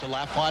To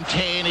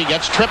LaFontaine, he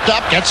gets tripped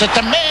up, gets it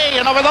to May,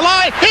 and over the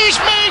line, he's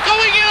May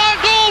going in on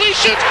goal, he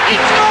shoots, he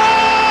scores!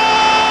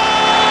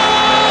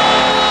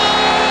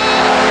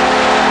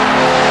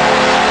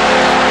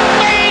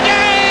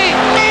 Mayday!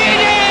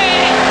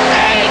 Mayday!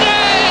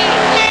 Mayday!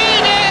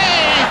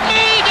 Mayday!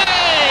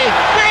 Mayday!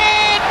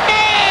 Brad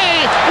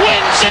May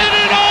wins it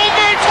in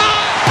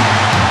overtime!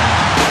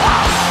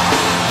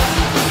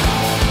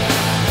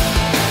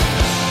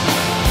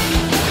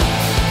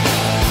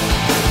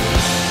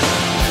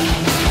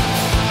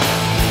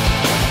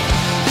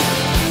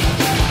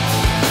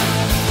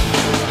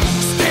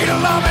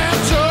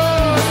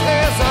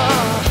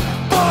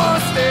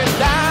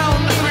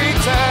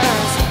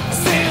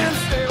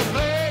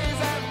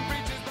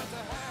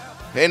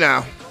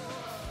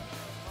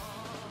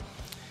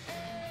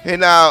 Hey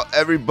now,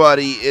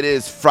 everybody. It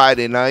is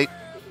Friday night.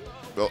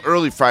 Well,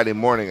 early Friday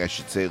morning, I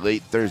should say.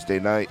 Late Thursday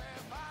night,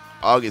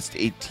 August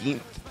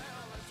 18th,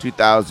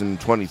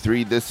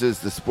 2023. This is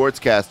the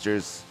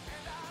Sportscasters,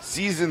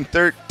 Season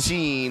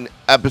 13,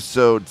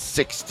 Episode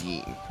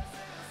 16.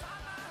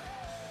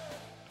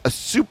 A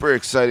super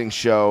exciting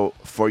show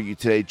for you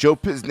today. Joe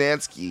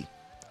Posnanski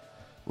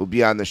will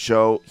be on the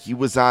show. He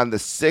was on the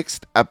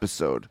 6th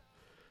episode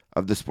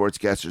of the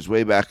Sportscasters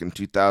way back in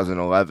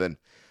 2011.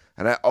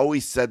 And I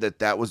always said that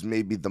that was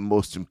maybe the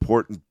most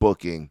important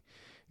booking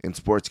in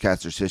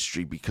Sportscasters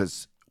history,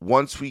 because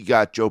once we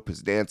got Joe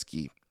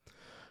Posnanski,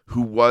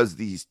 who was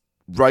the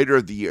writer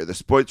of the year, the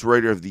sports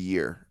writer of the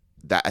year,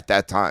 that at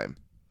that time,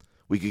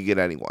 we could get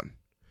anyone.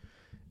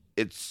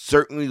 It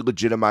certainly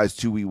legitimized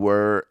who we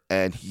were,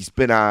 and he's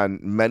been on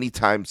many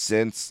times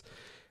since,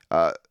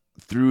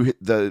 through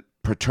the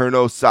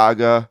Paterno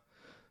saga,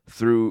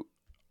 through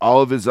all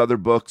of his other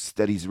books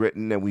that he's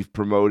written and we've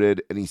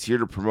promoted, and he's here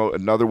to promote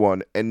another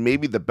one, and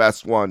maybe the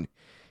best one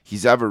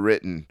he's ever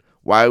written,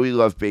 Why We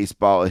Love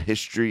Baseball, A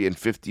History in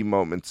 50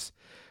 Moments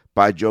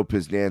by Joe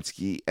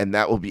Posnanski, and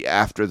that will be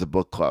after the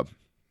book club.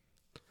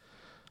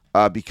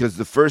 Because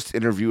the first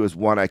interview is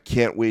one I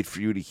can't wait for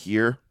you to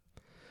hear.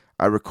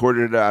 I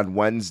recorded it on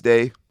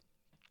Wednesday,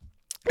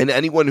 and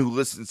anyone who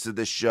listens to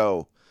this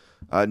show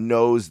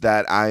knows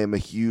that I am a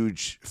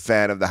huge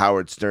fan of the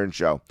Howard Stern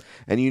Show.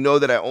 And you know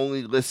that I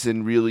only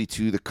listen really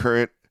to the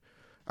current,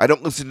 I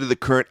don't listen to the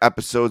current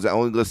episodes, I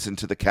only listen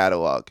to the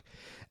catalog.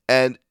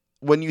 And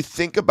when you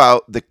think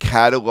about the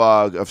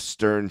catalog of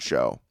Stern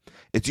Show,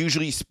 it's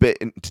usually split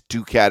into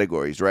two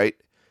categories, right?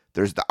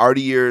 There's the Artie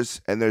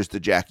years and there's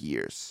the Jackie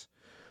years.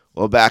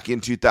 Well, back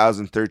in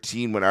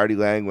 2013, when Artie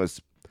Lang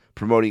was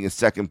promoting his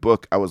second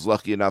book, I was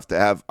lucky enough to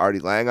have Artie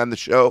Lang on the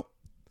show.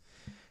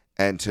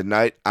 And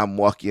tonight, I'm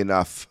lucky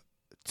enough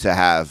to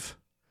have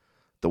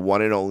the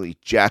one and only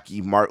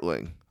Jackie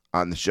Martling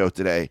on the show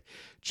today.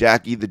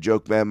 Jackie, the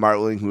joke man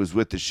Martling, who was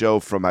with the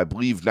show from, I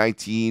believe,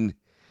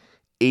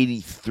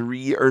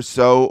 1983 or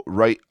so,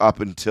 right up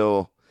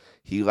until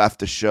he left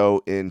the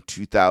show in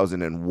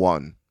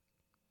 2001.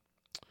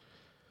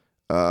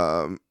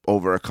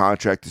 Over a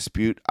contract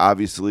dispute,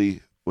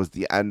 obviously, was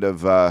the end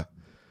of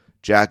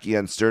Jackie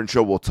and Stern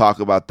Show. We'll talk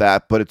about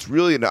that, but it's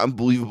really an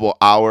unbelievable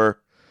hour.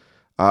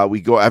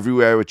 We go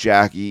everywhere with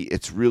Jackie.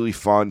 It's really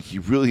fun. He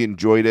really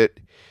enjoyed it.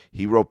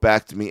 He wrote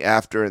back to me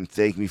after and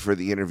thanked me for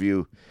the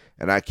interview,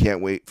 and I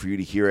can't wait for you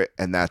to hear it,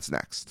 and that's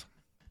next.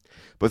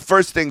 But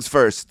first things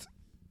first,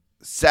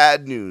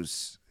 sad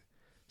news.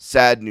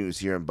 Sad news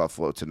here in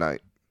Buffalo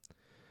tonight.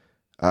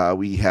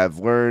 We have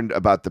learned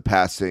about the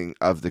passing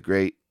of the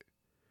great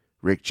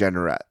Rick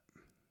Jeanneret.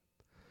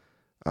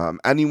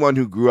 Anyone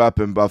who grew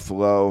up in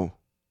Buffalo,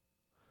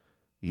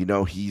 you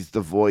know, he's the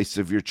voice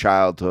of your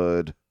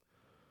childhood,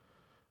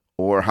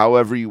 or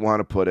however you want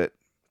to put it.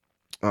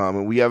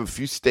 And we have a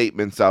few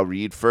statements I'll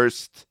read.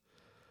 First,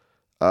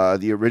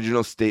 the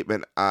original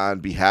statement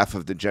on behalf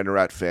of the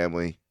Jeanneret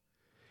family.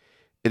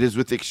 It is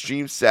with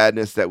extreme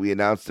sadness that we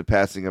announce the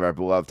passing of our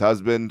beloved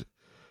husband,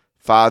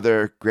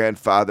 father,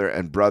 grandfather,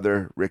 and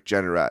brother, Rick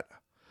Jeanneret,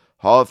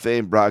 Hall of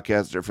Fame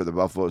broadcaster for the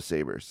Buffalo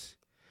Sabres.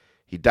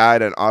 He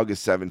died on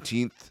August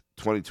 17th,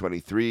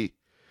 2023,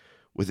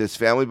 with his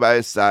family by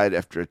his side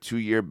after a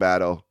 2-year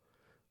battle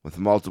with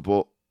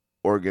multiple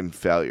organ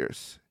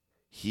failures.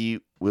 He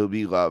will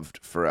be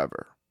loved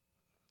forever.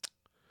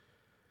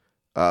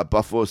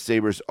 Buffalo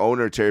Sabres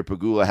owner Terry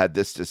Pegula had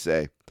this to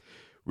say: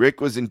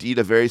 Rick was indeed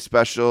a very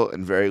special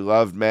and very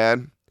loved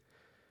man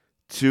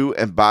to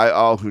and by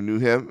all who knew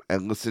him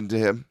and listened to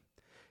him.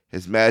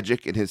 His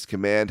magic and his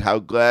command, how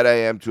glad I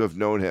am to have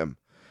known him.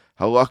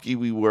 How lucky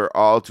we were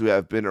all to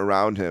have been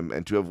around him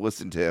and to have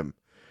listened to him.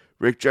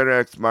 Rick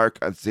Jeanneret's mark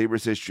on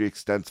Sabres history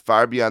extends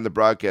far beyond the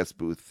broadcast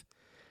booth,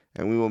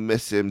 and we will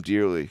miss him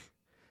dearly.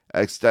 I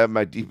extend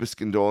my deepest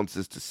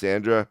condolences to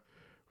Sandra,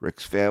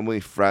 Rick's family,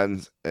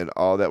 friends, and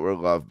all that were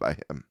loved by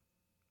him.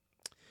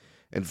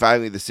 And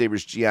finally, the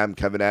Sabres GM,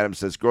 Kevin Adams,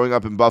 says, growing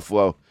up in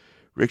Buffalo,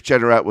 Rick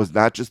Jeanneret was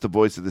not just the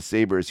voice of the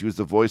Sabres, he was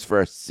the voice for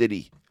our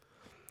city.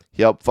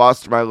 He helped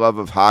foster my love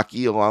of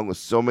hockey along with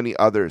so many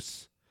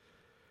others.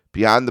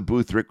 Beyond the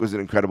booth, Rick was an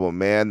incredible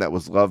man that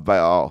was loved by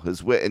all.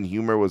 His wit and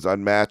humor was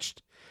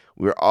unmatched.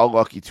 We were all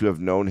lucky to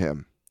have known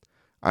him.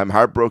 I'm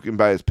heartbroken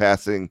by his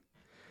passing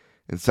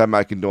and send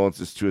my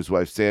condolences to his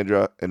wife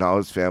Sandra and all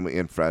his family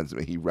and friends.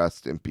 May he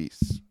rest in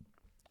peace.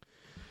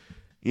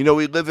 You know,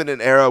 we live in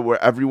an era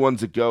where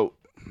everyone's a GOAT.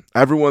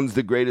 Everyone's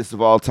the greatest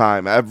of all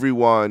time.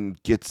 Everyone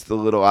gets the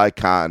little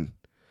icon,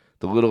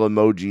 the little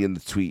emoji in the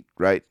tweet,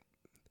 right?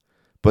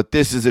 But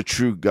this is a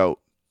true GOAT.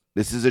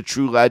 This is a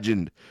true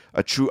legend,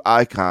 a true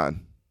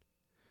icon.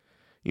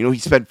 You know, he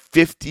spent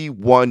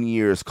 51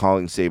 years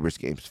calling Sabres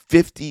games.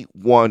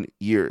 51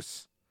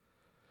 years.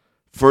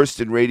 First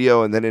in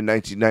radio, and then in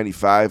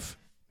 1995,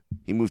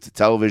 he moved to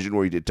television,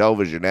 where he did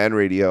television and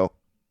radio.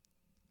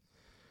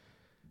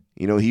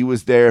 You know, he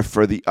was there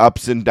for the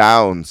ups and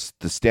downs,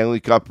 the Stanley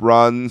Cup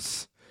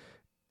runs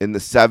in the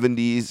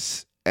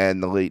 70s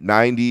and the late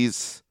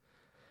 90s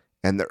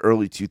and the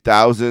early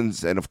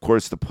 2000s, and of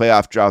course the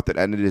playoff drought that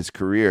ended his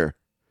career.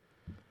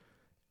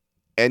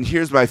 And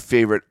here's my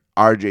favorite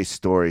RJ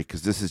story,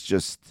 because this is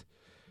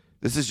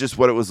just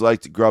what it was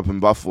like to grow up in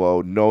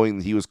Buffalo, knowing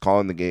that he was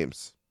calling the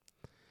games.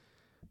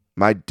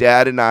 My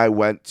dad and I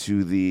went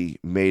to the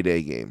May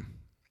Day game.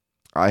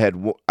 I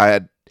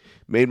had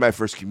made my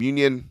first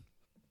communion,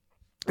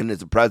 and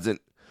as a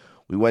present,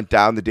 we went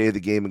down the day of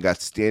the game and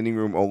got standing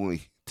room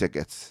only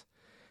tickets.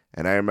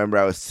 And I remember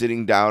I was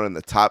sitting down on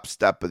the top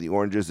step of the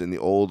Oranges in the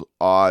old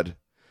Odd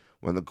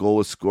when the goal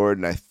was scored,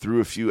 and I threw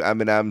a few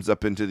M&Ms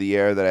up into the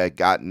air that I had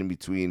gotten in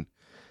between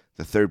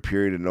the third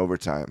period and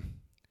overtime.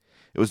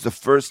 It was the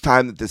first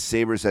time that the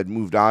Sabres had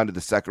moved on to the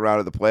second round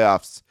of the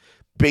playoffs,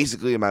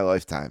 basically in my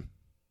lifetime.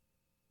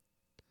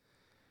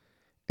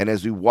 And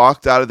as we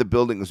walked out of the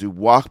building, as we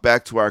walked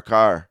back to our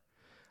car,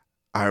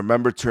 I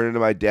remember turning to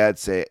my dad and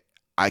say,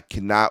 I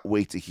cannot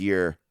wait to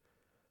hear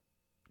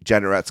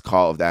Jenneret's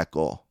call of that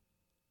goal.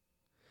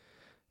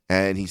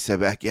 And he said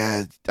back,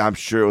 yeah, I'm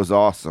sure it was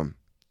awesome.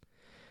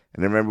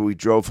 And I remember we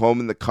drove home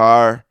in the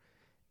car,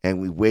 and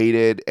we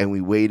waited,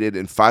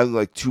 and finally,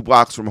 like 2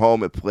 blocks from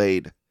home, it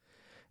played.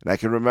 And I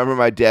can remember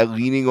my dad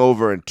leaning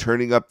over and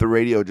turning up the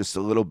radio just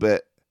a little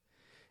bit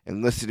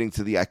and listening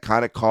to the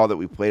iconic call that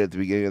we played at the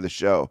beginning of the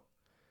show.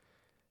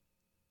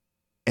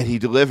 And he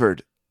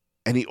delivered,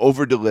 and he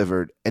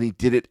over-delivered, and he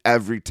did it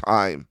every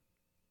time.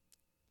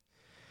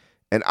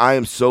 And I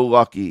am so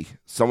lucky,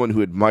 someone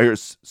who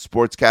admires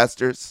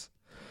sportscasters,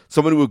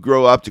 someone who would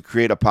grow up to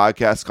create a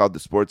podcast called The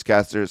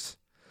Sportscasters,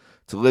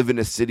 to live in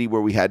a city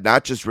where we had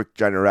not just Rick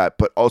Jenneret,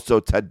 but also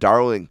Ted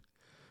Darling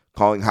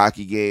calling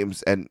hockey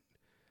games and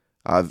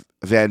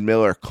Van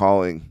Miller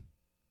calling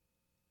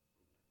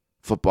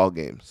football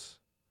games.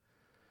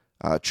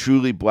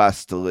 Truly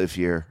blessed to live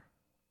here.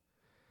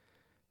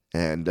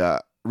 And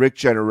Rick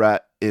Jenneret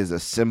is a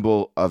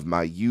symbol of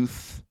my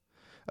youth,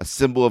 a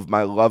symbol of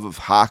my love of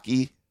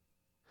hockey.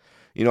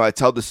 You know, I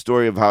tell the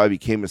story of how I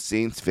became a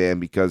Saints fan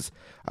because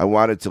I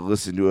wanted to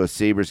listen to a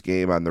Sabres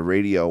game on the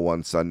radio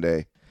one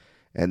Sunday,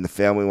 and the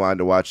family wanted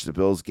to watch the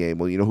Bills game.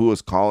 Well, you know who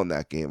was calling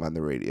that game on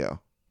the radio?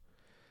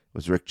 It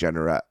was Rick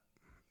Jenneret.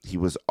 He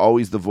was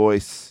always the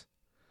voice.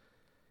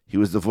 He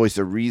was the voice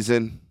of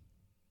reason,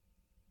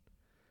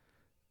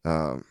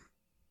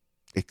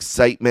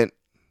 excitement,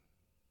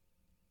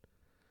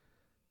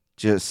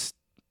 just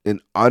an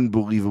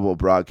unbelievable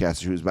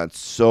broadcaster who's meant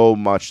so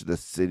much to the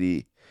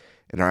city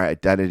and our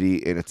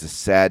identity. And it's a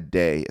sad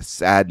day, a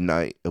sad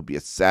night. It'll be a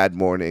sad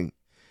morning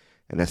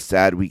and a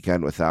sad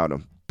weekend without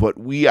him. But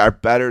we are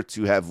better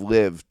to have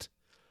lived,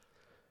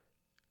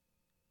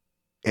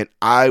 and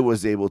I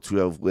was able to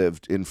have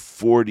lived in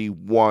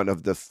 41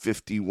 of the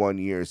 51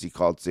 years he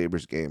called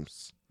Sabres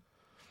games.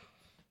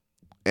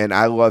 And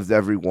I loved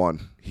every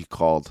one he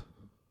called.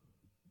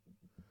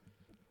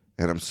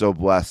 And I'm so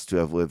blessed to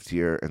have lived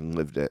here and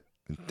lived it.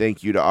 And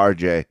thank you to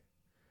RJ.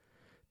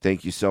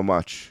 Thank you so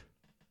much.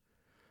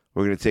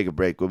 We're going to take a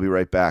break. We'll be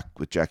right back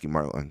with Jackie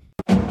Martling.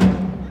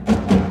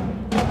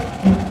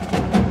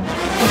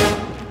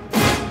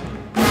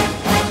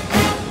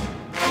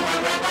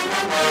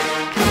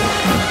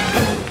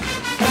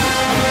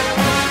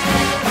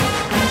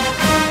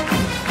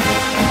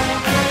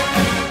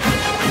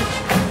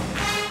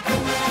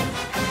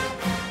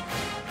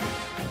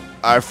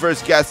 Our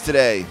first guest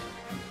today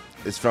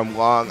is from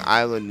Long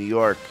Island, New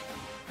York.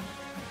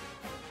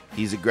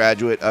 He's a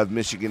graduate of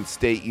Michigan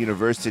State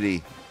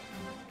University.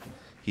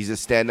 He's a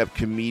stand-up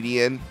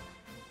comedian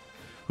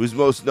who's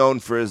most known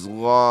for his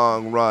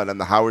long run on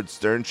the Howard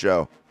Stern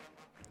Show.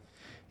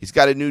 He's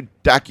got a new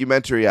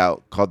documentary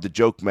out called The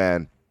Joke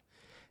Man,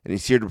 and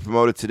he's here to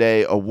promote it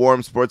today. A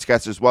warm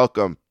sportscaster's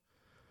welcome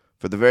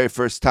for the very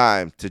first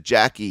time to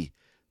Jackie,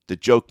 The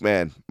Joke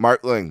Man,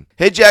 Martling.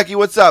 Hey, Jackie,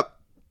 what's up?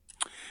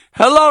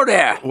 Hello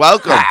there.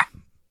 Welcome.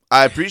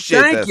 I appreciate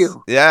this. Thank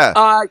you.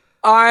 Yeah.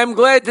 I'm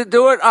glad to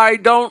do it. I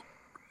don't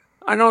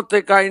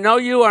think I know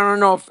you. I don't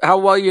know how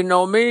well you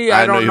know me.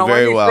 I don't know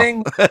very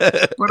anything.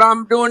 Well. But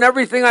I'm doing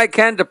everything I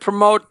can to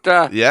promote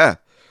the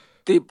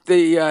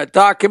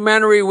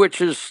documentary,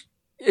 which is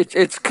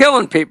it's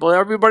killing people.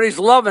 Everybody's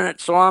loving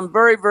it. So I'm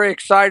very, very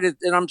excited,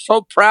 and I'm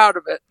so proud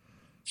of it.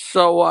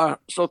 So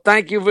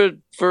thank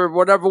you for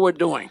whatever we're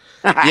doing.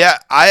 Yeah,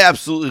 I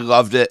absolutely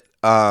loved it.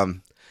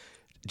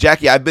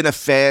 Jackie, I've been a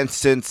fan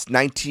since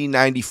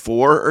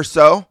 1994 or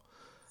so.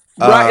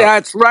 Right,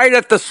 that's right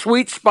at the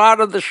sweet spot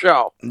of the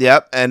show.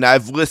 Yep, and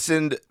I've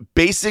listened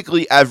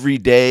basically every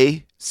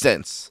day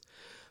since.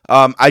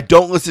 I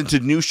don't listen to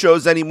new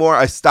shows anymore.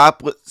 I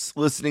stopped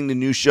listening to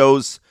new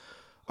shows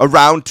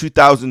around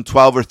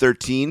 2012 or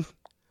 13.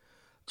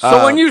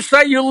 So when you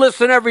say you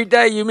listen every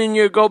day, you mean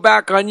you go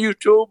back on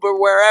YouTube or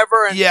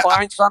wherever and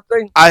find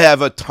something? I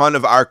have a ton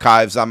of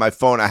archives on my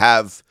phone. I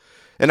have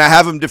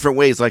them different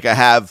ways. Like I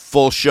have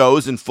full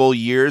shows and full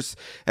years,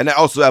 and I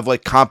also have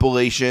like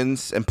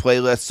compilations and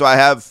playlists. So I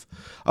have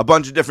a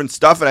bunch of different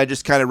stuff, and I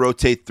just kind of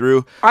rotate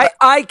through.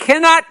 I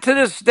cannot to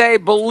this day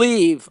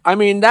believe, I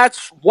mean,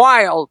 that's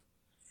wild,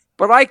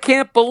 but I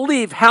can't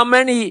believe how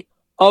many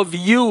of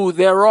you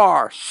there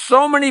are.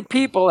 So many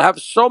people have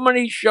so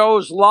many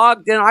shows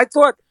logged in. I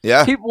thought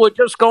people were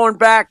just going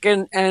back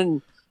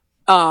and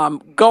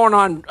going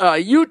on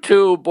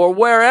YouTube or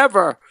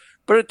wherever.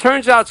 But it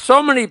turns out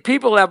so many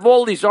people have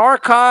all these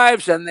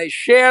archives and they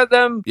share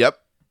them. Yep.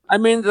 I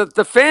mean,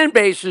 the fan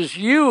base is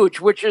huge,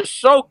 which is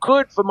so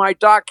good for my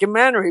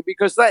documentary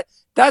because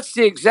that's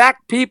the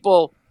exact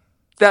people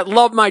that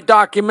love my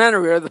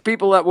documentary are the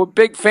people that were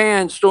big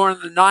fans during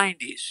the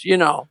 90s, you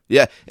know.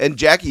 Yeah, and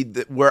Jackie,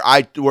 where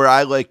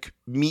I like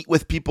meet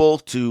with people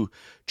to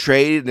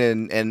trade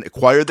and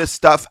acquire this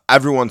stuff,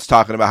 everyone's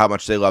talking about how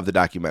much they love the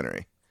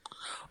documentary.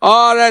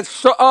 Oh,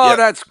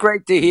 that's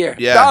great to hear.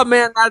 Yeah. Oh,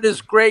 man, that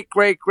is great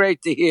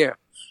to hear.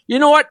 You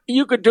know what?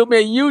 You could do me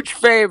a huge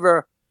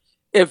favor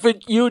if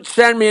you'd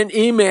send me an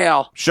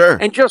email. Sure.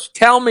 And just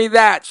tell me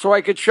that so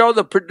I could show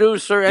the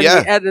producer and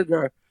the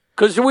editor.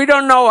 Because we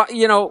don't know,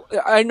 you know,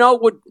 I know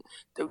we're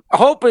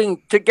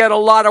hoping to get a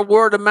lot of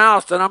word of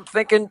mouth. And I'm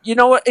thinking, you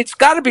know what? It's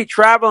got to be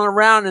traveling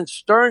around in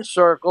Stern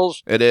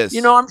circles. It is.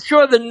 You know, I'm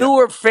sure the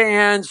newer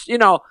fans, you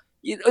know,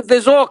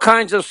 there's all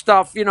kinds of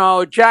stuff. You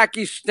know,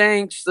 Jackie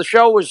stinks. The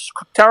show was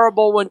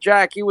terrible when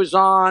Jackie was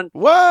on.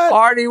 What?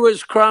 Artie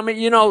was crummy.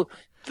 You know,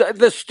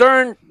 the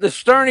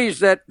Sternies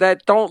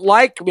that don't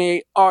like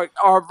me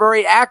are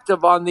very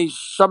active on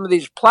some of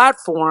these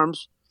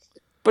platforms.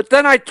 But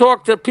then I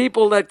talk to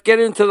people that get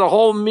into the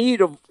whole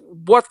meat of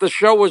what the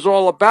show was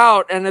all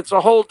about, and it's a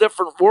whole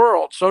different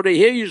world. So to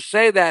hear you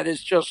say that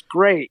is just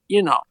great,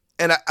 you know.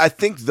 And I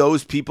think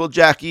those people,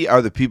 Jackie,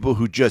 are the people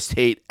who just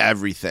hate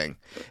everything.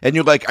 And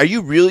you're like, are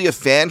you really a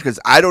fan? Because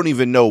I don't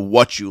even know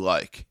what you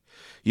like.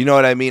 You know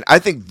what I mean? I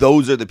think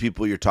those are the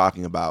people you're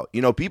talking about.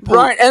 You know, people.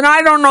 Right. And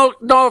I don't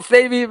know if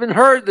they've even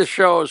heard the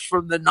shows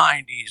from the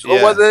 90s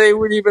or whether they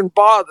would even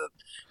bother.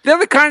 They're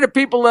the kind of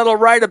people that'll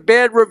write a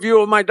bad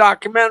review of my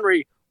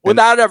documentary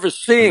without ever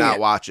seeing not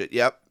watch it.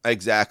 Yep,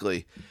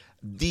 exactly.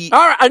 All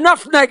right,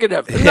 enough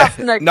negative.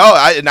 Negative. No,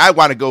 I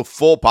want to go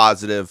full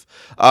positive.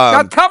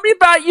 Now tell me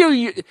about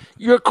you.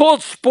 You're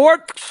called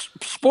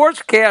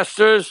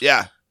sportscasters.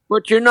 Yeah.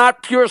 But you're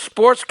not pure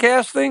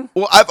sportscasting?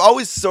 Well, I've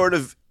always sort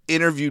of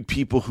interviewed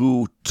people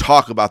who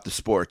talk about the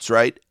sports,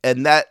 right?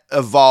 And that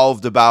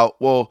evolved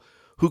about, well,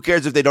 who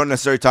cares if they don't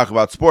necessarily talk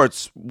about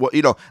sports? Well,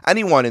 you know,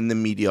 anyone in the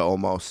media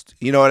almost.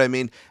 You know what I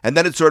mean? And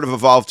then it sort of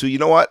evolved to, you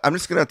know what? I'm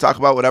just going to talk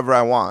about whatever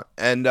I want.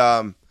 And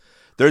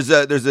there's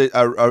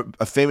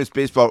a famous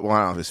baseball, well,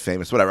 I don't know if it's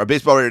famous, whatever, a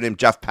baseball writer named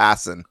Jeff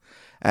Passan.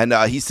 And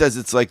he says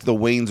it's like the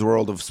Wayne's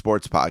World of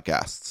sports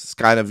podcasts. It's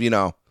kind of, you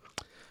know,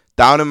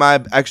 down in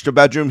my extra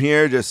bedroom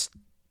here,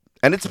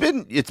 and it's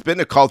been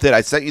a cult hit. I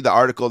sent you the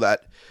article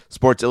that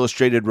Sports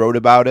Illustrated wrote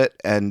about it,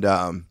 and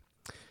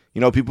you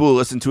know, people who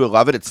listen to it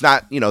love it. It's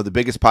not, you know, the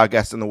biggest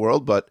podcast in the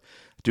world, but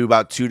do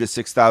about 2,000 to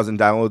 6,000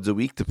 downloads a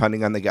week,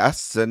 depending on the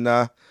guests, and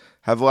have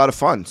a lot of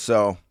fun.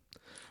 So,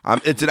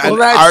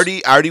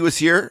 Artie was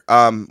here,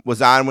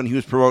 was on when he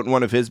was promoting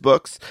one of his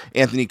books.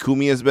 Anthony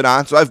Cumia has been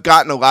on. So I've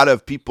gotten a lot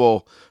of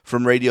people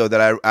from radio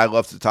that I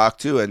love to talk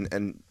to,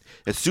 and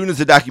as soon as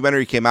the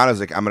documentary came out, I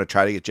was like, I'm going to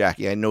try to get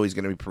Jackie. I know he's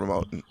going to be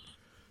promoting.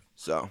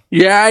 So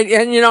yeah,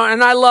 and you know,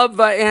 and I love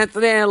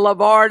Anthony, and I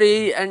love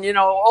Artie, and you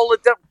know, all the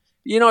different.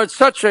 You know, it's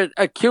such an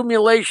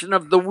accumulation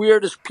of the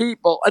weirdest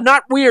people.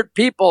 Not weird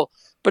people,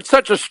 but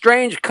such a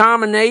strange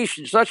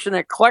combination, such an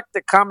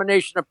eclectic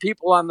combination of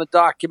people on the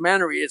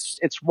documentary. It's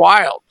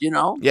wild, you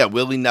know? Yeah,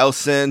 Willie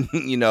Nelson,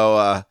 you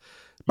know,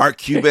 Mark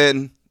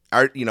Cuban,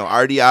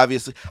 Artie,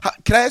 obviously.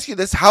 Can I ask you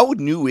this? How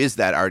new is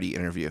that Artie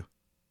interview?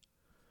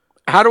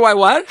 How do I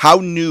what? How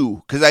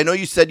new? Because I know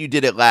you said you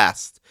did it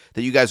last,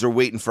 that you guys were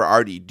waiting for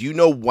Artie. Do you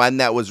know when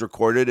that was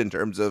recorded in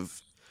terms of...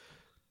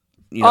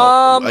 You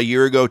know, a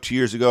year ago, 2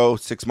 years ago,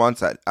 6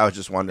 months. I was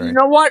just wondering. You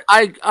know what?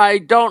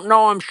 I don't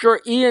know. I'm sure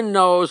Ian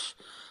knows,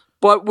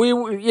 but he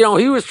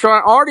was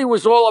trying. Artie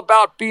was all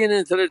about being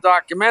into the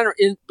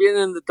documentary, being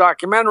in the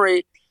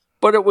documentary,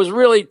 but it was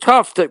really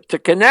tough to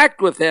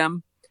connect with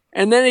him.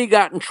 And then he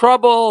got in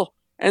trouble,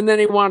 and then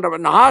he wound up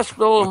in the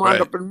hospital and wound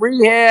up in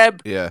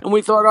rehab. Yeah. And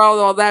we thought,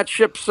 oh, that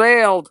ship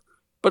sailed.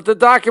 But the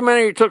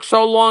documentary took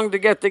so long to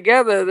get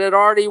together that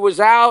Artie was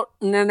out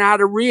and then out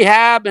of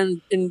rehab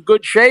and in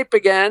good shape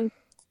again.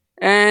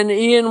 And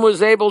Ian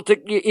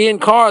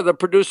Carr, the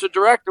producer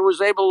director,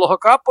 was able to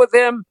hook up with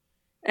him.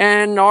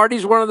 And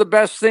Artie's one of the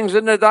best things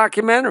in the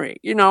documentary.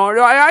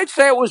 I'd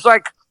say it was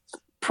like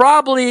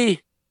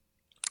probably,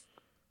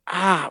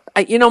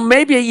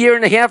 maybe a year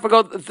and a half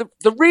ago.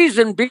 The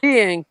reason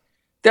being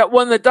that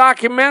when the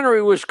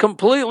documentary was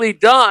completely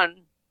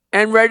done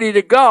and ready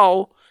to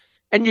go,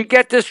 and you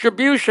get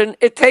distribution,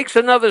 it takes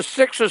another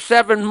 6 or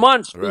 7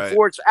 months Right.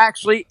 before it's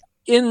actually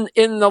in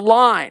the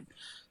line.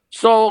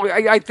 So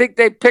I think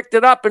they picked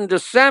it up in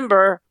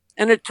December,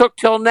 and it took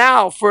till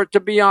now for it to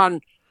be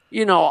on,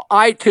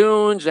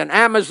 iTunes and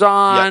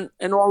Amazon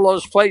and all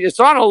those places. It's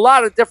on a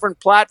lot of different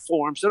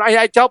platforms, and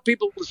I tell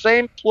people the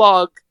same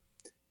plug.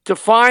 To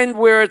find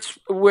where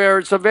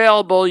it's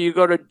available, you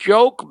go to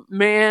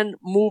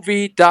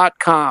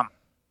jokemanmovie.com.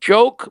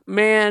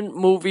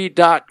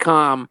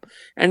 Jokemanmovie.com,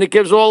 and it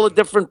gives all the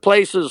different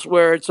places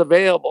where it's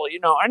available,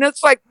 and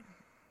it's like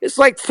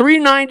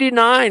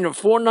 $3.99 or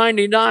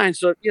 $4.99.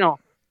 So,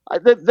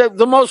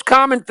 the most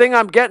common thing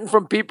I'm getting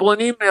from people in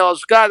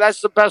emails, God,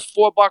 that's the best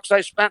 $4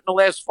 I spent in the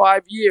last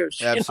 5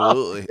 years.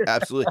 Absolutely.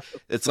 Absolutely.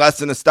 It's less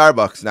than a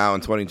Starbucks now in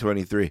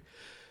 2023.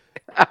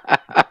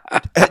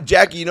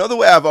 Jackie, the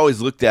way I've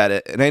always looked at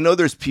it, and I know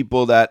there's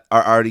people that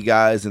are Artie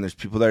guys and there's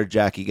people that are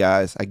Jackie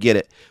guys. I get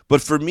it.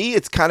 But for me,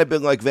 it's kind of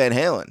been like Van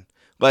Halen.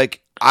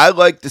 Like, I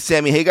like the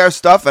Sammy Hagar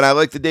stuff and I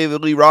like the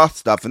David Lee Roth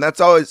stuff. And that's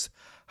always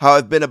how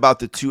I've been about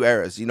the two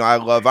eras. I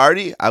love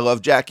Artie. I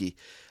love Jackie.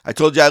 I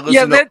told you I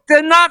listen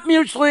they're not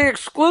mutually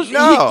exclusive.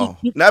 No,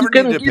 never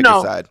needed to pick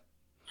a side.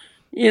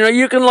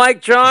 You can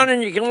like John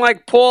and you can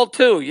like Paul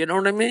too. You know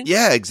what I mean?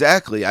 Yeah,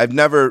 exactly. I've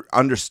never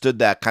understood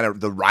that kind of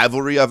the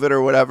rivalry of it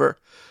or whatever.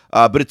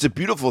 But it's a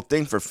beautiful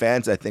thing for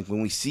fans, I think,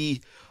 when we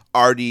see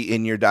Artie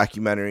in your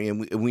documentary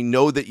and we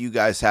know that you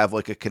guys have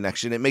like a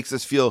connection. It makes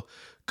us feel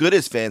good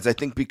as fans, I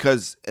think,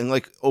 because, and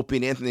like Opie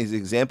and Anthony's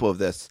example of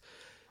this,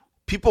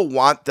 people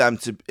want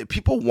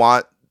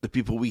the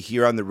people we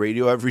hear on the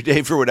radio every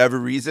day for whatever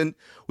reason.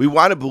 We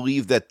want to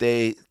believe that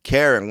they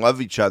care and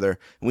love each other.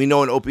 And we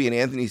know in Opie and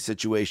Anthony's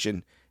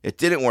situation, it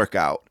didn't work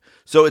out.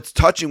 So it's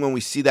touching when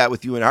we see that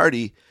with you and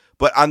Artie.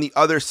 But on the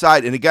other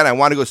side, and again, I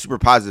want to go super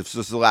positive, so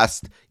this is the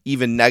last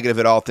even negative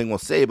at all thing we'll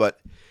say, but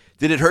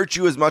did it hurt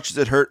you as much as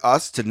it hurt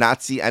us to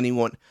not see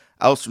anyone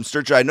else from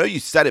Sturgill? I know you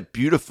said it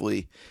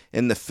beautifully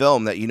in the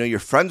film that, you're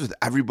friends with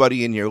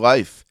everybody in your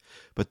life,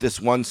 but this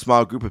one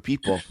small group of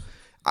people.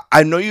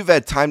 I know you've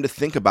had time to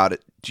think about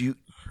it. Do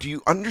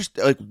you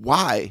understand, like,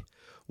 why?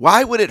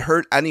 Why would it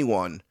hurt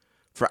anyone,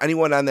 for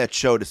anyone on that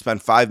show to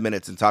spend 5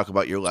 minutes and talk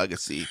about your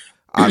legacy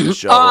on the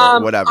show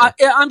or whatever?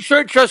 I'm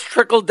sure it just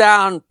trickled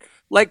down.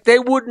 Like, they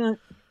wouldn't,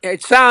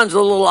 it sounds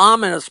a little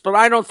ominous, but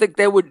I don't think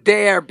they would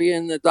dare be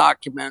in the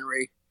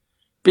documentary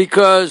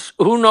because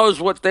who knows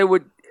what they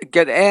would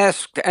get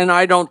asked, and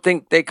I don't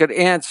think they could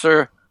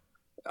answer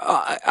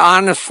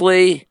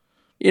honestly.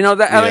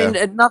 I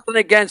mean, nothing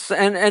against,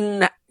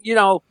 and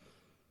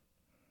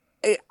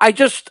I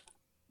just,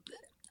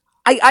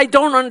 I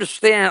don't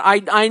understand.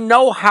 I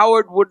know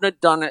Howard wouldn't have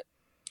done it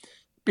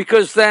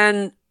because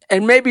then,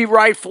 and maybe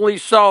rightfully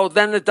so,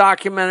 then the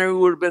documentary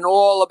would have been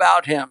all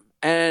about him.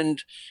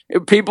 And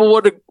people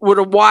would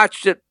have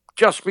watched it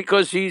just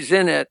because he's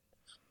in it.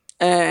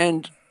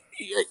 And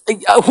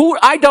who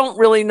I don't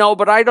really know,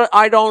 but I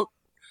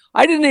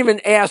didn't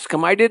even ask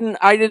him. I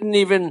didn't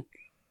even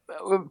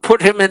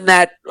put him in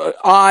that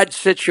odd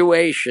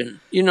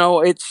situation.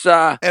 It's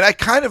and I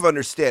kind of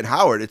understand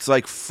Howard. It's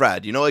like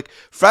Fred. Like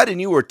Fred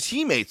and you were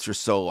teammates for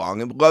so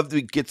long, and love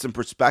to get some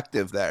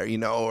perspective there.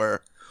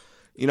 Or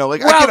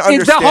like, I can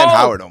understand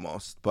Howard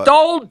almost. But the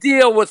whole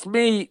deal with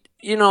me,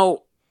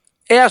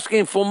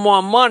 asking for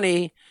more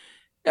money,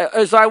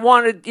 as I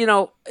wanted,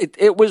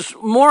 it was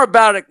more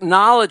about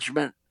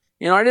acknowledgement.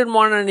 I didn't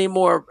want any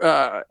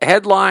more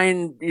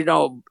headline,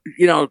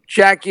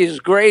 Jackie is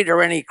great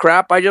or any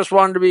crap. I just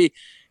wanted to be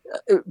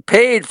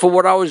paid for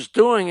what I was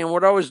doing, and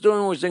what I was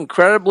doing was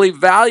incredibly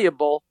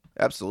valuable.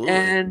 Absolutely.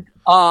 And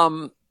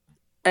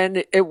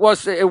it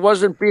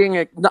wasn't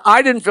being.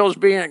 I didn't feel it was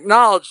being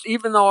acknowledged,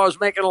 even though I was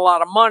making a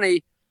lot of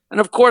money. And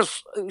of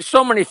course,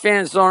 so many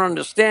fans don't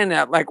understand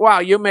that. Like, wow,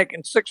 you're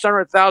making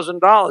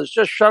 $600,000.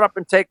 Just shut up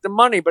and take the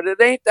money. But it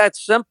ain't that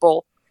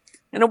simple.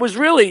 And it was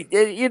really,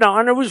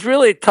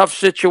 a tough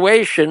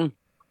situation.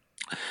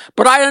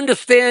 But I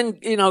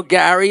understand,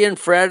 Gary and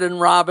Fred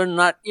and Robin,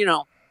 not,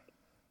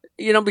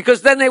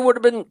 because then they would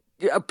have been,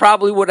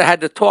 probably would have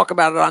had to talk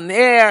about it on the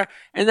air,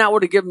 and that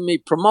would have given me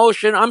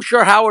promotion. I'm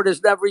sure Howard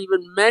has never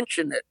even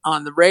mentioned it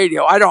on the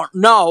radio. I don't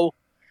know.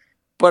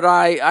 But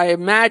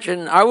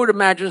I would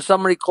imagine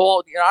somebody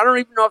called. I don't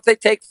even know if they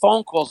take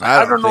phone calls.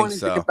 I don't know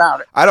anything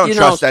about it. I don't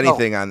trust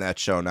anything on that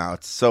show now.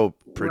 It's so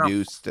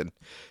produced and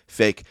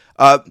fake.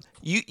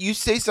 You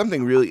say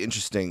something really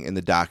interesting in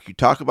the doc. You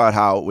talk about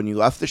how when you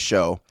left the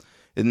show,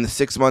 in the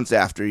 6 months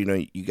after,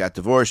 you got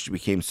divorced, you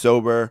became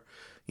sober,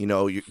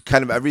 you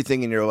kind of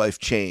everything in your life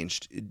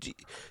changed. Did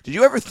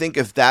you ever think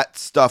if that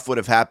stuff would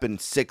have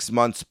happened 6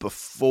 months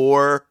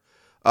before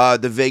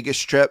the Vegas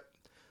trip?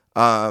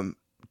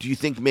 Do you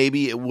think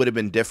maybe it would have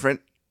been different?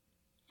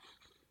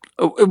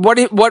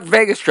 What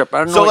Vegas trip? I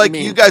don't know. So, what like, you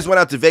mean. you guys went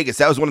out to Vegas.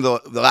 That was one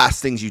of the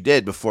last things you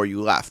did before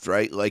you left,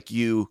 right? Like,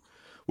 you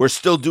were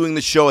still doing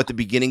the show at the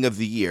beginning of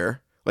the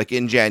year, like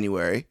in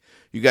January.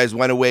 You guys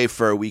went away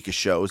for a week of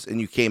shows,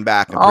 and you came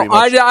back and pretty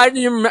much.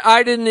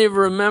 I didn't even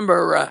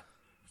remember.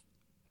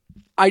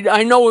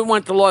 I know we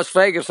went to Las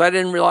Vegas. I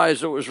didn't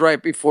realize it was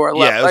right before I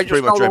left. Yeah, it was I just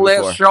pretty know much the right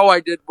last before. show I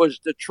did was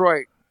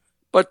Detroit.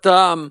 But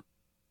I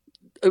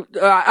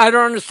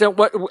don't understand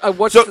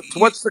what's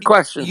the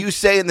question. You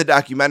say in the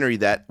documentary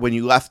that when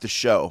you left the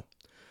show,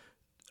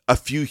 a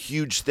few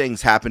huge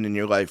things happened in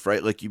your life,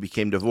 right? Like you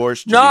became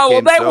divorced.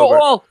 No, they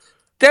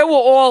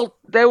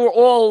were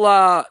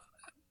all.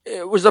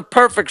 It was a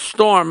perfect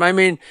storm. I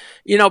mean,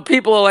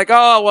 people are like,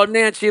 "Oh, well,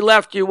 Nancy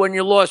left you when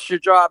you lost your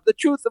job." The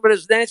truth of it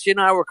is, Nancy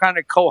and I were kind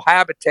of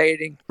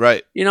cohabitating.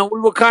 Right. We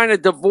were kind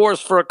of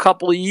divorced for a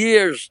couple of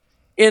years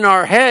in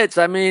our heads.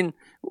 I mean,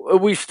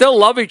 we still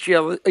love each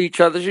other.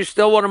 She's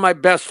still one of my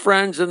best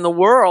friends in the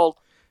world.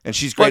 And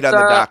she's great on the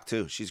doc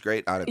too. She's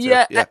great on it too.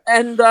 Yeah.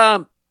 And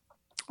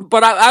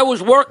but I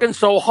was working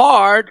so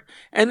hard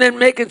and then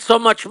making so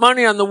much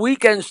money on the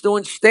weekends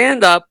doing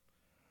stand up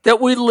that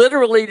we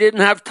literally didn't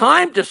have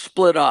time to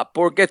split up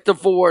or get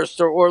divorced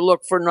or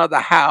look for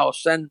another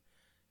house. And,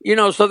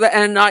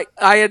 I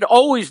had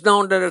always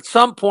known that at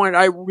some point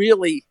I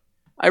really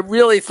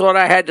thought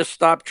I had to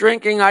stop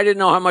drinking. I didn't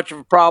know how much of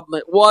a problem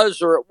it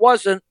was or it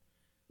wasn't,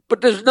 but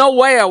there's no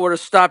way I would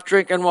have stopped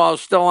drinking while I was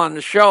still on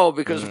the show,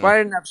 because if I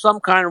didn't have some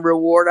kind of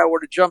reward, I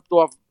would have jumped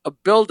off a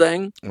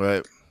building.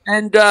 Right.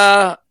 And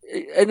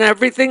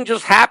everything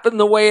just happened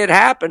the way it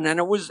happened.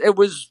 And it was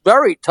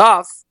very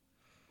tough.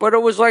 But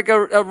it was like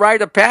a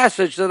rite of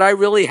passage that I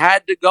really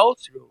had to go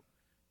through,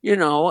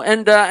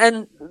 And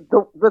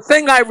the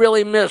thing I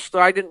really missed,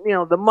 I didn't,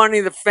 the money,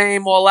 the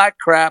fame, all that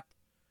crap.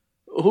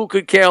 Who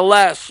could care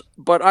less?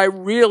 But I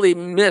really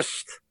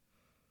missed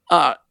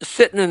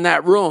sitting in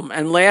that room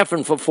and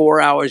laughing for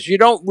 4 hours. You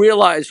don't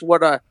realize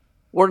what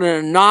an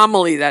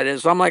anomaly that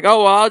is. I'm like,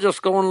 oh, well, I'll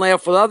just go and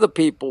laugh with other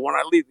people when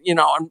I leave,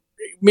 And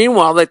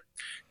meanwhile,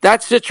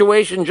 that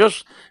situation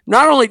just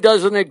not only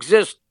doesn't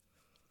exist.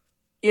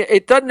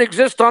 It doesn't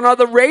exist on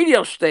other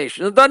radio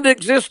stations. It doesn't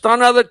exist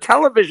on other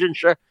television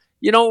shows.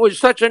 It was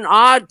such an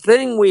odd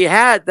thing we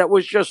had that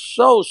was just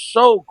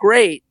so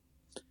great.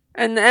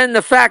 And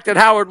the fact that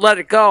Howard let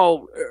it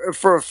go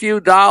for a few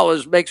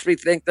dollars makes me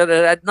think that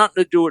it had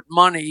nothing to do with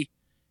money.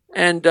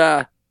 And,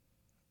 who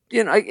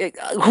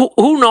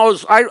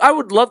knows? I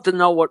would love to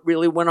know what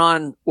really went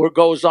on or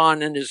goes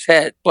on in his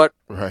head. But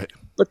right.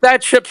 But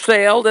that ship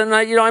sailed, and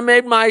I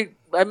made my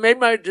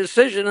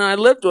decision, and I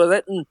lived with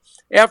it. And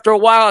after a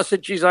while, I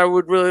said, geez, I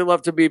would really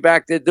love to be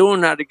back there doing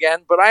that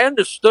again. But I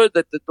understood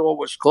that the door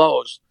was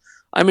closed.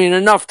 I mean,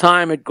 enough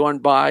time had gone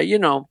by,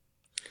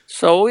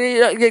 So,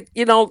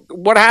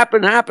 what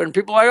happened.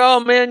 People are like,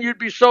 oh, man, you'd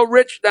be so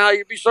rich now.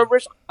 You'd be so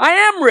rich. I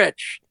am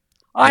rich.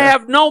 Yeah. I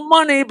have no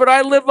money, but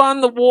I live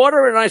on the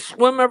water, and I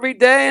swim every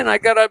day, and I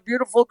got a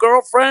beautiful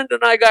girlfriend,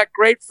 and I got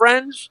great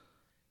friends.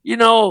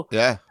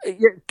 Yeah.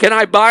 Can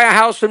I buy a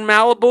house in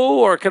Malibu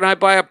or can I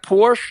buy a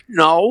Porsche?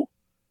 No.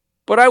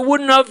 But I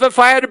wouldn't have if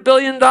I had $1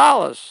 billion,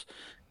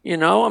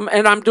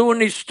 and I'm doing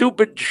these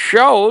stupid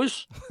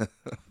shows.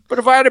 But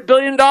if I had $1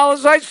 billion,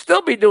 I'd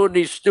still be doing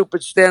these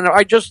stupid stand-up.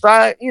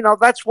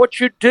 That's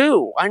what you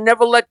do. I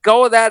never let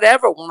go of that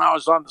ever when I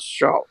was on the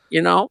show,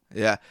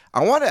 Yeah.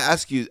 I want to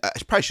ask you, I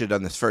probably should have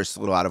done this first, a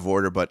little out of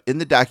order, but in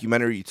the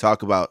documentary you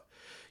talk about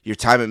your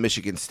time at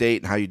Michigan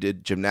State and how you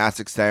did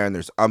gymnastics there, and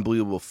there's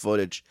unbelievable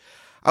footage.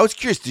 I was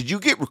curious, did you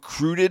get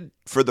recruited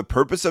for the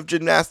purpose of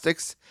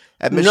gymnastics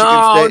at Michigan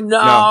State? No.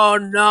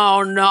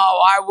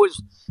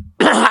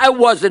 I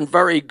wasn't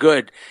very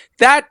good.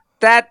 That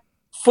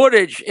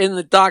footage in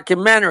the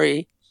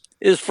documentary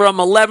is from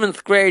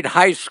 11th grade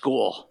high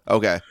school.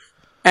 Okay.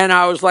 And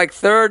I was like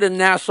third in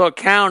Nassau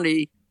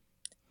County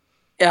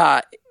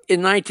in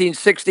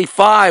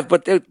 1965,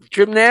 but the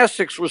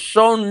gymnastics was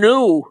so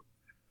new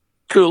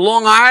to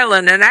Long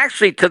Island and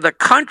actually to the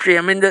country.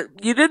 I mean,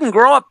 you didn't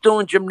grow up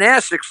doing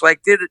gymnastics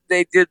like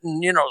they did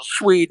in,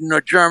 Sweden or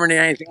Germany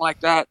or anything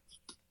like that.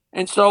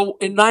 And so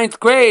in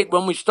 9th grade,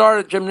 when we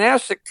started a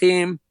gymnastic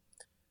team,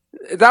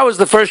 that was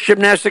the first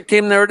gymnastic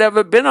team there had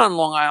ever been on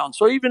Long Island.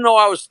 So even though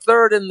I was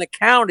third in the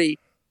county,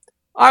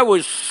 I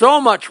was so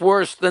much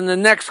worse than the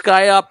next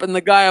guy up and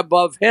the guy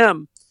above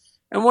him.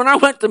 And when I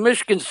went to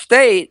Michigan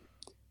State,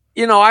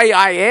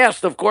 I asked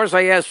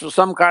for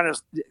some kind of,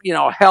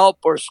 help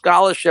or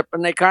scholarship,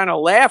 and they kind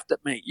of laughed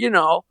at me,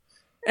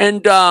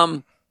 and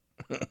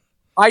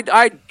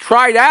I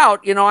tried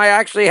out, I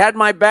actually had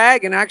my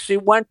bag and actually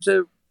went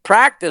to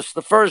practice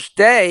the first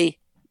day.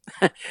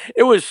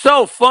 It was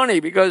so funny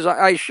because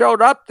I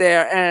showed up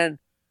there and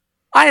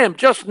I am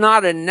just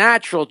not a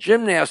natural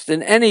gymnast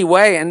in any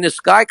way. And this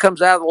guy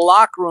comes out of the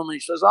locker room and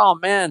he says, oh,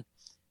 man.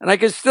 And I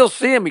can still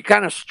see him. He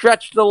kind of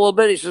stretched a little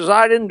bit. He says,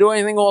 I didn't do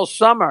anything all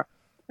summer.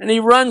 And he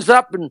runs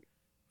up and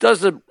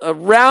does a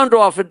round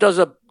off and does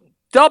a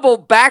double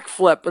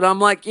backflip. And I'm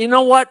like, you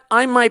know what?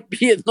 I might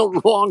be in the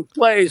wrong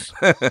place.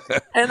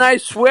 And I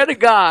swear to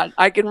God,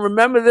 I can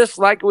remember this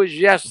like it was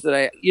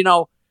yesterday.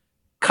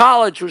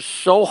 College was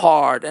so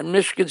hard, and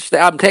Michigan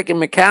State, I'm taking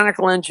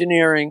mechanical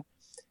engineering,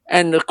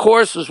 and the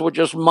courses were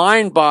just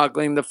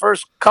mind-boggling. The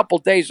first couple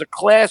days of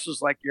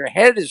classes, like your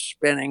head is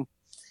spinning.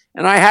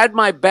 And I had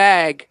my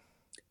bag,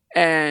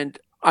 and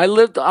I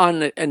lived on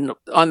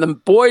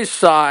the boys'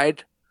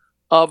 side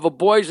of a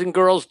boys and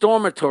girls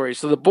dormitory.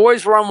 So the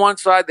boys were on one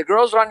side, the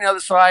girls were on the other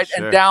side,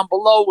 Sure. and down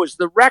below was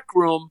the rec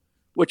room,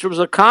 which was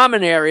a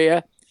common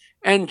area.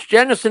 And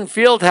Jennison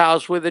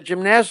Fieldhouse, where the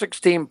gymnastics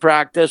team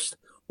practiced,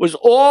 was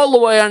all the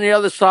way on the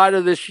other side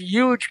of this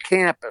huge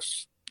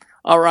campus.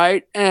 All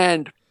right.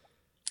 And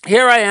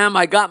here I am.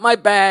 I got my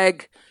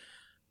bag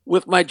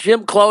with my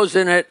gym clothes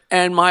in it,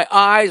 and my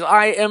eyes,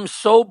 I am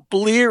so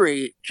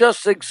bleary,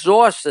 just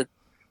exhausted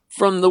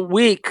from the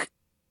week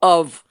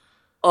of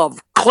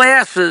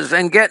classes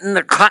and getting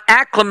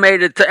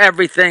acclimated to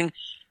everything.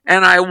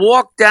 And I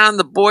walked down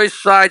the boys'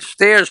 side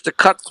stairs to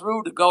cut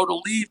through to go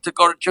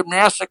to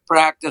gymnastic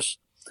practice.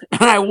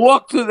 And I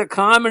walked through the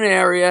common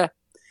area,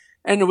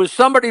 and there was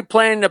somebody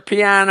playing the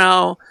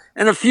piano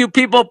and a few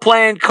people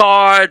playing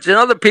cards and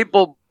other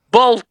people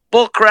bull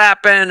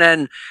crapping,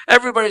 and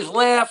everybody's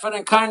laughing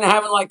and kind of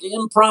having like an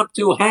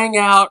impromptu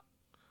hangout.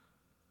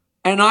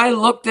 And I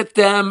looked at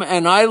them,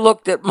 and I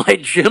looked at my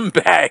gym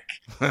bag,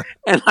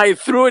 and I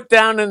threw it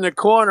down in the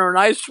corner, and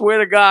I swear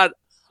to God,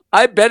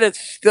 I bet it's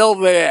still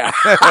there.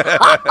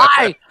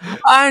 I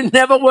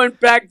never went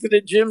back to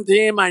the gym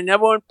team. I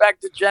never went back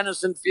to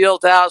Jennison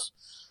Fieldhouse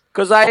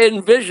because I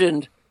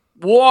envisioned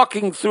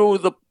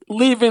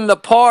leaving the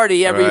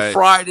party every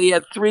Friday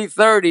at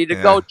 3:30 to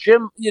go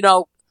gym.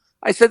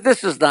 I said,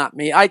 this is not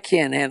me. I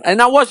can't handle it.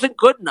 And I wasn't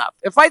good enough.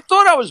 If I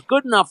thought I was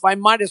good enough, I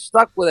might have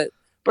stuck with it.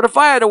 But if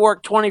I had to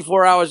work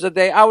 24 hours a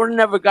day, I would have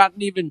never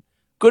gotten even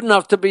good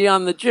enough to be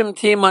on the gym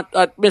team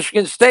at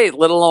Michigan State,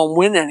 let alone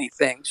win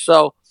anything.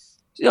 So,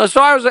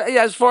 so I was,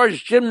 as far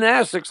as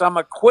gymnastics, I'm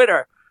a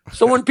quitter.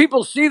 So when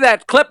people see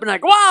that clip and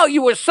like, wow,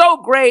 you were so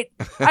great,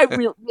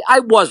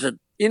 I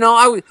wasn't.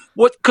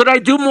 What could I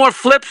do more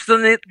flips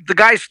than the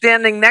guy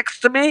standing next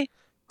to me?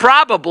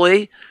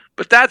 Probably,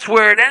 but that's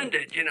where it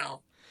ended.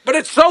 But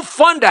it's so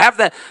fun to have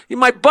that.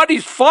 My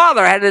buddy's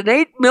father had an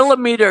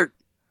 8mm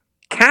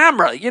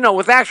camera,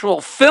 with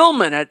actual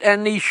film in it,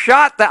 and he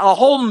shot a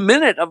whole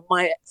minute of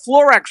my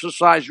floor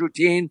exercise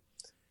routine.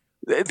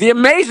 The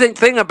amazing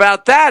thing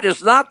about that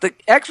is not the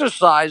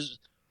exercise.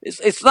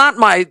 It's not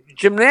my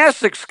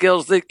gymnastic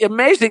skills. The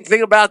amazing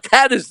thing about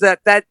that is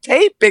that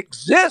tape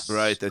exists.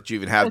 Right, that you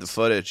even have the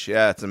footage.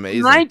 Yeah, it's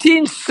amazing.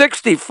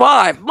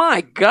 1965.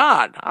 My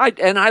God,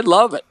 I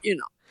love it.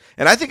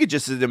 And I think it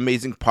just is an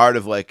amazing part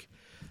of like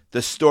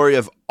the story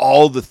of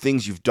all the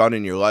things you've done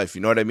in your life.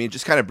 You know what I mean? It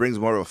just kind of brings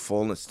more of a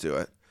fullness to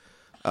it.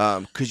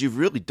 Because you've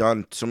really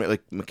done so many,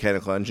 like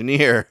mechanical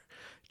engineer,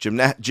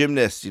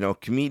 gymnast,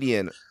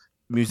 comedian,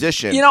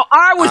 musician.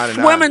 I was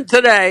swimming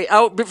today.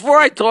 Before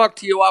I talked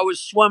to you, I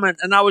was swimming,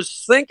 and I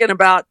was thinking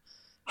about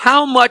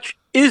how much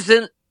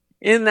isn't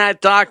in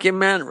that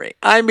documentary.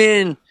 I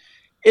mean,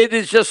 it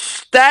is just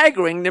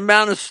staggering the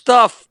amount of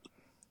stuff.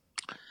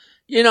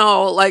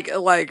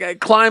 Like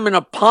climbing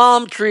a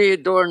palm tree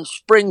during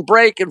spring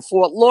break in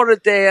Fort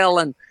Lauderdale,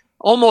 and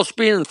almost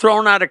being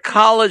thrown out of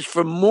college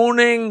for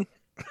mooning.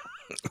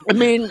 I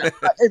mean,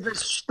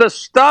 the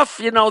stuff,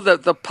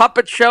 the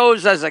puppet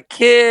shows as a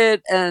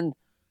kid, and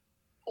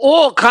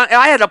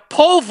I had a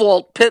pole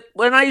vault pit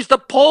when I used to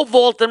pole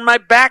vault in my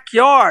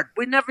backyard.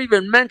 We never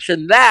even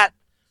mentioned that.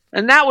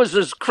 And that was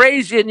as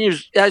crazy and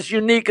as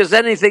unique as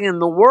anything in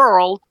the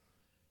world.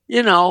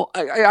 There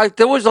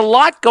was a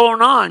lot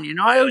going on.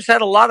 I always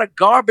had a lot of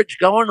garbage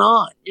going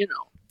on,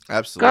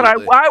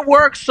 Absolutely. God, I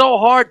worked so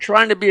hard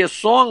trying to be a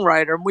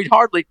songwriter, and we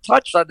hardly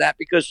touched on that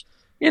because,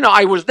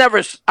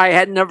 I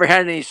had never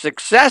had any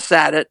success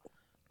at it.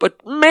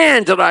 But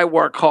man, did I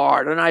work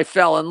hard, and I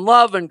fell in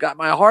love and got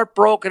my heart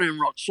broken and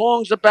wrote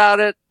songs about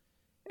it.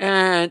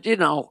 And,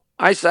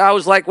 I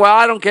was like, well,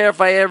 I don't care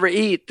if I ever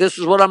eat. This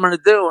is what I'm going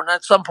to do. And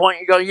at some point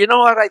you go, you know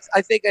what?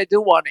 I think I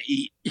do want to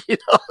eat,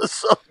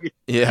 So,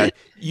 yeah.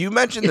 You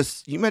mentioned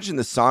this, the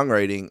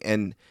songwriting,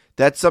 and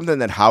that's something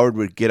that Howard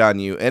would get on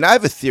you. And I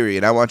have a theory,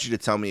 and I want you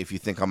to tell me if you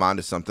think I'm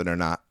onto something or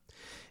not.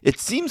 It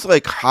seems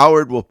like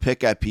Howard will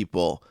pick at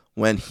people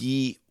when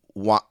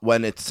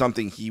it's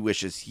something he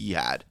wishes he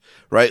had,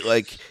 right?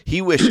 Like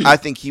I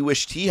think he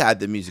wished he had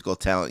the musical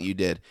talent you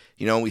did.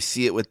 We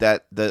see it with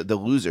the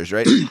Losers,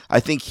 right? I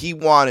think he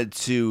wanted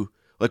to,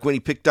 like when he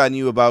picked on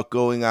you about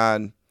going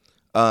on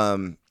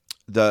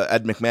the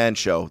Ed McMahon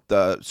show,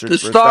 the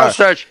Star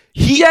Search.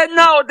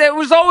 There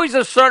was always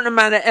a certain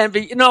amount of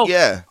envy.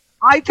 Yeah.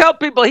 I tell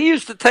people he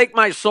used to take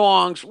my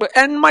songs,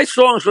 and my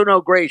songs were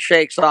no great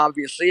shakes,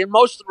 obviously, and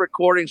most of the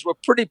recordings were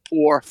pretty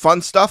poor.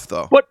 Fun stuff,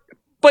 though.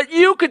 But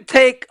you could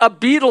take a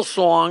Beatles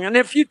song, and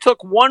if you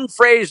took one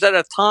phrase at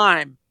a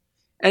time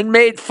and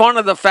made fun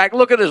of the fact,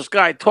 look at this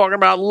guy talking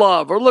about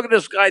love, or look at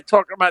this guy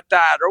talking about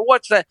that, or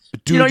what's that?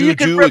 You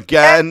could rip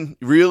again.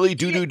 Really?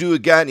 Do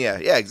again. Yeah,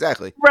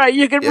 exactly. Right,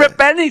 you could rip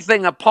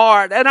anything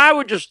apart, and I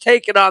would just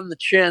take it on the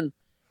chin,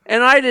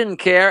 and I didn't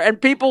care.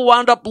 And people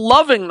wound up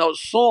loving those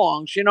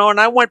songs, and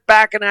I went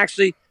back and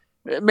actually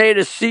made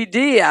a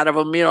CD out of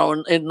them,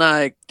 in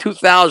like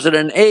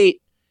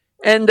 2008,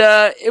 and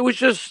it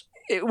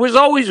was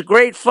always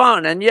great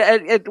fun. And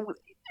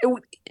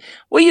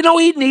well,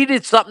 he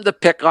needed something to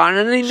pick on,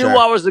 and he knew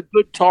I was a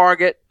good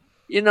target,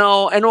 and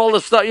all the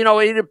stuff.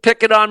 He'd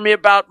pick it on me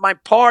about my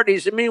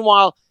parties, and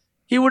meanwhile,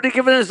 he would have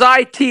given his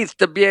eye teeth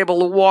to be able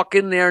to walk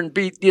in there and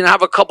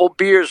have a couple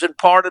beers and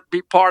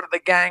be part of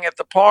the gang at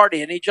the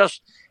party, and he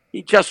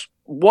just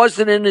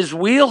wasn't in his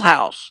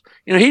wheelhouse.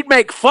 He'd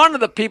make fun of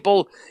the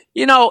people.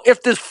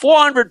 If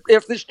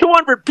there's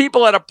 200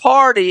 people at a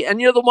party,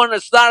 and you're the one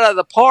that's not at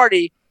the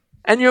party,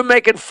 and you're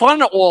making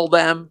fun of all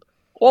them,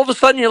 all of a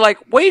sudden you're like,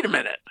 wait a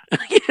minute,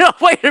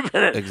 wait a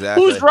minute,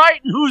 exactly. Who's right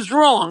and who's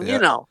wrong?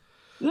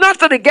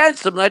 Nothing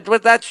against him,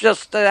 but that's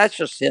just him.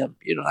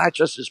 That's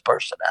just his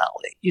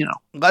personality.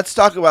 Let's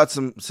talk about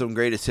some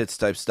greatest hits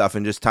type stuff,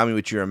 and just tell me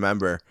what you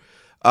remember.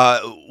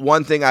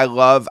 One thing I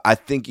love, I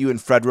think you and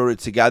Fred wrote it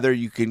together.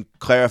 You can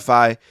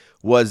clarify.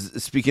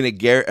 Was speaking of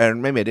Gary,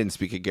 and maybe I didn't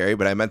speak of Gary,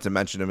 but I meant to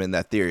mention him in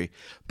that theory.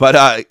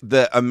 But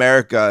the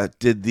America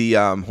did the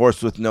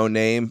Horse with No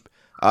Name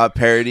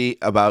parody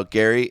about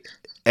Gary,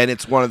 and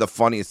it's one of the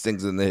funniest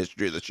things in the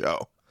history of the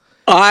show.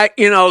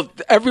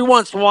 Every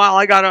once in a while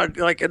I got an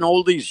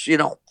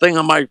oldies, thing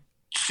on my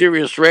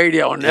Sirius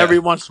radio, and every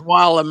once in a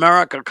while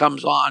America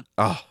comes on.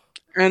 Oh.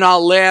 And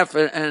I'll laugh,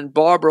 and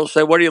Barbara will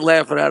say, "What are you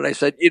laughing at?" I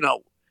said,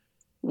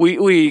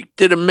 we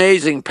did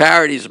amazing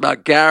parodies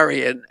about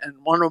Gary, and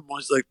one of them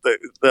was like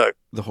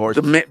the horse,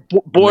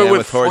 boy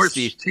with horse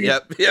teeth.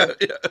 Yep, yeah.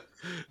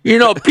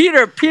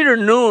 Peter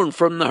Noon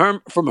from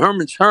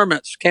Herman's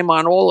Hermits came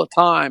on all the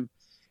time,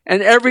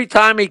 and every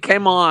time he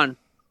came on,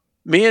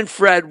 me and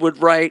Fred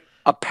would write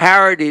a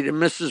parody to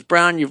Mrs.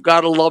 Brown, You've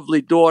Got a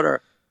Lovely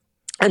Daughter,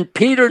 and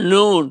Peter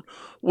Noon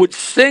would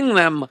sing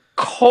them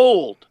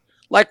cold.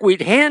 Like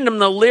we'd hand him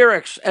the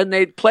lyrics and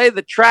they'd play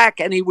the track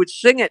and he would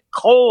sing it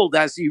cold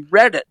as he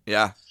read it.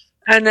 Yeah.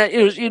 And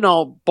it was,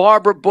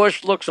 Barbara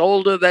Bush looks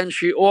older than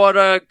she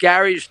oughta.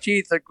 Gary's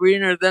teeth are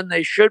greener than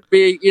they should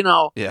be.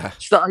 Yeah.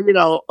 So,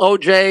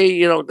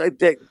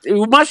 OJ.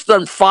 We must have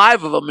done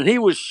 5 of them, and he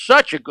was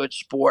such a good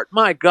sport.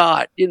 My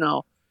God,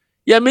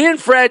 Yeah, me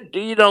and Fred,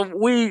 we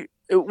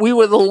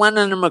were the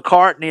Lennon and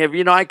McCartney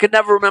of. I could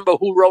never remember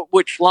who wrote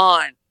which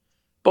line,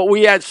 but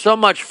we had so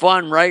much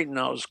fun writing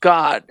those.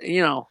 God,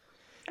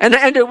 And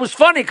it was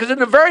funny because in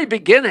the very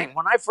beginning,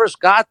 when I first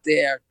got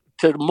there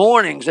to the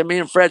mornings, and me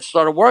and Fred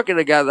started working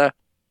together,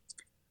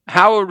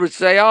 Howard would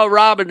say, "Oh,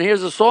 Robin,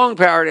 here's a song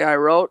parody I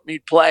wrote," and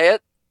he'd play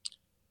it,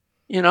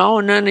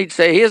 and then he'd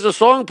say, "Here's a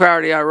song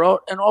parody I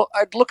wrote," and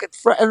I'd look at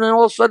Fred, and then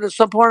all of a sudden at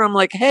some point I'm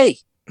like, "Hey,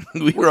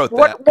 we wrote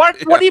that.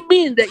 What do you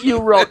mean that you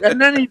wrote?" And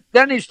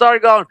then he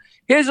started going,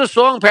 "Here's a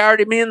song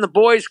parody me and the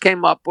boys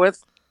came up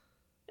with."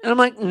 And I'm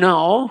like,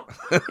 no.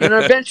 And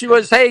eventually it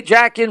was, hey,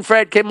 Jackie and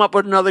Fred came up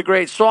with another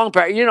great song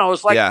parody.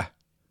 It's like, yeah.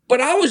 But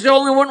I was the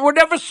only one who would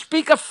never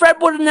speak. Fred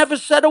would have never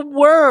said a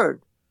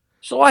word.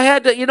 So I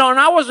had to, and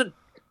I wasn't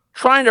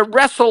trying to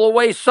wrestle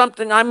away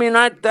something. I mean,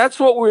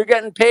 that's what we were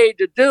getting paid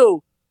to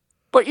do.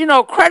 But,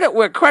 credit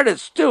where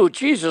credit's due.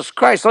 Jesus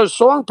Christ, those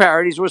song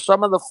parodies were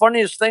some of the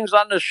funniest things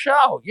on the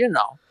show,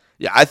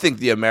 Yeah, I think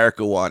the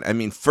America one, I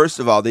mean, first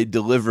of all, they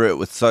deliver it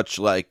with such,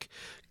 like,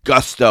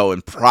 gusto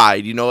and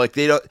pride, like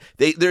they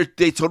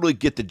totally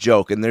get the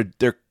joke, and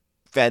they're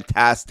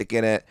fantastic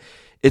in it.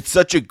 It's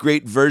such a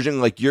great version.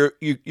 Like you're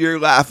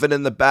laughing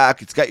in the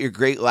back. It's got your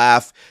great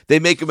laugh. They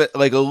make him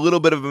like a little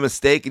bit of a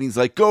mistake, and he's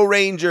like, "Go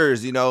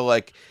Rangers!"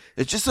 Like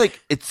it's just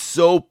like it's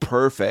so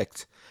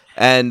perfect,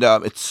 and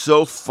it's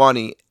so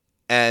funny,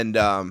 and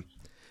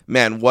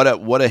man, what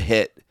a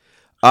hit.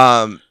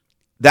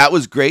 That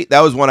was great. That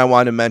was one I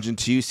wanted to mention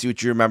to you. See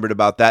what you remembered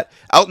about that.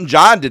 Elton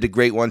John did a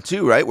great one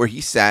too, right? Where he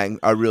sang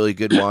a really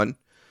good one.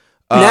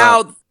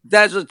 Now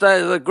there's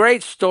a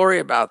great story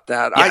about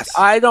that. Yes.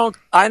 I don't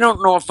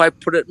know if I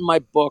put it in my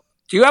book.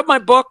 Do you have my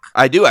book?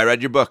 I do. I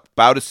read your book,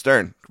 Bow to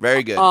Stern.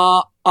 Very good.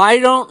 I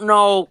don't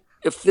know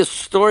if this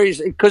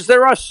story's because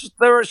there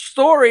are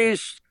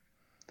stories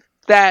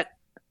that.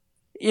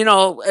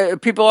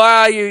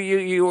 People,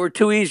 you were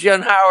too easy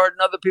on Howard, and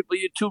other people,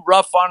 you're too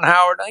rough on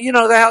Howard.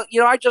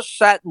 I just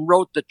sat and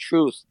wrote the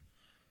truth.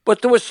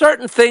 But there were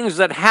certain things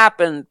that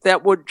happened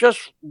that would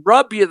just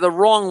rub you the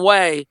wrong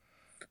way.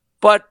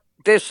 But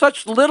there's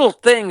such little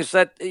things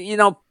that,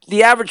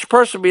 the average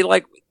person would be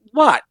like,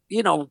 what?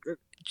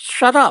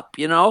 Shut up,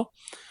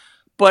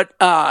 But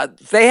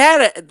they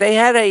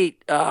had a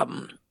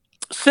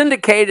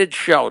syndicated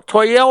show.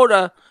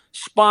 Toyota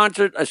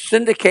sponsored a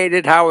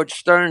syndicated Howard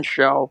Stern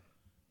show.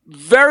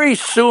 Very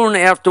soon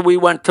after we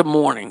went to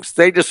mornings,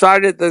 they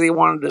decided that they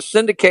wanted a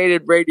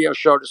syndicated radio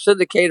show to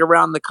syndicate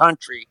around the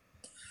country.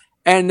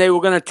 And they were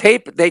going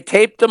to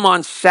taped them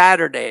on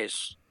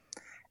Saturdays.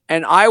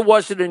 And I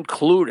wasn't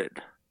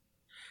included.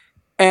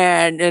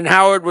 And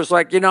Howard was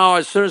like,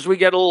 as soon as we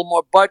get a little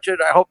more budget,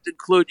 I hope to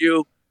include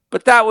you.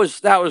 But that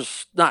was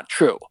not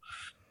true.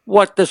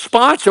 What the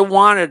sponsor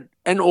wanted,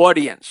 an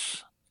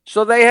audience.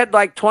 So they had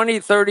like 20,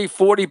 30,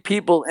 40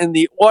 people in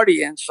the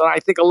audience. And I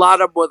think a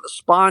lot of them were the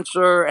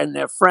sponsor and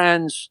their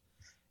friends.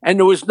 And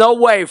there was no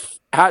way,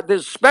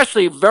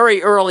 especially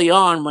very early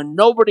on when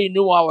nobody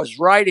knew I was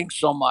writing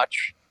so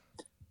much.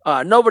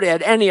 Nobody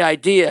had any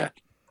idea.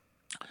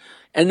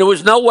 And there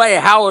was no way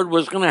Howard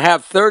was going to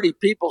have 30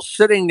 people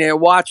sitting there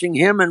watching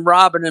him and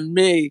Robin and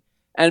me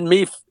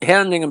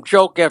handing him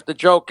joke after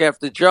joke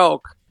after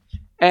joke.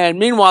 And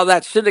meanwhile,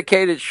 that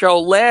syndicated show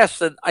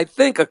lasted, I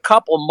think, a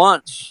couple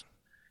months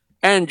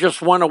and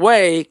just went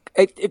away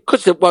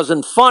because it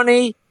wasn't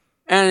funny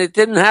and it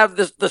didn't have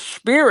the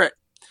spirit.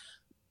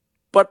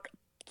 But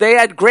they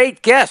had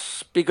great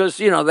guests because,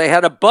 they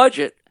had a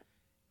budget.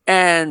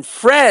 And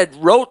Fred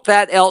wrote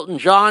that Elton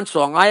John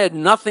song. I had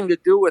nothing to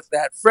do with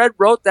that. Fred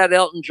wrote that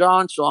Elton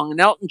John song, and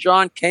Elton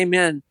John came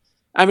in.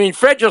 I mean,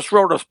 Fred just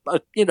wrote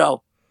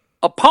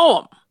a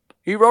poem.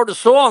 He wrote a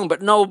song,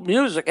 but no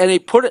music, and they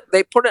put it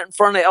in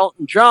front of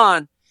Elton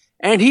John,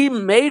 and he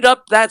made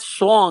up that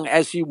song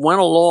as he went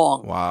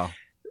along. Wow.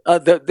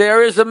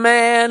 There is a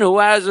man who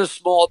has a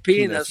small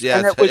penis, yes.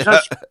 And it was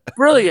just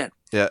brilliant.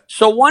 Yeah.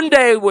 So one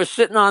day we're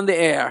sitting on the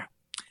air,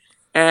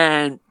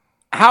 and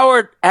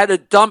Howard had a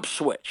dump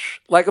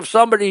switch. Like if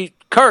somebody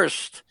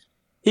cursed,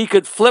 he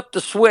could flip the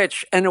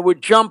switch and it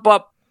would jump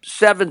up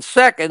 7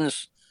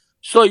 seconds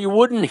so you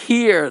wouldn't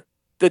hear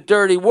the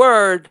dirty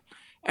word,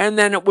 and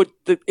then it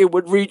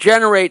would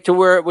regenerate to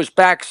where it was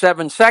back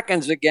 7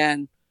 seconds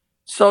again.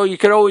 So you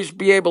could always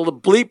be able to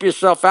bleep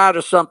yourself out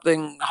of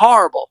something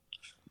horrible.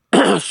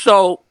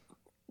 So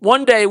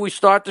one day we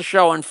start the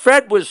show, and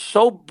Fred was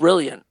so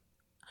brilliant.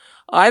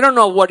 I don't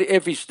know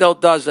if he still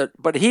does it,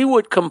 but he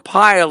would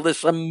compile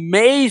this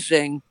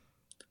amazing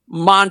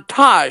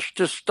montage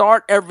to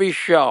start every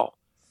show.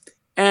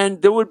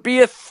 And there would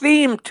be a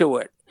theme to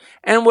it,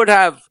 and would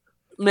have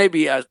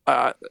maybe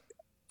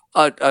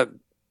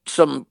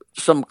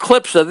some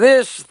clips of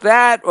this,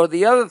 that, or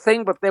the other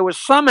thing, but they were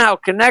somehow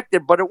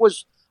connected. But it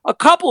was a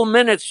couple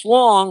minutes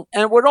long,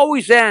 and it would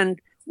always end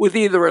with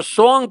either a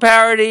song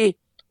parody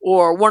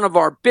or one of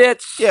our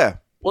bits. Yeah.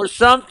 Or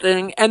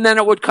something, and then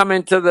it would come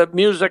into the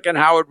music, and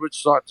Howard would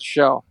start the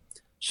show.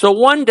 So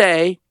one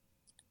day,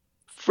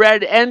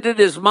 Fred ended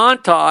his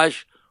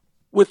montage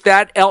with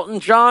that Elton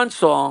John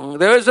song.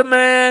 There's a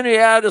man, he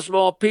had a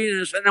small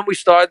penis, and then we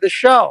started the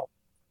show.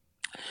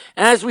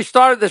 And as we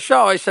started the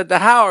show, I said to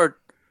Howard,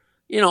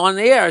 on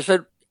the air, I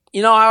said,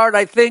 Howard,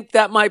 I think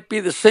that might be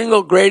the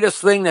single greatest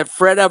thing that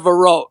Fred ever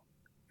wrote.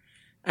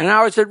 And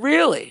Howard said,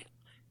 really?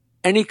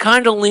 And he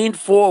kind of leaned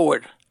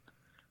forward.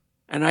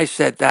 And I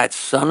said, that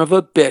son of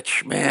a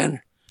bitch,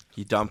 man.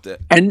 He dumped it.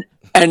 And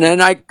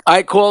then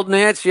I called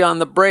Nancy on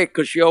the break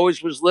because she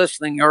always was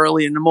listening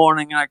early in the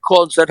morning. And I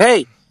called and said,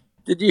 hey,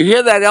 did you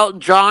hear that Elton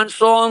John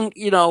song,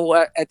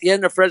 at the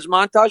end of Fred's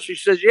montage? She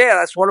says, yeah,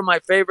 that's one of my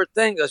favorite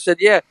things. I said,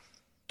 yeah.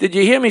 Did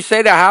you hear me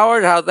say to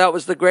Howard how that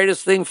was the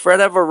greatest thing Fred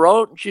ever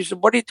wrote? And she said,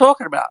 what are you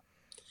talking about?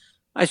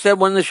 I said,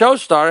 when the show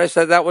started, I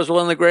said, that was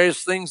one of the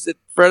greatest things that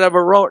Fred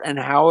ever wrote. And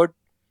Howard,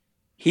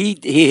 he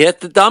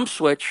hit the dump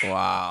switch.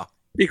 Wow.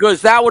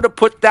 Because that would have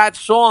put that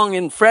song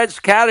in Fred's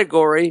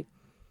category,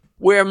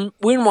 where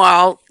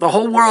meanwhile the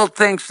whole world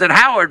thinks that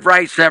Howard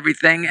writes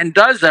everything and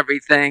does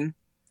everything.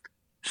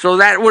 So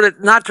that would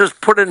have not just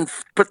put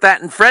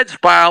that in Fred's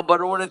pile, but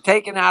it would have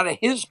taken out of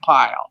his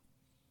pile,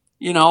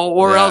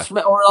 or else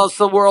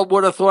the world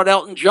would have thought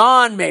Elton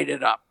John made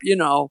it up,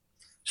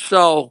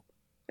 So,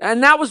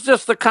 and that was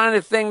just the kind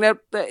of thing that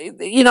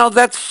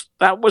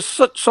was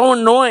so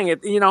annoying,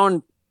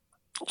 and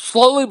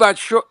slowly but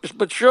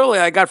surely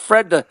I got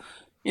Fred to,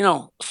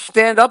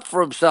 stand up for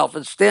himself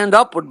and stand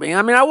up with me.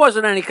 I mean, I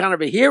wasn't any kind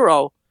of a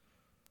hero,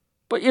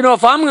 but,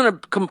 if I'm going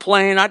to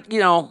complain,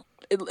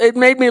 it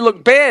made me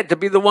look bad to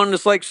be the one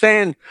that's like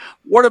saying,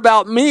 what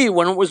about me?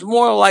 When it was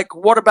more like,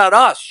 what about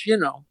us,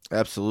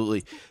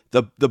 Absolutely.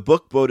 The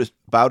book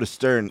About a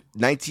Stern,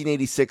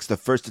 1986, the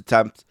first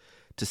attempt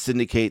to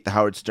syndicate the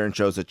Howard Stern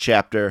Show, is a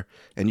chapter,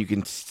 and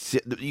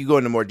you go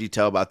into more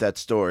detail about that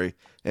story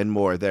and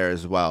more there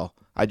as well.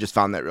 I just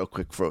found that real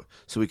quick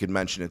so we could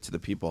mention it to the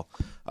people.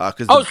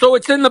 So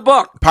it's in the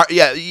book.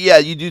 Yeah.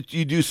 You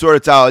do sort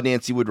of tell how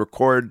Nancy would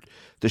record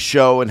the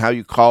show and how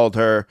you called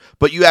her,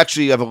 but you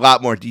actually have a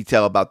lot more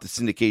detail about the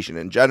syndication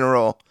in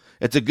general.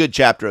 It's a good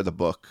chapter of the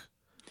book.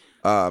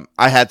 I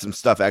had some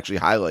stuff actually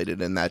highlighted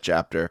in that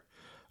chapter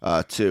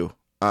too.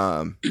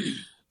 Well,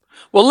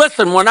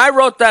 listen, when I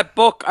wrote that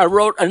book, I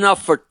wrote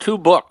enough for 2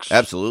 books.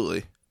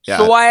 Absolutely. Yeah.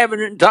 So I have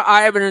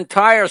an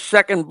entire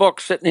second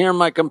book sitting here on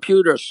my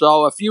computer.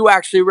 So if you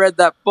actually read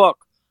that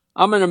book,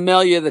 I'm going to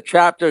mail you the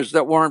chapters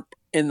that weren't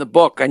in the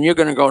book, and you're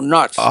going to go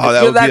nuts. Oh,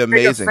 that would be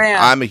amazing.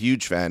 I'm a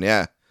huge fan.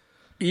 Yeah.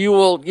 You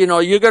will,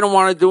 you're going to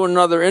want to do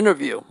another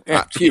interview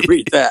after you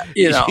read that.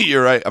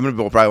 You're right. I'm going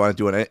to probably want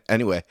to do it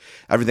anyway.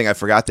 Everything I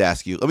forgot to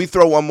ask you. Let me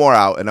throw one more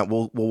out, and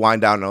we'll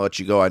wind down and I'll let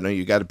you go. I know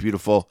you got a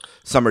beautiful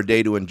summer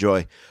day to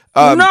enjoy.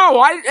 No,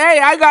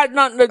 I got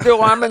nothing to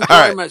do. I'm enjoying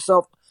right.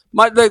 myself.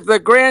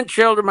 The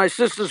grandchildren, my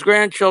sister's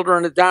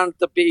grandchildren, are down at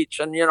the beach,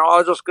 and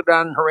I'll just go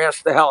down and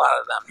harass the hell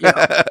out of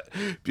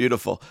them.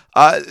 Beautiful.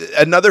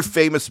 Another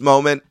famous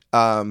moment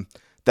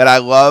that I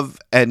love,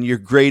 and you're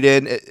great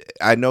in.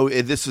 I know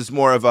this is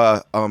more of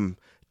a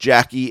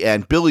Jackie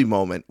and Billy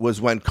moment, was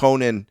when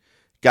Conan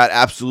got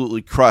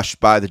absolutely crushed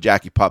by the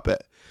Jackie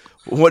puppet.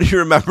 What do you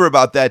remember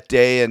about that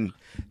day and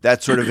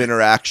that sort of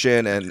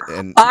interaction? And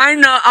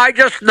I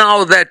just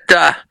know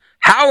that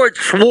Howard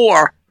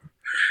swore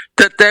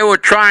that they were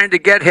trying to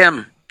get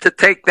him to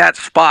take that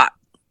spot.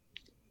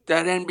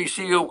 That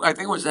NBC, I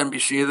think it was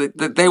NBC,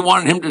 that they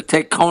wanted him to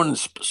take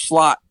Conan's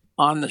slot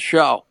on the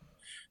show.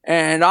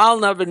 And I'll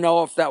never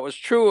know if that was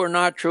true or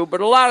not true.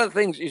 But a lot of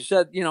things he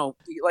said,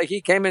 like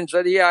he came in and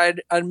said, yeah, I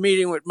had a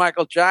meeting with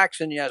Michael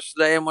Jackson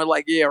yesterday. And we're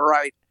like, yeah,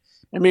 right.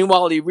 And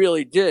meanwhile, he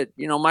really did.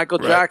 Michael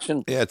right.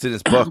 Jackson. Yeah, it's in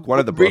his book, one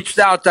of the books. Reached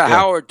out to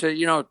Howard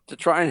to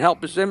try and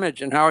help his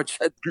image. And Howard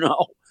said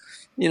no.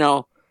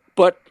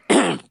 But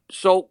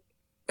so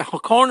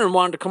Conan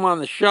wanted to come on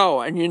the show.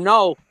 And he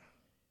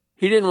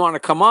didn't want to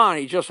come on.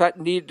 He just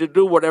needed to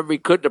do whatever he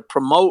could to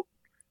promote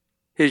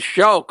his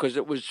show because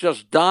it was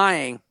just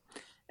dying.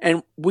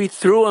 And we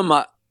threw him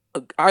I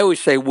always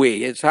say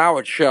it's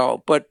Howard's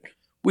show, but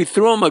we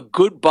threw him a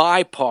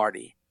goodbye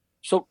party.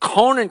 So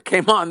Conan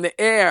came on the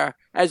air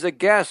as a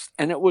guest,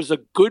 and it was a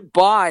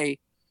goodbye,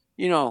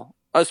 a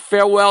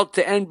farewell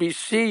to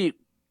NBC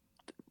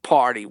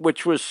party,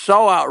 which was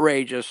so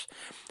outrageous.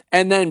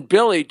 And then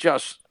Billy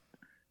just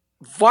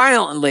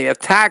violently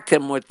attacked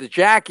him with the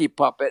Jackie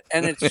puppet,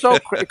 and it's so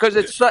because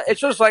it's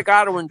just like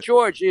Otto and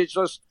George. It's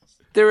just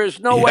there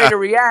is no way to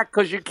react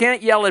because you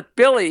can't yell at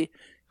Billy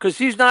because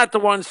he's not the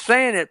one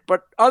saying it.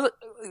 But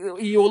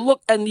you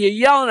look and you're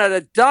yelling at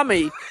a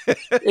dummy.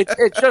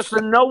 It's just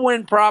a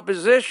no-win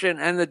proposition,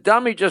 and the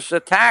dummy just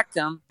attacked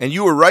him. And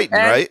you were writing,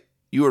 right?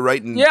 You were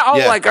writing,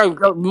 like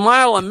a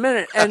mile a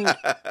minute. And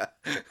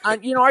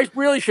I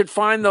really should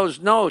find those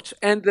notes,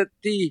 and that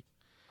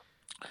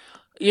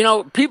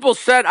people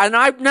said, and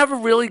I've never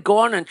really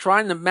gone and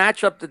trying to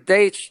match up the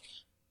dates,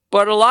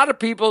 but a lot of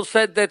people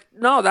said that,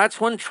 no, that's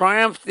when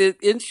Triumph, the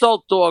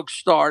insult dog,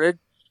 started,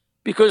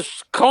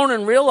 because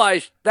Conan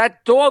realized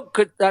that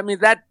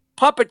that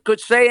puppet could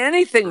say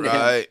anything to him.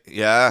 Right,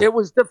 yeah. The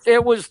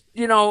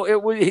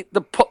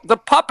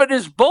puppet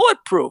is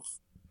bulletproof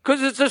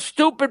because it's a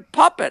stupid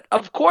puppet.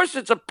 Of course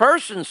it's a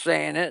person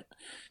saying it.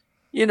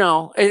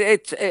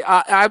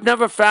 I've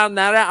never found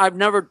that out. I've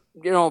never,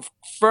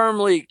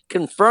 firmly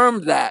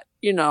confirmed that,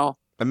 It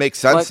makes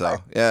sense, though.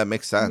 Yeah, it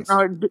makes sense.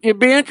 It'd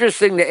be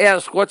interesting to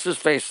ask, what's his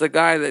face, the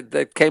guy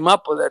that came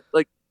up with it.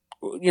 Like,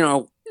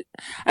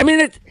 I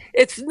mean,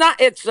 it's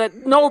a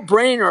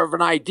no-brainer of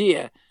an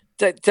idea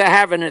to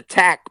have an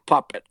attack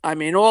puppet. I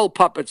mean, all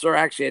puppets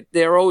are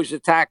they're always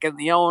attacking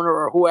the owner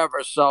or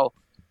whoever. So,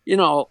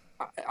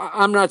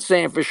 I'm not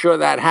saying for sure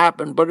that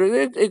happened, but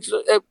it's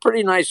a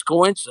pretty nice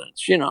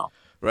coincidence,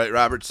 Right,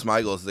 Robert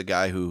Smigel is the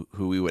guy who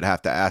we would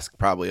have to ask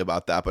probably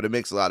about that, but it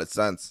makes a lot of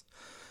sense.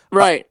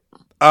 Right.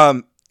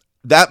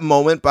 That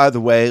moment, by the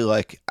way,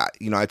 like,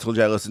 I told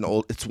you I listen to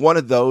old. It's one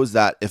of those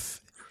that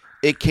if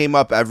it came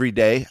up every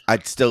day,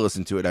 I'd still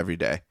listen to it every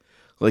day.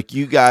 Like,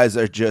 you guys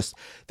are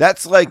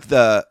that's like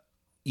the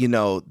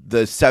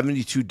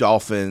 72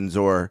 Dolphins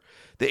or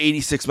the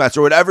 86 Mets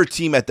or whatever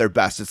team at their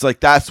best. It's like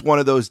that's one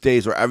of those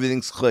days where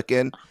everything's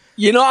clicking.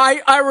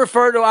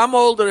 I'm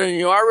older than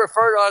you. I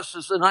refer to us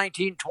as the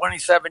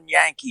 1927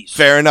 Yankees.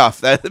 Fair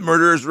enough. That's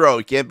Murderer's Row.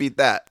 You can't beat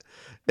that.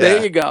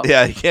 There you go.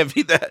 Yeah, you can't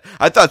beat that.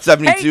 I thought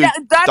 72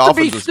 that Dolphins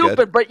to be was stupid,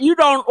 good. but you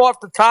don't off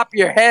the top of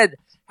your head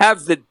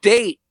have the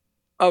date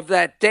of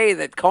that day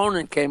that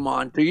Conan came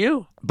on, do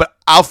you? But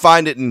I'll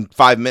find it in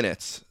 5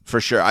 minutes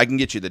for sure. I can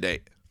get you the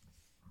date.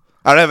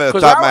 I don't have it off the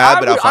top of my head,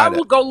 but I'll find it. I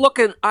will go look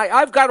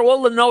I've got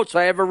all the notes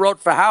I ever wrote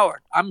for Howard.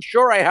 I'm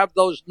sure I have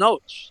those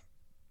notes.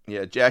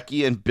 Yeah,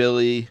 Jackie and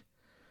Billy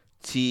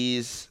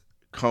tease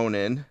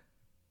Conan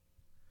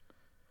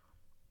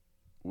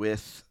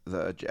with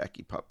the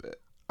Jackie puppet.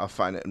 I'll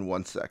find it in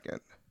 1 second.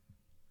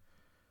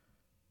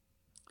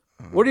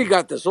 What do you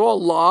got? This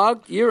all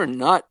logged? You're a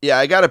nut. Yeah,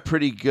 I got a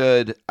pretty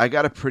good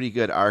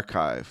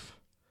archive.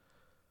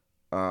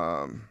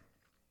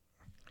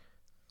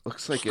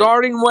 Looks like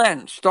Starting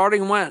when?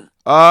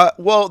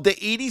 Well, the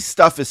 80s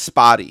stuff is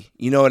spotty.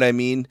 You know what I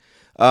mean?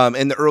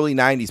 In the early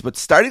 90s, but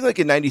starting like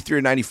in 93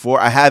 or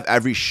 94, I have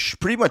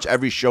pretty much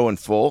every show in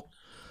full.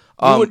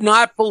 You would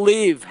not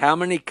believe how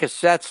many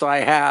cassettes I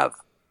have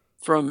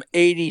from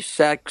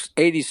 86,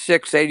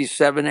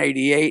 87,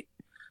 88.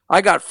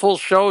 I got full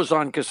shows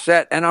on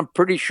cassette, and I'm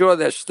pretty sure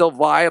they're still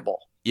viable.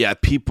 Yeah,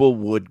 people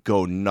would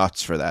go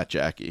nuts for that,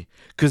 Jackie,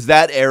 because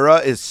that era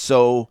is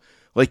so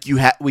like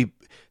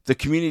the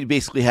community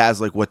basically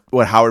has like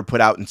what Howard put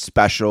out in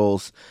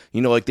specials.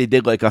 Like they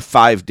did like a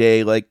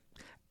 5-day like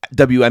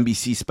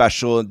WNBC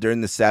special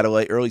during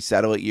the early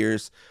satellite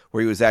years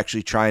where he was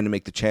actually trying to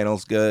make the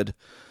channels good.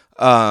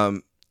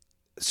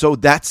 So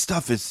that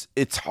stuff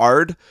it's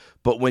hard,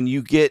 but once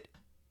you get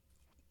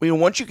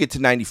to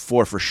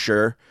 94 for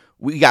sure,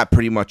 we got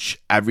pretty much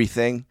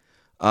everything,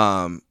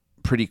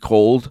 pretty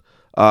cold,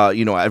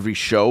 every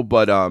show.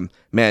 But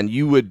man,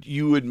 you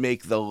would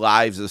make the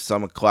lives of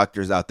some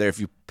collectors out there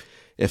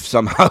if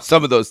somehow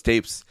some of those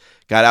tapes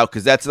got out,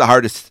 because that's the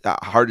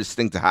hardest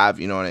thing to have.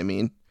 You know what I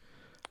mean?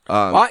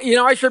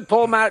 I should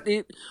pull them out.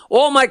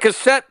 All my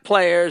cassette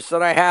players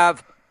that I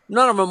have,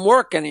 none of them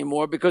work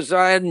anymore because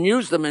I hadn't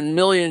used them in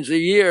millions of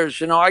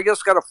years. I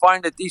just got to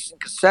find a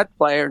decent cassette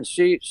player and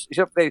see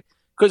if they.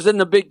 Because in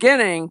the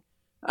beginning,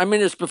 I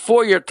mean, it's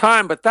before your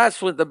time, but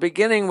that's with the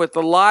beginning with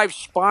the live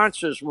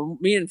sponsors. When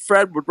me and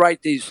Fred would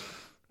write these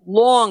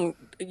long,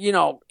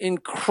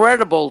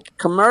 incredible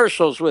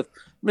commercials with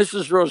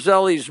Mrs.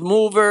 Roselli's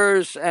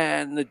Movers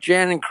and the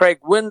Jan and Craig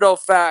Window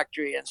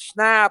Factory and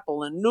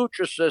Snapple and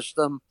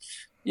Nutrisystem,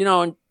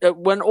 and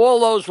when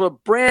all those were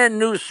brand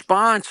new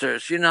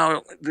sponsors, we'd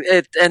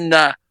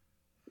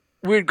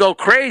go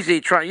crazy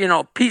trying,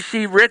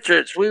 PC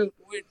Richards.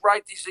 We'd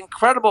write these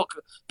incredible.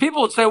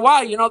 People would say,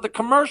 "Wow, the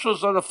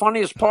commercials are the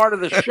funniest part of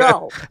the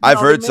show." I've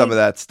heard some of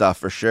that stuff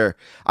for sure.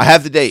 I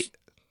have the date.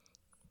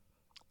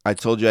 I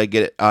told you I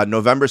get it.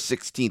 November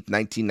 16th,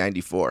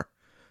 1994.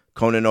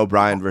 Conan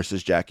O'Brien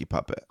versus Jackie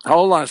Puppet.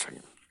 Hold on a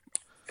second.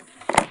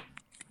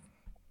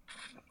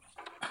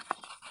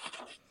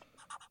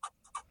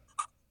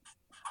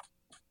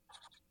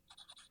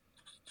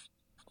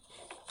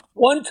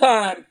 One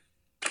time,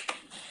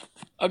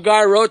 a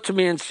guy wrote to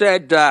me and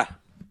said,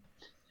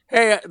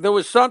 hey, there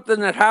was something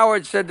that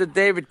Howard said to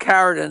David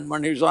Carradine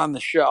when he was on the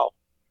show.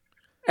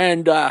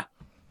 And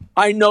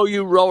I know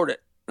you wrote it.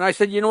 And I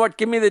said, you know what?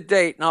 Give me the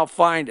date and I'll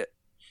find it.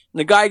 And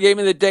the guy gave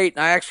me the date,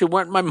 and I actually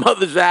went in my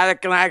mother's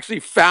attic and I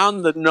actually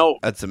found the note.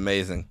 That's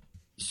amazing.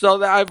 So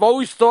that I've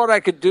always thought I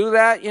could do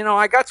that.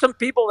 I got some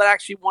people that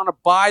actually want to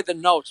buy the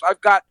notes. I've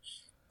got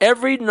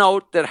every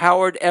note that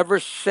Howard ever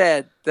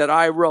said that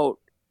I wrote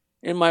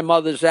in my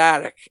mother's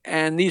attic.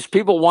 And these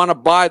people want to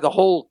buy the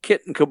whole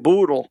kit and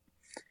caboodle.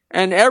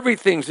 And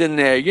everything's in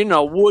there,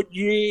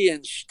 Woodye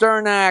and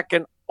Sternak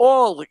and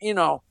all,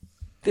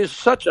 there's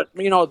such a,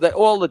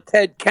 all the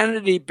Ted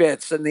Kennedy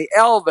bits and the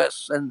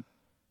Elvis, and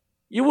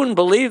you wouldn't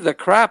believe the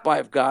crap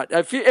I've got.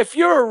 If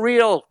you're a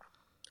real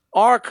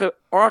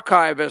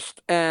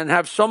archivist and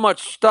have so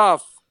much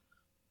stuff,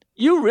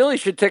 you really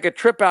should take a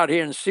trip out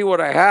here and see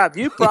what I have.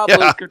 You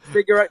probably could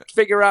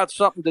figure out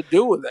something to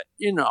do with it,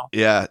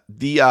 Yeah.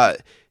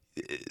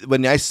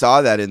 When I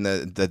saw that in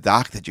the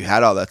doc that you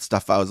had all that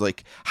stuff, I was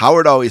like,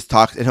 Howard always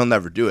talked, and he'll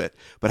never do it,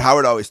 but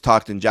Howard always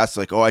talked in jest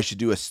like, oh, I should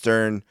do a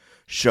Stern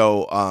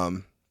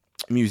show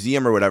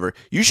museum or whatever.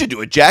 You should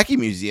do a Jackie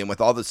museum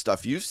with all the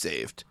stuff you've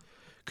saved,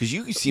 because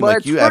you seem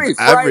like you have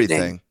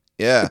everything.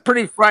 Yeah. It's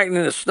pretty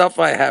frightening, the stuff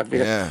I have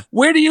here. Yeah.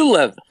 Where do you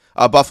live?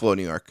 Buffalo,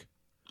 New York.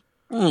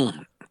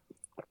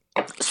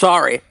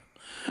 Sorry.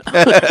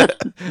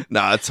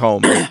 No, it's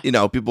home.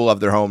 People love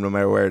their home no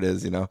matter where it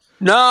is,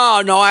 No,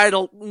 I had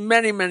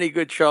many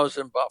good shows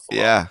in Buffalo.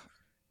 Yeah.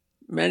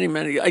 Many.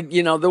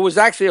 There was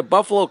actually a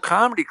Buffalo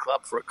Comedy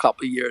Club for a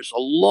couple of years, a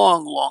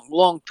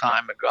long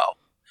time ago.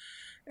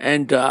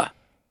 And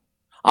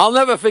I'll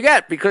never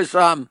forget, because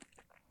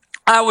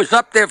I was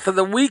up there for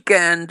the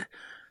weekend,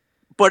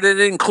 but it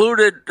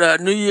included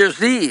New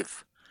Year's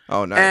Eve.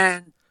 Oh,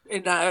 nice.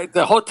 And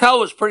the hotel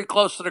was pretty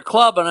close to the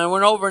club, and I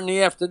went over in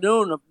the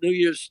afternoon of New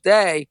Year's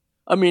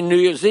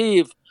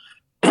Eve,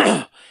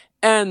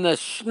 and the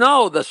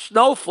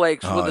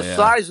snowflakes were the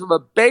size of a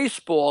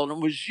baseball, and it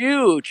was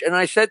huge. And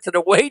I said to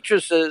the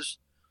waitresses,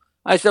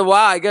 I said,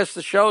 wow, I guess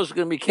the show is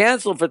going to be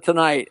canceled for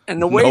tonight. And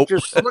the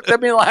waitress looked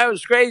at me like I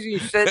was crazy.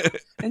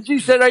 She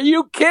said, are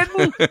you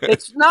kidding?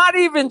 It's not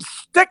even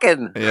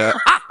sticking. Yeah.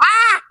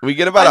 We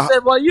get about I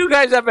said, well, you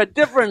guys have a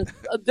different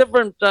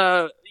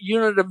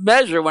unit of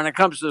measure when it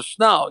comes to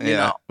snow. You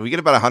know? We get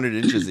about 100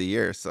 inches a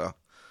year. So,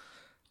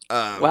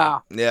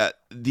 wow. Yeah.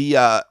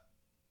 The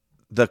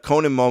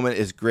Conan moment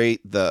is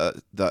great.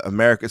 The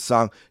America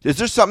song. Is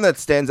there something that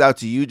stands out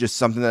to you? Just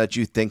something that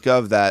you think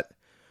of that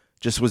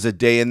just was a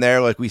day in there,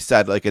 like we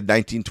said, like a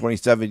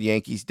 1927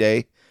 Yankees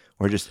day,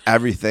 where just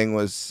everything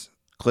was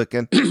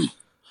clicking?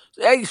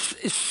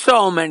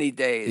 So many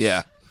days.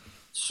 Yeah.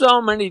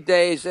 So many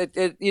days.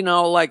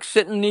 Like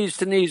sitting knees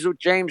to knees with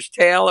James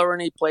Taylor,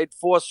 and he played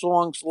 4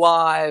 songs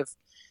live.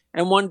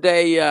 And one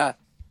day, Sam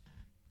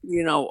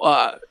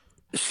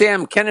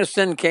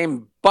Kinison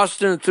came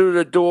busting through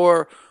the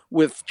door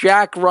with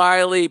Jack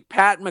Riley,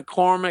 Pat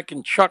McCormick,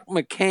 and Chuck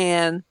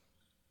McCann.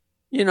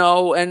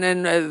 And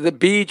then the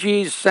Bee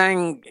Gees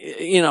sang,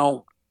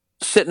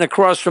 sitting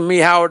across from me,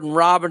 Howard and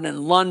Robin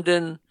in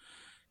London.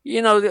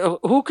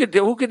 Who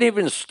could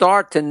even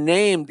start to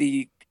name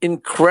the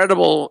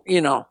incredible,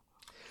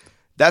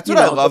 That's what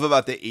I love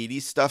about the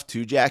 80s stuff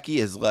too, Jackie,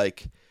 is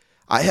like,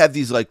 I have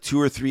these like 2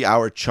 or 3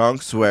 hour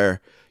chunks where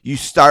you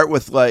start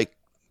with like,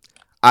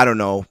 I don't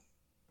know,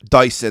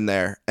 Dice in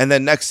there, and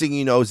then next thing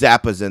you know,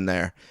 Zappa's in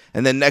there,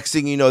 and then next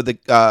thing you know, the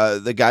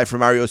guy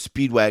from REO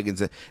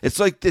Speedwagon's in.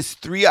 It's like this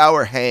 3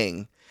 hour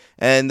hang,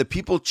 and the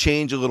people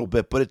change a little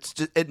bit, but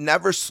it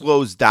never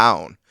slows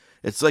down.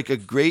 It's like a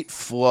great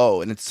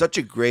flow, and it's such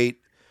a great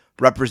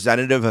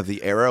representative of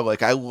the era.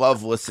 Like I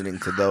love listening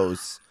to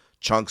those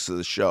chunks of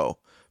the show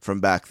from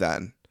back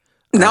then.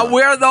 Now,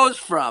 where are those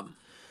from?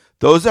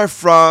 Those are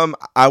from,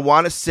 I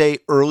want to say,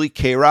 early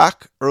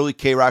K-Rock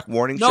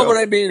morning show. No, but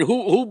I mean,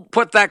 who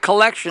put that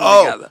collection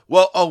together?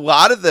 Well, a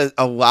lot of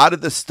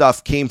the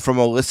stuff came from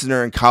a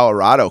listener in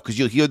Colorado, because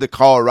you'll hear the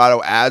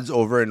Colorado ads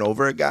over and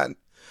over again.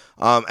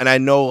 And I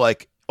know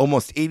like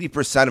almost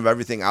 80% of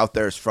everything out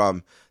there is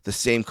from the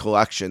same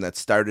collection that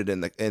started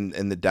in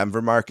the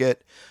Denver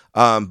market.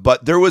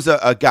 But there was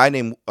a guy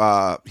named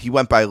he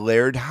went by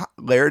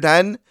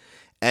Lairdhen,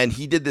 and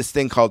he did this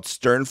thing called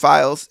Stern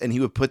Files, and he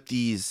would put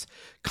these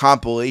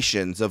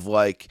compilations of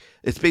like,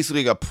 it's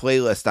basically like a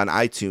playlist on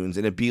iTunes,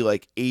 and it'd be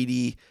like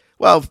 80,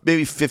 well,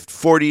 maybe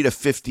 40 to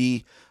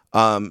 50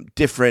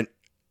 different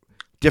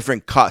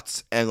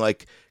cuts, and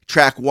like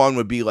track 1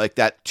 would be like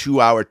that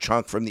 2-hour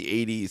chunk from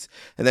the 80s,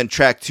 and then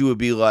track 2 would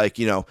be like,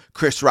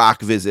 Chris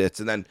Rock visits,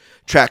 and then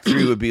track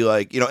 3 would be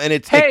like, and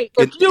it's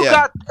if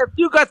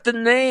you got the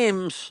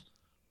names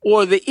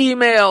or the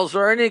emails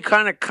or any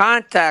kind of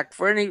contact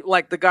for any,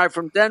 like the guy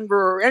from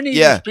Denver or any of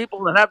these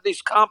people that have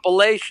these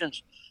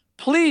compilations,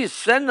 please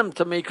send them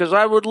to me, because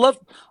I would love.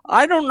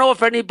 I don't know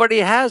if anybody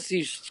has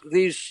these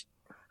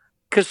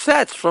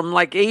cassettes from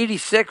like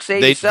 86,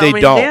 87.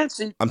 They don't.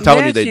 Nancy, I'm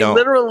telling you, they don't.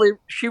 Literally,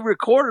 she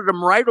recorded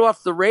them right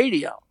off the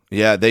radio.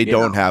 Yeah, they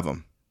don't have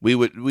them. We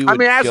would. I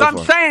mean, as I'm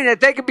saying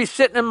it, they could be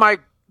sitting in my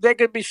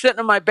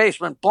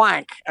basement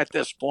blank at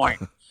this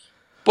point.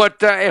 But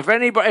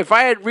if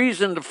I had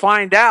reason to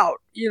find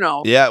out,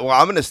 Yeah, well,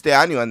 I'm going to stay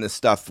on you on this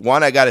stuff.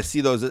 One, I got to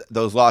see those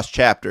lost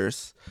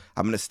chapters.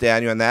 I'm going to stay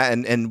on you on that.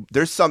 And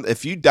there's some,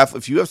 if you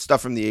have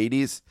stuff from the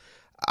 80s,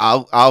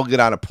 I'll get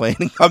on a plane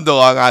and come to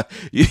Long Island.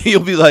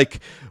 You'll be like,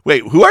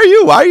 wait, who are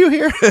you? Why are you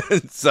here?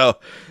 So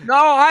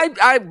no,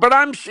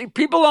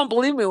 people don't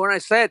believe me when I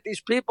say it.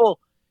 These people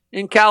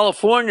in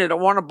California that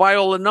want to buy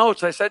all the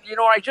notes, I said,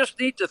 I just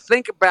need to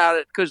think about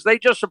it, because they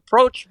just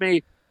approached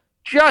me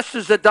just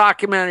as the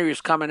documentary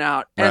is coming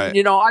out. And,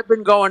 right. I've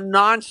been going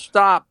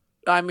nonstop.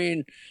 I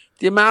mean,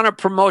 the amount of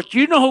promotion. Do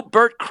you know who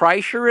Bert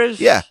Kreischer is?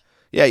 Yeah.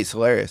 Yeah, he's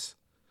hilarious.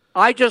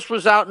 I just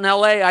was out in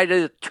L.A. I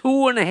did a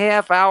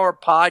 2.5-hour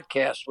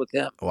podcast with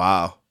him.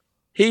 Wow.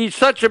 He's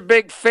such a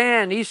big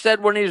fan. He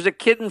said when he was a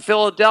kid in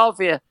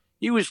Philadelphia,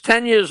 he was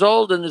 10 years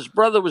old and his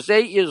brother was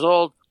 8 years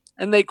old,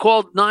 and they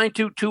called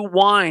 922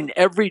 Wine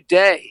every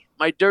day,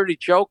 my dirty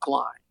joke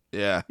line.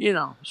 Yeah.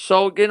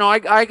 So,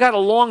 I got a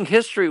long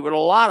history with a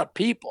lot of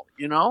people,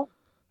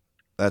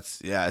 That's,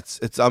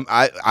 it's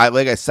I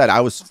like I said,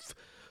 I was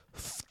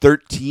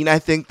 13, I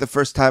think, the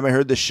first time I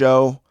heard the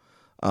show.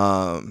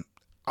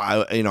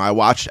 I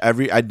watched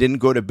I didn't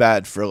go to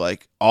bed for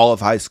like all of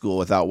high school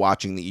without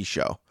watching the E!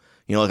 Show.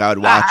 Like I would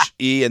watch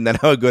E! And then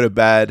I would go to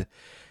bed,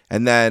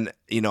 and then,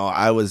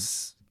 I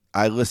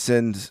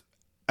listened,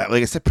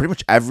 like I said, pretty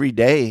much every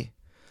day,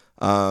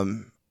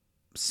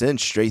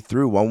 since, straight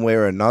through, one way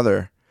or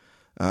another.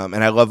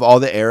 And I love all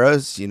the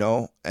eras,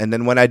 and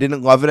then when I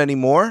didn't love it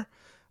anymore,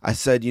 I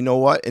said, you know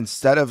what?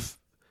 Instead of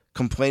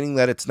complaining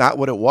that it's not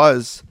what it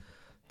was,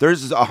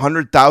 there's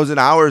 100,000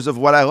 hours of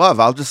what I love.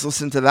 I'll just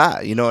listen to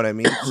that. You know what I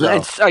mean?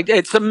 So.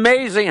 It's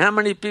amazing how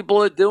many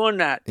people are doing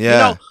that.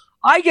 Yeah.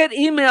 I get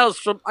emails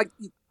from,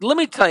 let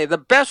me tell you, the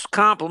best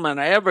compliment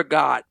I ever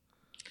got.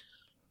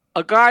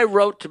 A guy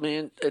wrote to me,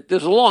 and this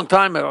was a long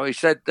time ago. He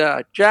said,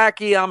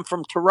 Jackie, I'm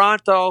from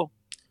Toronto,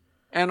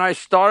 and I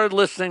started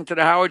listening to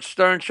the Howard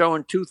Stern Show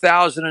in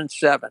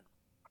 2007.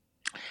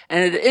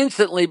 And it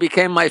instantly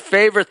became my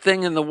favorite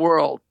thing in the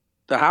world,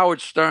 the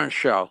Howard Stern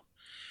Show.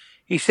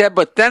 He said,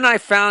 but then I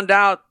found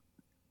out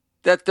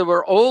that there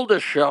were older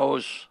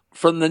shows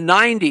from the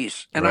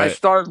 90s, and I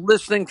started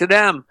listening to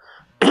them.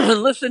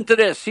 Listen to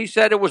this. He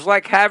said it was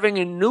like having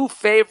a new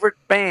favorite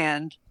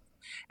band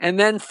and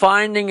then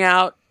finding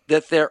out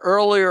that their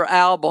earlier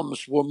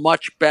albums were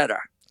much better.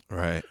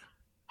 Right.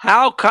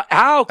 How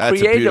that's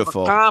creative a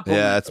compliment.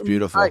 Yeah, that's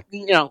beautiful.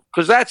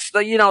 Because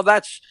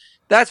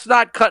that's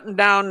not cutting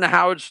down the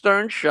Howard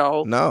Stern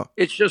Show. No.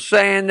 It's just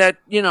saying that,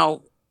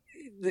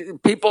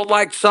 people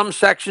like some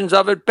sections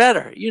of it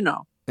better,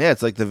 Yeah,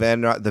 it's like the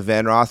Van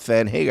Roth,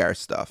 Van Hagar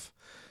stuff.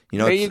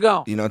 There you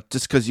go.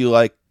 Just because you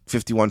like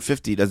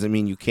 5150 doesn't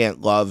mean you can't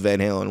love Van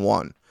Halen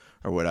 1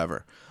 or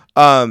whatever.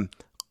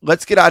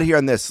 Let's get out of here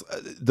on this.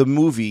 The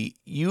movie,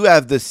 you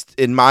have this,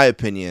 in my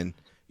opinion,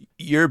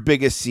 your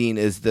biggest scene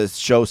is the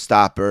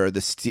showstopper,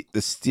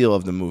 the steal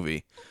of the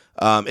movie.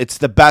 It's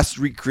the best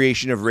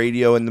recreation of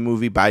radio in the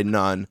movie bar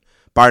none.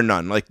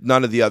 Like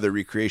none of the other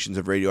recreations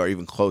of radio are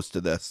even close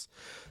to this.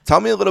 Tell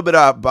me a little bit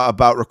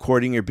about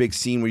recording your big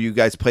scene where you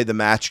guys play the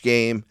match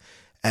game,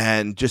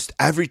 and just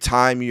every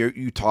time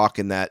you talk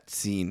in that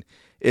scene,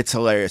 it's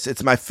hilarious.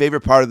 It's my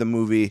favorite part of the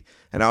movie,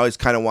 and I always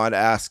kind of wanted to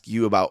ask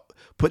you about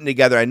putting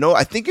together.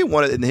 I think in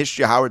the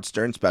History of Howard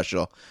Stern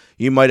special,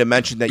 you might have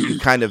mentioned that you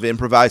kind of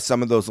improvised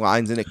some of those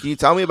lines in it. Can you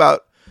tell me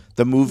about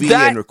the movie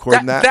and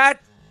recording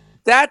that?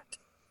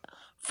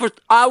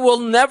 I will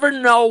never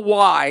know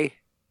why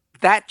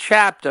that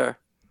chapter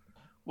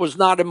was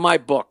not in my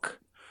book.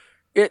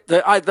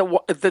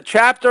 The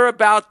chapter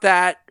about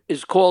that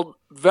is called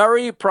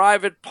Very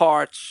Private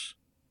Parts,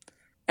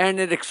 and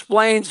it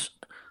explains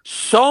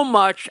so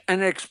much,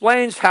 and it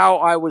explains how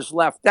I was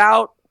left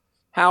out,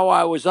 how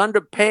I was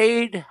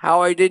underpaid,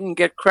 how I didn't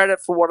get credit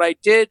for what I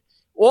did.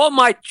 All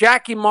my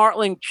Jackie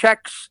Martling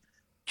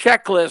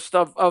checklist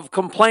of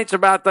complaints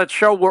about that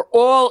show were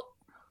all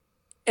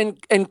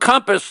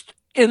encompassed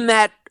in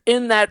that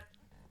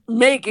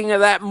making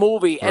of that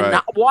movie. And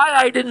Right. why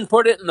I didn't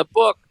put it in the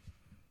book,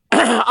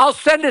 I'll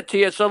send it to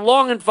you. It's a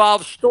long,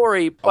 involved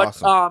story,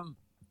 Awesome.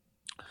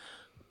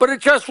 but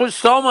it just was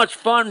so much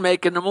fun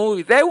making the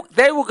movie.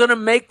 They were going to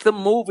make the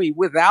movie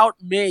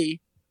without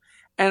me,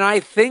 and I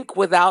think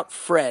without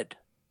Fred.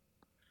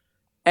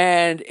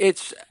 And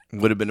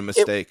Would have been a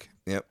mistake.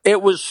 Yep.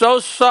 it was so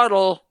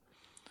subtle.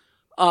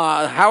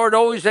 Howard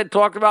always had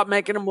talked about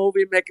making a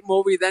movie.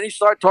 Then he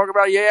started talking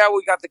about, yeah,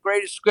 we got the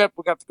greatest script.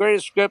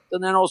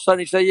 And then all of a sudden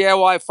he said, yeah,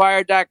 well, I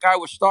fired that guy.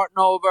 We're starting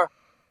over.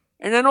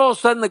 And then all of a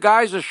sudden the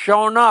guys are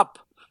showing up.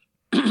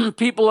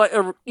 People,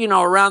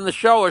 around the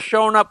show are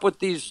showing up with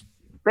these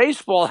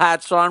baseball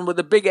hats on with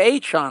a big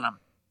H on them.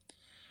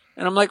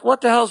 And I'm like,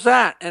 what the hell's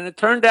that? And it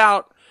turned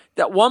out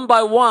that one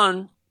by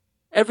one,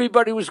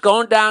 everybody was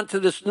going down to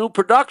this new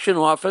production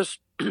office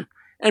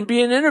and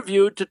being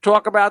interviewed to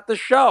talk about the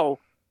show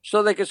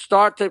so they could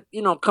start to,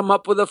 come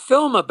up with a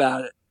film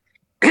about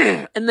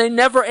it. And they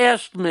never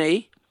asked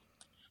me.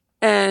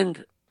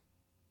 And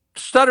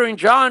Stuttering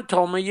John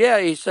told me, yeah,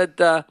 he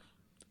said, I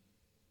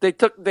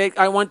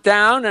went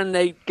down and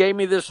they gave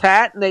me this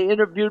hat and they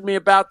interviewed me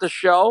about the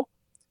show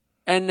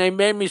and they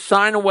made me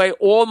sign away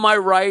all my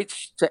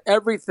rights to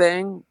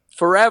everything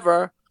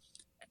forever.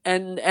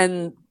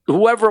 And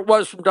whoever it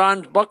was from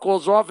Don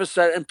Buchwald's office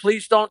said, and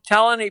please don't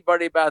tell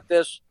anybody about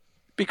this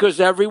because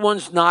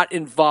everyone's not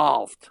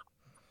involved.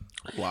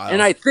 Wow.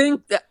 And I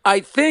think,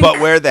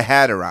 but wear the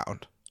hat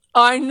around.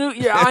 I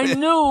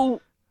knew,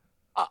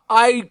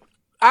 I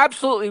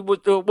absolutely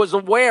was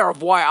aware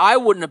of why I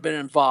wouldn't have been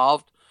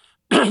involved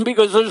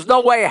because there's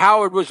no way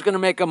Howard was going to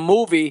make a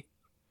movie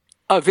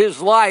of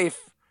his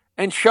life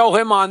and show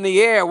him on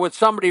the air with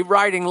somebody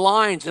writing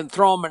lines and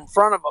throw them in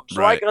front of him.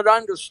 So Right. I could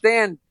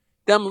understand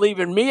them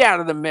leaving me out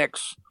of the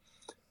mix.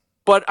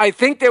 But I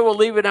think they were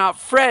leaving out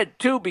Fred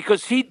too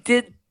because he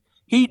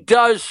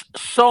does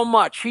so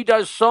much. He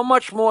does so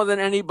much more than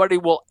anybody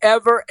will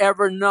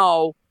ever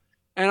know.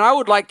 And I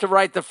would like to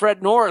write the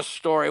Fred Norris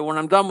story when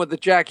I'm done with the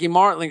Jackie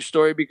Martling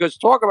story because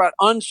talk about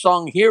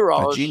unsung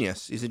heroes. A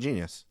genius. He's a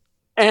genius.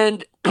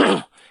 And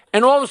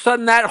and all of a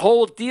sudden that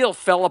whole deal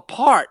fell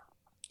apart.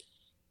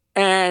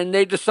 And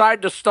they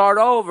decided to start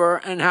over.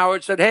 And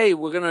Howard said, hey,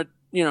 we're going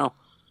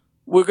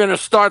to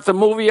start the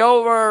movie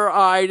over.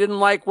 I didn't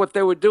like what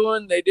they were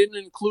doing. They didn't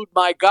include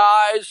my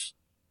guys.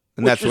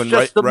 And that's when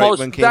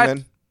Reitman came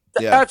in?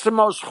 Yeah. That's the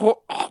most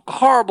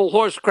horrible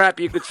horse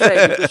crap you could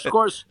say. Because, of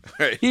course,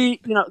 Right.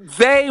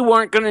 they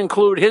weren't going to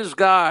include his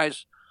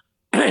guys.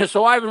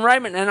 So Ivan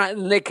Reitman,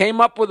 and they came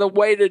up with a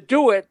way to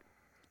do it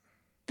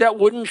that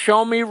wouldn't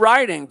show me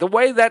writing. The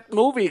way that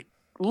movie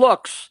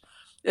looks,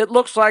 it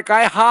looks like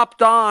I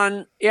hopped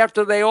on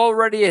after they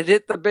already had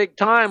hit the big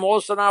time. All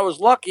of a sudden I was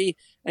lucky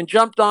and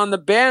jumped on the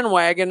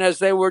bandwagon as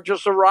they were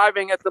just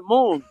arriving at the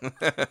moon,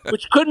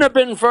 which couldn't have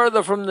been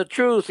further from the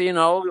truth,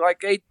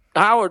 like, hey,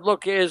 Howard,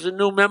 look, here's a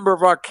new member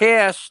of our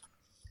cast.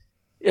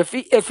 If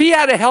he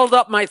had held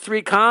up my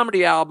 3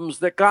 comedy albums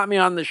that got me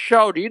on the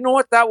show, do you know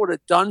what that would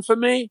have done for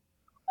me?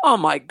 Oh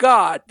my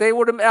God, that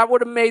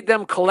would have made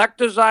them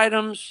collector's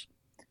items.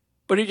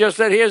 But he just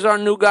said, here's our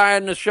new guy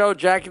on the show,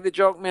 Jackie the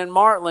Joke Man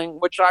Martling,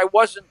 which I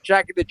wasn't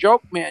Jackie the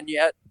Joke Man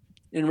yet,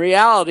 in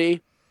reality.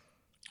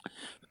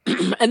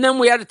 And then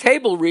we had a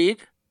table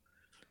read,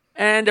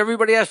 and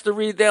everybody has to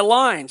read their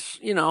lines,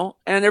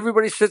 and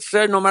everybody sits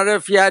there. No matter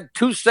if you had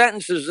 2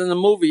 sentences in the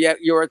movie,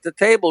 you're at the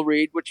table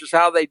read, which is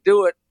how they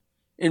do it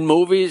in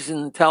movies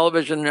and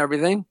television and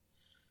everything.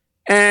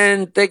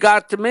 And they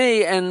got to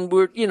me, and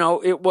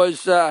it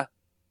was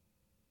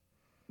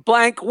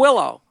blank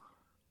Willow.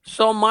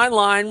 So my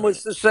line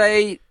was to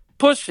say,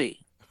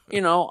 pussy.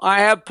 I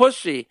have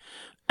pussy.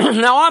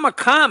 Now, I'm a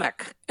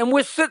comic, and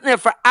we're sitting there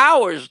for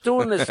hours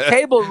doing this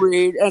table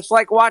read, and it's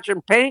like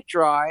watching paint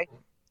dry.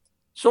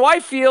 So I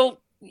feel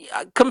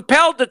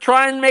compelled to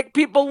try and make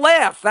people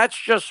laugh. That's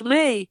just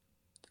me.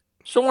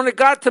 So when it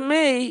got to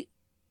me,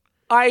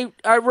 I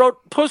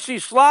wrote pussy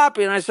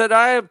sloppy, and I said,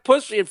 I have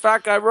pussy. In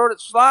fact, I wrote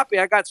it sloppy.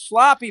 I got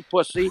sloppy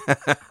pussy,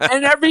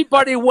 and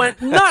everybody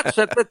went nuts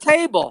at the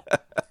table.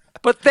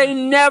 But they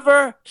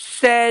never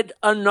said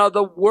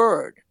another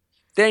word.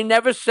 They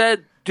never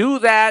said, do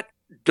that,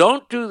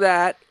 don't do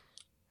that.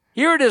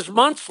 Here it is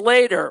months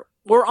later.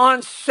 We're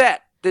on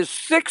set. There's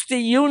 60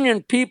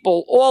 union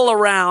people all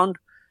around.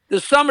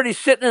 There's somebody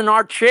sitting in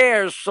our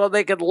chairs so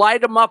they could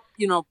light them up,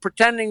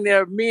 pretending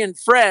they're me and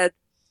Fred.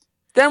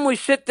 Then we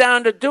sit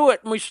down to do it,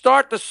 and we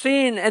start the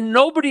scene, and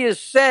nobody has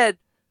said,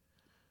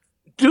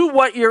 do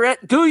your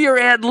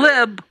ad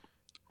lib,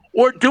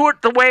 or do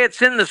it the way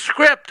it's in the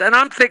script. And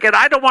I'm thinking,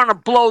 I don't want to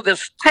blow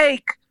this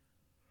take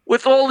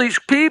with all these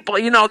people.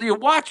 You're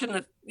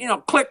watching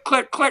click,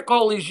 click, click,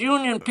 all these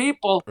union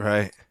people.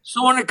 Right.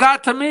 So when it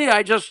got to me,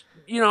 I just,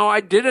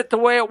 I did it the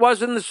way it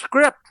was in the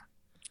script.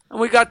 And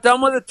we got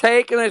done with the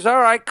take, and they said,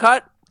 all right,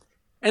 cut.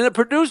 And the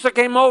producer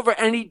came over,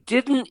 and he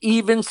didn't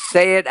even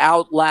say it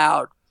out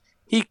loud.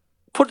 He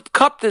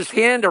cupped his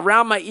hand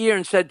around my ear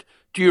and said,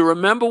 do you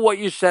remember what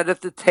you said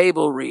at the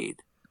table read?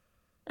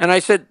 And I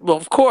said, well,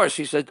 of course.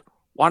 He said,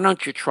 why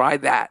don't you try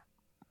that?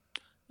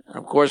 And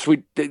of course,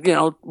 we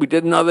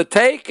did another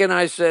take, and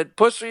I said,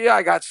 pussy,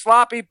 I got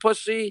sloppy,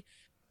 pussy.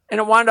 And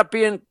it wound up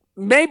being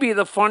maybe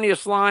the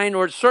funniest line,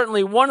 or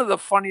certainly one of the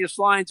funniest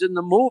lines in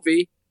the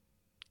movie.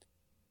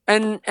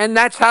 And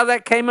that's how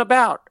that came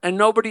about. And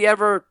nobody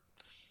ever,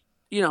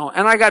 and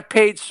I got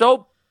paid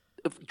so,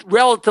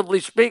 relatively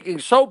speaking,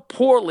 so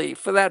poorly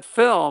for that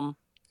film.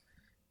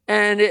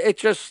 And it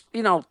just,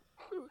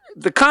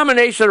 the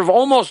combination of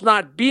almost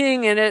not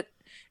being in it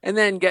and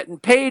then getting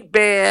paid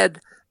bad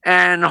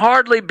and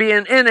hardly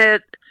being in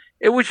it,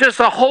 it was just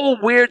a whole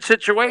weird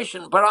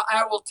situation. But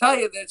I will tell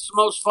you that it's the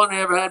most fun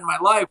I ever had in my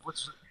life,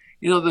 was,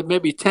 the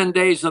maybe 10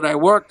 days that I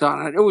worked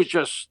on it. It was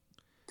just,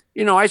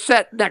 I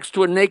sat next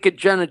to a naked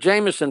Jenna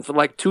Jameson for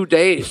like 2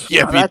 days.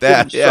 Yeah, beat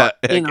that. Yeah,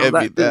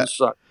 that didn't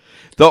suck.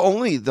 The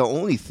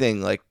only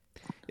thing, like,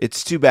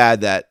 it's too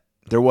bad that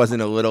there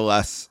wasn't a little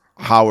less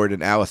Howard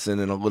and Allison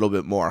and a little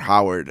bit more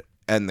Howard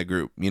and the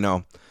group,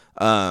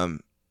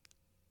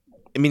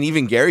 I mean,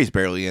 even Gary's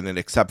barely in it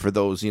except for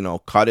those,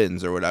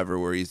 cut-ins or whatever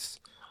where he's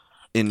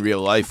in real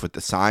life with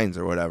the signs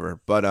or whatever.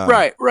 But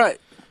right.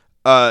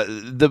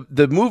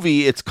 The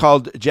movie, it's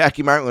called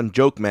Jackie Martling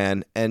Joke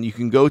Man, and you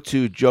can go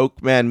to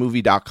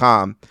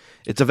jokemanmovie.com.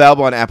 It's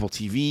available on Apple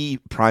TV,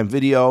 Prime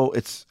Video.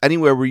 It's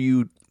anywhere where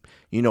you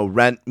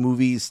rent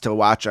movies to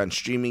watch on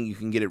streaming. You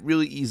can get it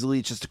really easily.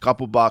 It's just a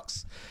couple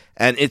bucks,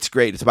 and it's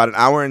great. It's about an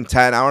hour and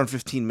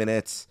 15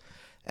 minutes.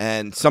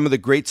 And some of the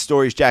great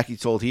stories Jackie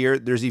told here,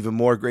 there's even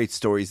more great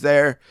stories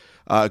there.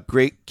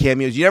 Great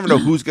cameos. You never know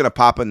who's going to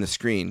pop on the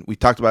screen. We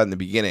talked about it in the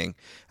beginning.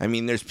 I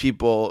mean, there's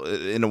people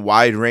in a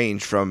wide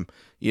range from,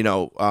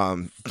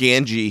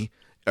 Ganji,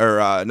 or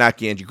not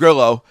Ganji,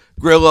 Grillo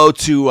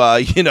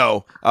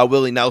to,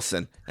 Willie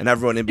Nelson and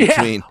everyone in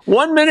between. Yeah.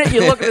 1 minute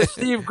you're looking at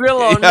Steve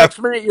Grillo, and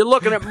next minute you're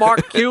looking at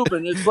Mark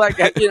Cuban. It's like,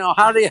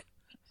 how do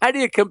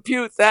you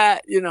compute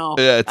that,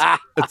 Yeah,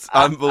 it's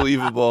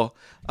unbelievable.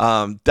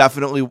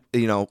 Definitely,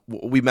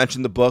 we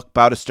mentioned the book,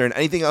 Bow to Stern.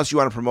 Anything else you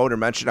want to promote or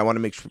mention? I want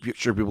to make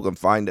sure people can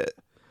find it.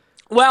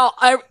 Well,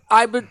 I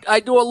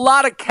do a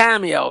lot of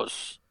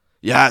cameos.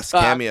 Yes,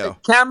 cameo.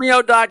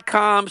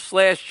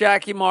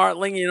 Cameo.com/Jackie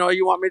Martling.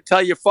 You want me to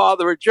tell your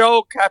father a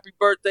joke? Happy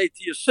birthday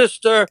to your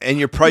sister. And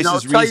your price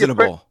is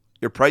reasonable.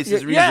 Your price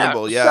is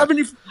reasonable. Yeah.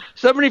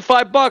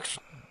 $75.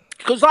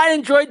 Because I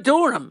enjoy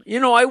doing them.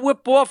 I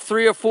whip off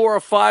 3 or 4 or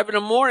 5 in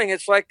the morning.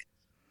 It's like,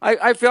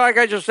 I feel like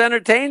I just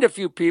entertained a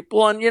few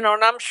people, and, and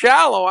I'm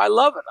shallow. I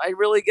love it. I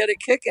really get a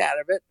kick out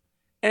of it.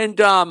 And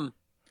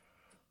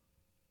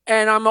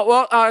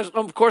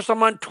of course,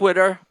 I'm on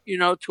Twitter,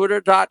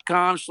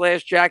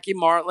 twitter.com/Jackie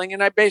Martling.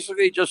 And I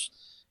basically just,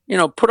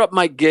 put up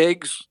my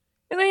gigs.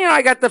 And then,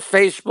 I got the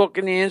Facebook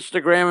and the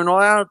Instagram and all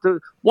that.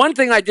 One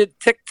thing I did,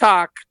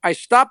 TikTok, I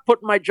stopped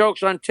putting my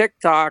jokes on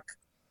TikTok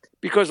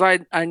because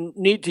I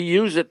need to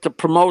use it to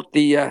promote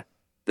the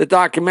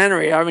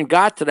documentary. I haven't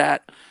got to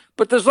that.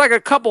 But there's like a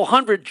couple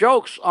hundred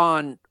jokes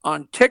on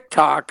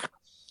TikTok.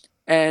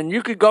 And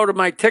you could go to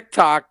my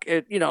TikTok,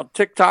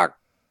 TikTok/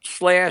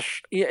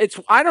 it's,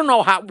 I don't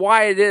know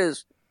why it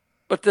is,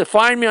 but to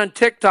find me on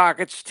TikTok,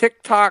 it's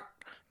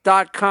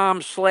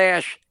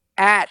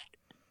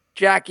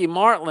tiktok.com/@Jackie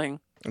Martling.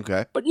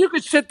 Okay. But you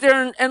could sit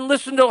there and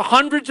listen to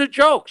hundreds of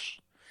jokes.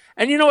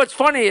 And it's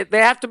funny, they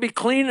have to be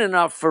clean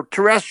enough for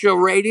terrestrial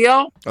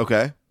radio.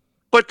 Okay.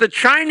 But the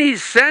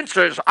Chinese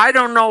censors, I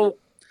don't know,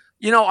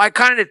 I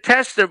kind of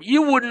test them.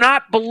 You would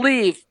not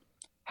believe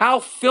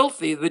how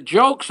filthy the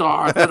jokes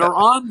are that are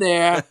on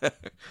there.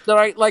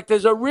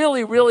 There's a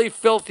really, really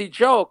filthy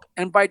joke.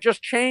 And by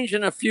just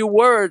changing a few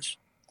words,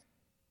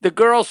 the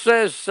girl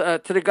says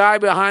to the guy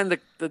behind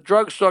the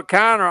drugstore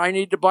counter, I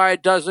need to buy a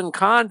dozen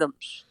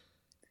condoms.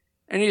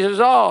 And he says,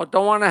 oh,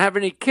 don't want to have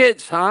any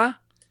kids, huh?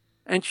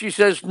 And she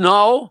says,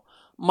 no,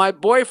 my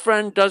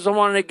boyfriend doesn't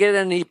want to get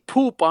any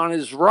poop on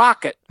his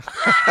rocket.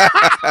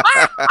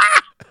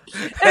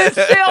 And it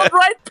sailed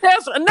right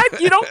past. And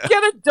you don't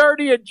get a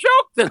dirtier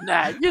joke than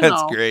that,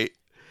 That's great.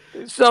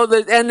 So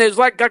there's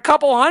like a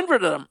couple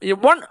hundred of them.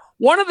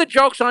 One of the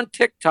jokes on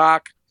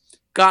TikTok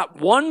got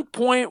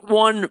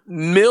 1.1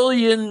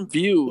 million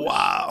views.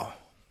 Wow.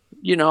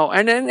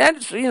 And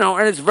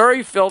it's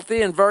very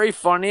filthy and very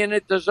funny, and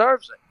it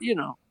deserves it.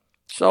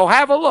 So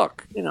have a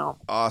look.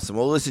 Awesome.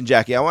 Well, listen,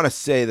 Jackie, I want to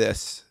say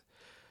this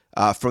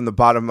from the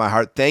bottom of my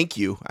heart. Thank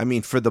you. I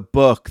mean, for the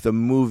book, the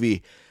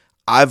movie.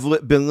 I've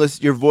been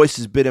listening. Your voice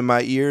has been in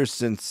my ears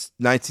since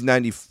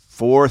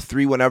 1994,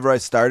 3, whenever I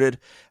started.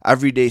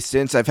 Every day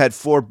since. I've had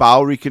 4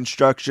 bowel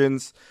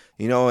reconstructions,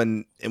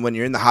 and when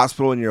you're in the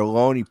hospital and you're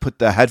alone, you put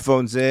the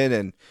headphones in,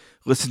 and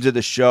listen to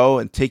the show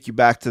and take you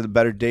back to the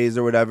better days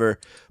or whatever.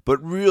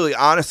 But really,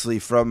 honestly,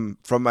 from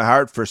my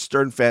heart for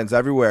Stern fans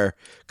everywhere,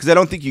 because I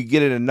don't think you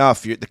get it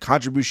enough. The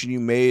contribution you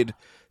made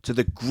to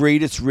the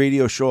greatest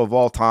radio show of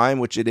all time,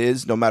 which it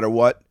is, no matter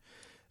what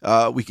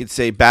we could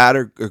say bad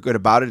or good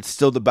about it, it's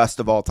still the best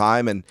of all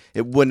time, and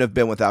it wouldn't have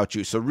been without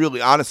you. So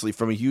really, honestly,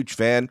 from a huge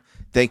fan,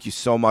 thank you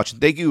so much.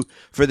 Thank you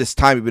for this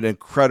time. You've been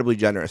incredibly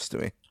generous to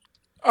me.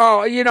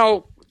 Oh,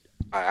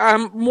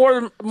 I'm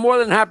more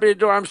than happy to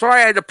do it. I'm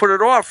sorry I had to put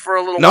it off for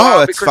a little No, while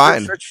that's because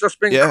fine. It's just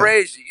been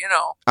crazy,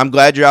 I'm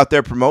glad you're out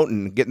there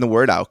promoting and getting the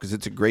word out because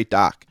it's a great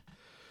doc.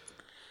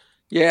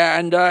 Yeah,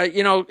 and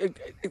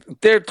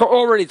they're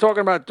already talking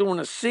about doing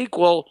a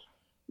sequel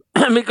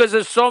because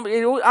there's so many.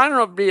 I don't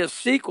know if it'd be a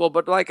sequel,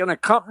 but like an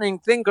accompanying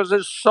thing because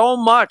there's so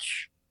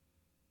much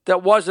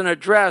that wasn't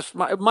addressed.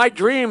 My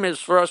dream is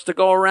for us to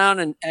go around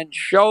and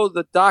show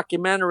the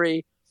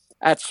documentary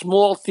at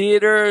small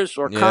theaters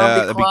or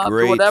comedy clubs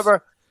or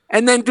whatever,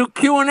 and then do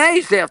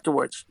Q&As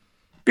afterwards.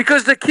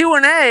 Because the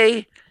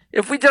Q&A,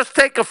 if we just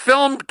take a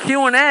filmed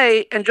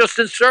Q&A and just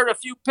insert a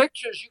few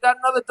pictures, you got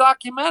another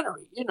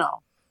documentary,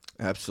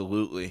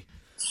 Absolutely.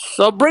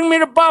 So bring me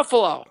to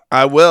Buffalo.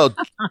 I will.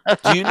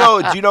 Do you know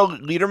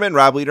Lederman,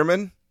 Rob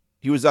Lederman?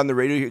 He was on the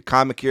radio,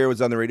 comic here,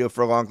 was on the radio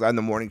for a long time,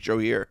 the morning show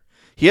here.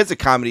 He has a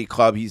comedy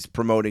club. He's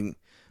promoting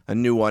a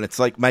new one. It's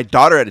like my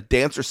daughter had a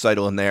dance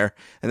recital in there,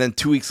 and then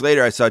 2 weeks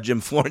later I saw Jim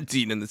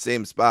Florentine in the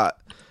same spot.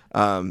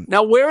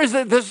 Now, where is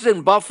it? This is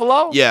in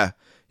Buffalo? Yeah.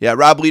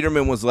 Rob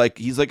Lederman was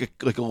he's like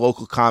a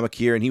local comic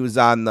here, and he was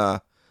on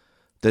the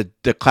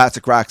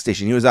classic rock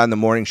station. He was on the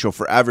morning show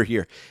forever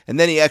here. And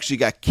then he actually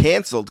got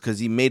canceled because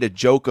he made a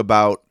joke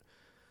about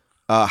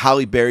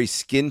Halle Berry's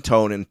skin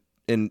tone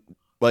and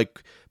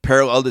like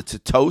paralleled it to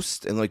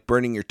toast and like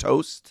burning your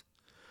toast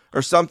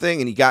or something.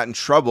 And he got in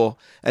trouble.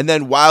 And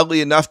then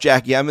wildly enough,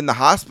 Jackie, I'm in the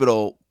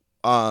hospital.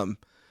 I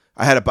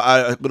had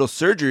a little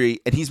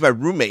surgery and he's my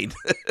roommate.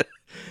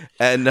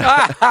 And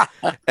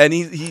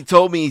he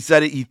told me, he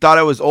said he thought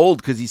I was old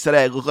because he said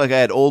I looked like I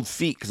had old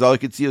feet because all I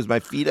could see was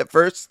my feet at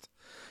first.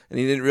 And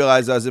he didn't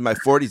realize I was in my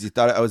 40s. He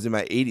thought I was in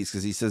my 80s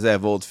because he says I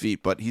have old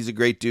feet. But he's a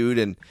great dude,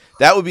 and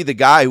that would be the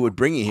guy who would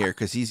bring you here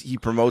because he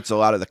promotes a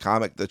lot of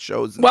the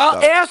shows. And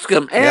stuff. Ask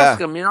him.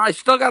 I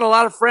still got a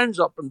lot of friends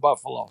up in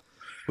Buffalo.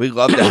 We'd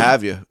love to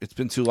have you. It's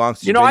been too long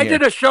since you've been I here.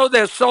 did a show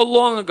there so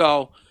long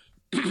ago,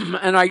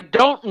 and I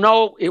don't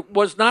know. It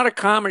was not a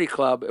comedy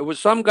club. It was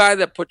some guy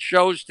that put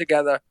shows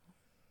together.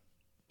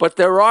 But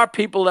there are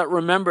people that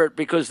remember it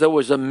because there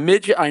was a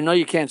midget. I know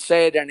you can't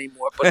say it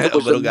anymore, but there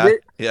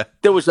was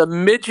there was a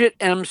midget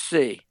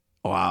MC.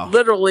 Wow.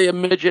 Literally a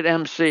midget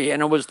MC.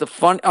 And it was the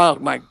fun. Oh,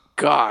 my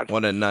God.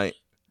 What a night.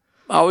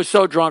 I was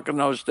so drunk in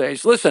those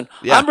days. Listen,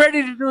 I'm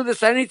ready to do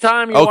this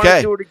anytime you want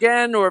to do it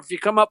again, or if you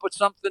come up with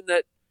something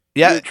that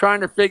you're trying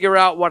to figure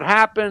out what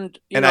happened.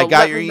 I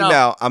got your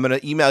email. I'm going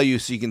to email you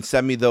so you can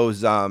send me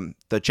those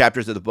the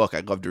chapters of the book.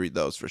 I'd love to read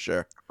those for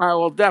sure. I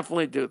will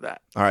definitely do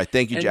that. All right.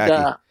 Thank you,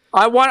 Jackie.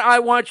 I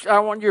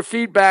want your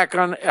feedback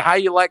on how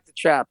you like the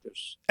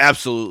chapters.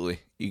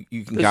 Absolutely. You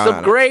can There's count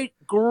on some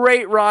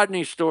great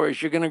Rodney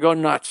stories. You're going to go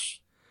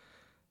nuts.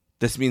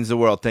 This means the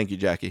world. Thank you,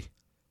 Jackie.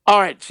 All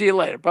right. See you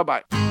later.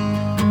 Bye-bye.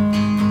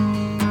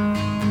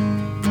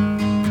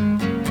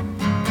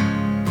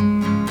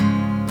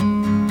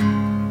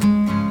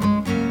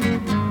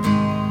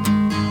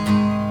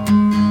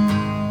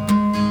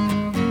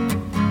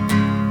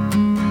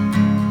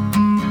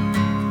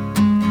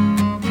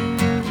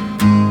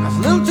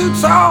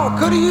 Tall,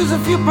 could have used a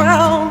few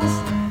pounds.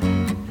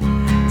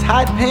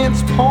 Tight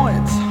pants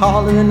points,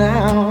 hollering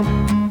out.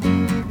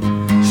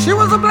 She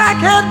was a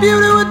black-haired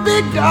beauty with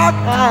big dark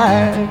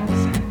eyes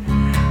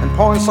and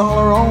points all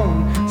her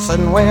own,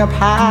 sitting way up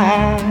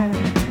high.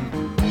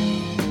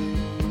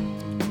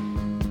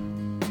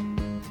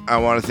 I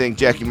want to thank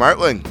Jackie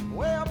Martling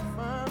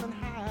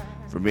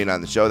for being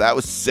on the show. That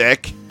was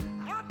sick.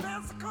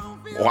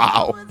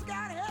 Wow.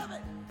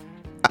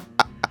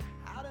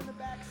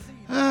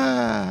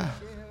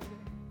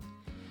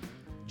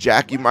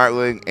 Jackie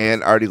Martling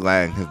and Artie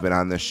Lang have been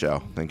on this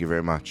show. Thank you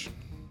very much.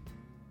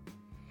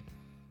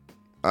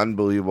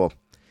 Unbelievable.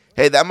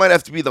 Hey, that might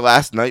have to be the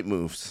last Night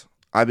Moves.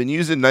 I've been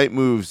using Night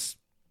Moves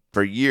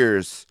for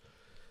years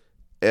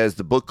as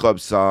the book club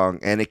song,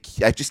 and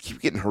I just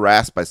keep getting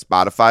harassed by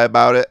Spotify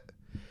about it.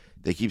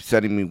 They keep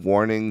sending me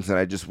warnings, and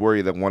I just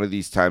worry that one of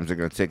these times they're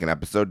going to take an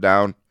episode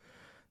down.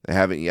 They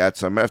haven't yet,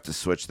 so I'm going to have to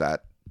switch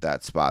that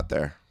spot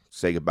there.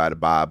 Say goodbye to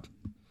Bob.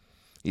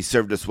 He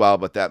served us well,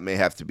 but that may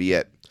have to be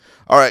it.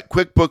 All right,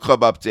 quick book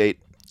club update,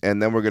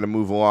 and then we're going to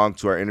move along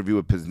to our interview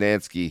with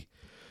Posnanski.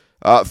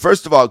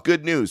 First of all,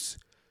 good news.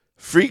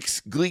 Freaks,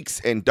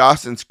 Gleeks, and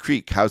Dawson's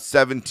Creek, How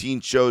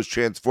 17 Shows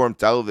Transformed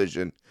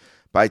Television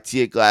by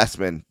Tia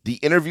Glassman. The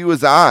interview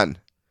is on.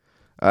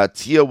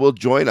 Tia will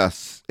join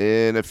us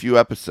in a few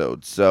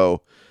episodes.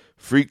 So,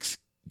 Freaks,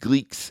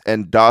 Gleeks,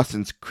 and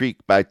Dawson's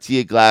Creek by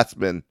Tia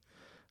Glassman.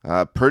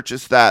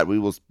 Purchase that. We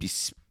will be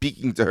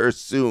speaking to her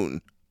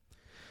soon.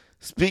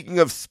 Speaking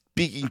of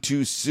speaking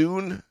to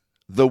soon,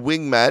 The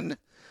Wingmen,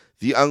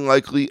 The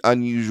Unlikely,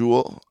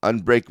 Unusual,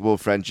 Unbreakable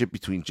Friendship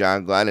Between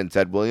John Glenn and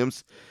Ted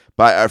Williams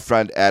by our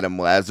friend Adam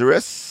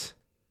Lazarus.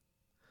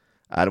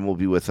 Adam will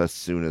be with us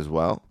soon as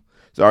well.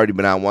 He's already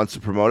been on once to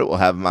promote it. We'll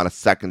have him on a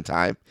second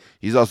time.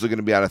 He's also going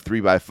to be on a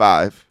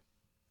 3x5.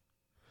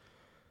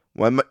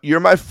 When you're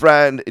my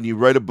friend and you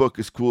write a book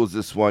as cool as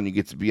this one, you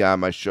get to be on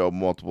my show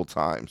multiple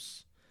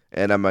times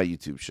and on my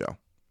YouTube show.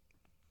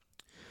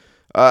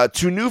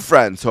 Two new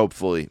friends,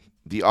 hopefully.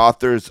 The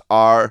authors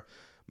are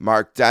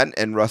Mark Dent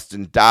and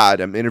Rustin Dodd.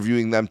 I'm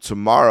interviewing them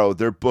tomorrow.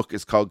 Their book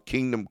is called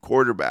Kingdom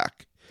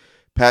Quarterback.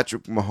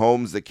 Patrick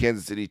Mahomes, the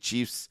Kansas City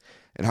Chiefs,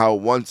 and how a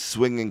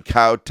once-swinging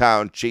cow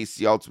town chased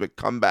the ultimate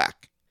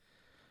comeback.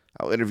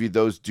 I'll interview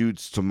those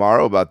dudes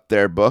tomorrow about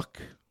their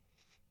book.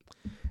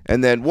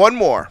 And then one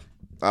more.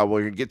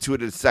 We're going to get to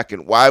it in a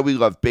second. Why We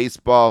Love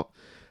Baseball,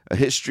 A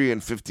History in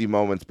 50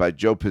 Moments by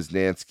Joe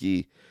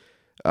Posnanski.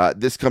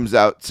 This comes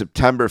out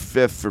September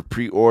 5th for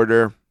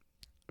pre-order.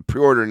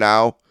 Pre-order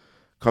now.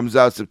 Comes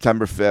out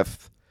September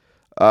 5th.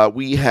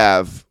 We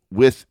have,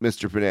 with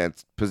Mr.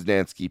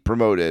 Posnanski,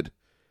 promoted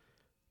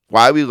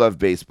Why We Love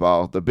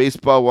Baseball, The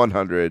Baseball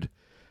 100,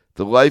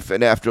 The Life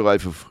and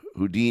Afterlife of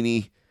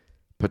Houdini,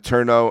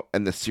 Paterno,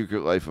 and The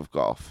Secret Life of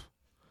Golf.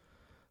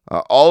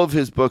 All of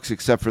his books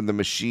except for The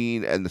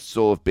Machine and The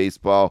Soul of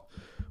Baseball,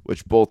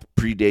 which both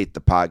predate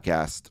the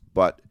podcast.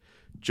 But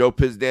Joe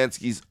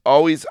Posnanski's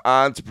always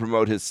on to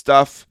promote his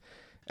stuff.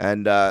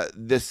 And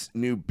this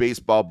new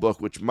baseball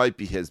book, which might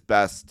be his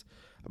best,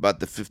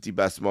 about the 50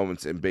 best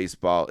moments in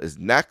baseball, is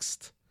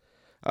next.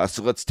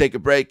 So let's take a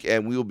break,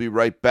 and we will be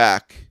right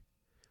back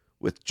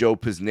with Joe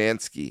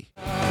Posnanski.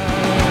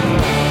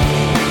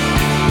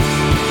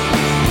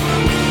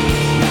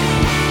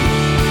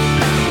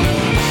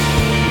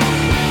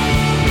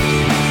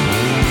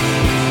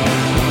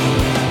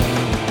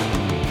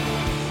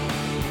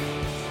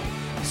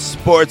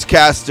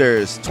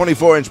 Sportscasters,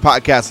 24-inch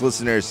podcast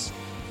listeners,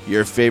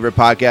 your favorite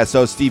podcast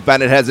host, Steve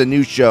Bennett, has a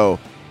new show.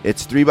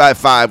 It's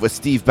 3x5 with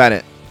Steve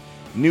Bennett.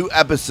 New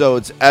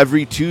episodes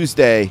every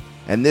Tuesday,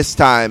 and this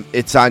time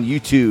it's on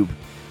YouTube.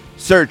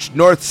 Search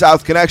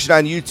North-South Connection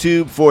on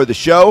YouTube for the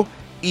show.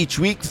 Each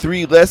week,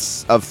 3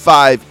 lists of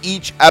 5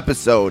 each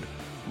episode.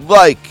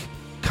 Like,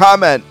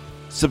 comment,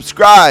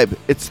 subscribe.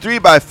 It's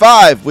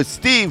 3x5 with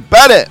Steve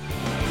Bennett.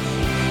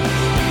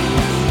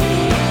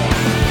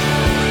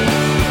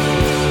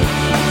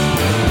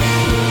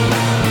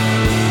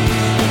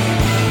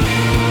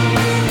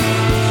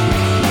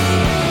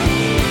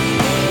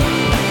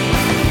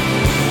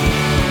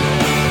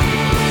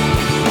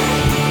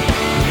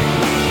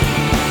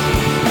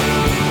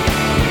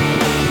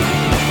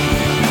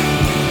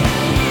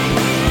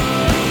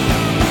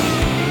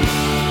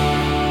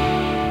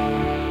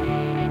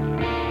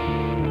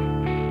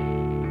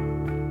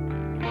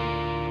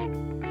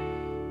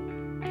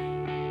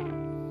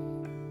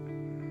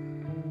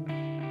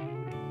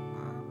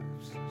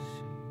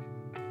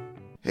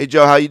 Hey,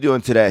 Joe, how you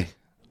doing today?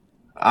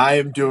 I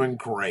am doing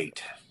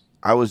great.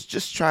 I was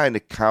just trying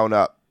to count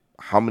up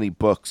how many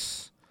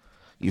books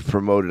you've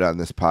promoted on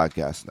this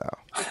podcast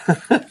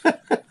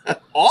now.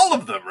 All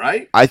of them,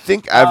 right? I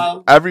think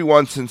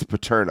everyone since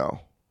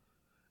Paterno.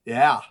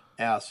 Yeah.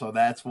 So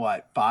that's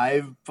what,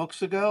 5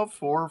 books ago?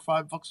 4 or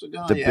 5 books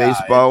ago? The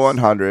Baseball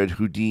 100,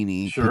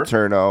 Houdini, Sure.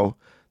 Paterno,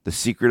 The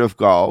Secret of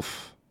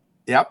Golf.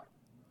 Yep.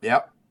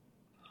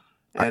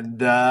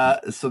 And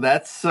so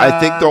that's... I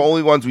think the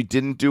only ones we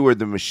didn't do were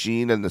The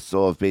Machine and The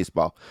Soul of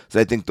Baseball. So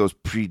I think those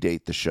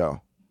predate the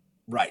show.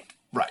 Right.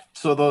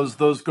 So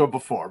those go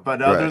before.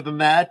 But other than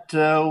that,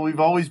 we've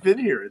always been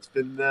here. It's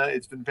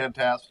been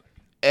fantastic.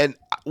 And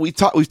we've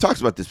talked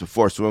about this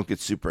before, so we won't get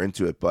super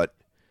into it. But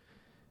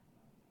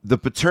the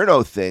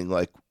Paterno thing,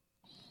 like,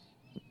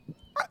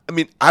 I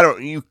mean,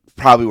 you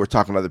probably were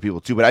talking to other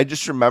people too, but I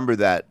just remember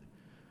that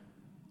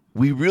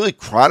we really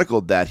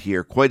chronicled that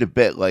here quite a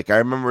bit. Like, I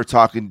remember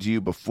talking to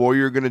you before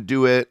you were going to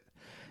do it,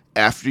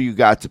 after you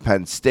got to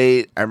Penn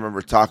State. I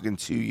remember talking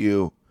to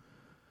you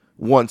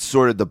once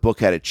sort of the book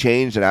had it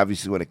changed, and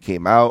obviously when it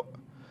came out.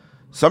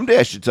 Someday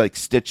I should like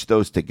stitch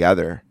those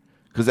together,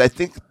 because I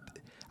think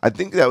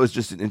that was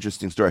just an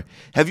interesting story.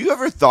 Have you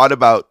ever thought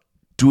about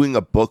doing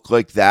a book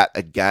like that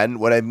again?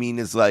 What I mean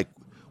is, like,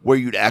 where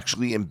you'd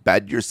actually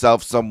embed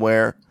yourself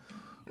somewhere,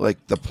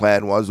 like the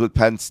plan was with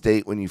Penn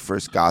State when you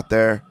first got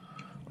there?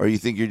 Or you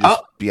think you're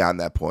just beyond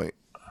that point?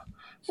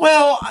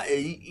 Well,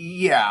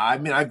 yeah. I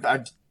mean,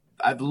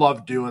 I've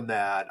loved doing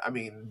that. I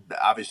mean,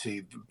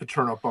 obviously, the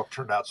Paterno book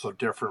turned out so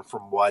different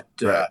from what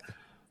I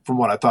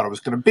thought it was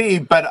going to be.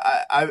 But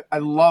I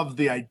love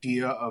the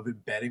idea of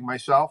embedding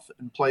myself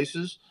in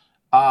places.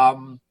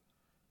 But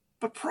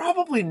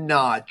probably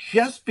not,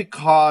 just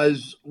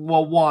because,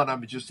 well, one,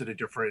 I'm just at a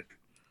different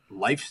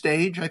life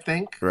stage, I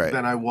think,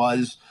 than I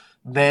was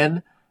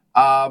then.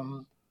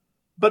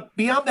 But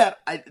beyond that,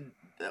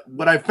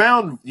 what I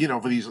found,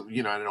 for these,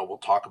 I know we'll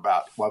talk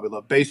about Why We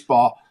Love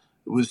Baseball.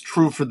 It was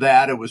true for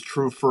that. It was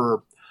true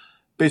for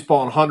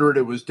Baseball 100.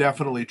 It was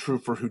definitely true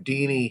for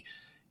Houdini.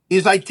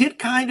 Is I did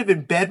kind of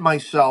embed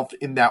myself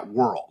in that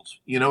world.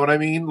 You know what I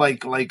mean?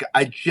 Like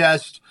I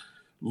just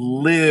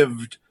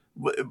lived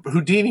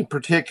Houdini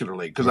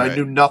particularly, because I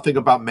knew nothing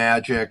about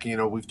magic.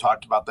 We've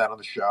talked about that on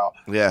the show.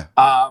 Yeah.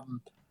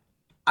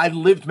 I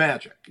lived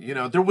magic.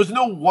 There was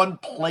no one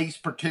place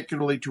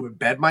particularly to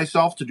embed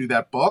myself to do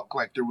that book.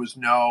 Like there was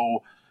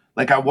no,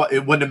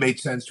 it wouldn't have made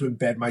sense to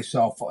embed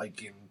myself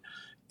like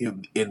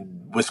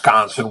in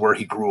Wisconsin where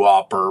he grew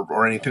up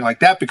or anything like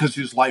that, because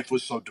his life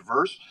was so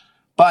diverse.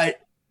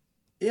 But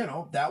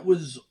that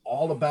was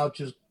all about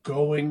just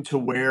going to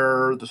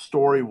where the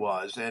story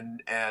was,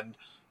 and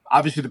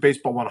obviously the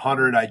Baseball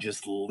 100, I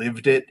just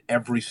lived it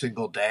every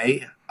single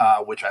day,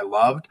 which I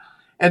loved.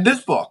 And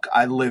this book,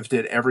 I lived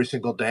it every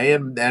single day.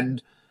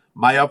 And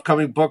my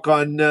upcoming book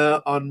on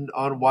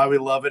why we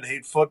love and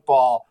hate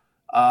football,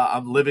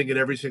 I'm living it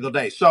every single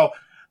day. So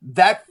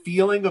that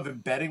feeling of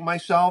embedding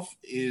myself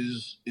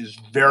is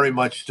very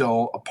much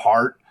still a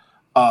part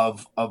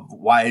of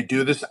why I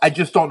do this. I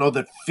just don't know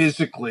that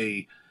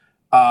physically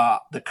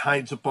the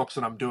kinds of books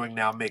that I'm doing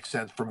now make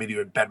sense for me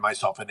to embed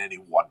myself in any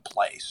one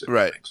place. If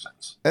that makes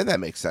sense. And that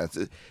makes sense.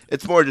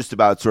 It's more just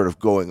about sort of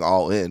going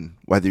all in,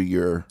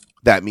 whether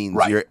that means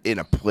you're in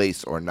a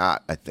place or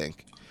not, I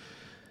think.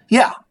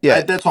 Yeah.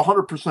 That's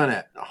 100%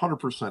 it.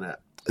 100% it.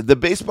 The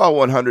Baseball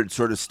 100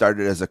 sort of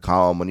started as a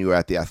column when you were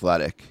at The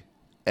Athletic,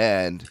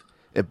 and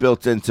it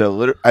built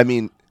into,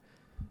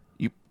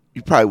 you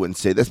probably wouldn't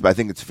say this, but I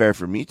think it's fair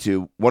for me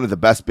to, one of the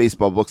best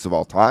baseball books of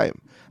all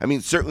time. I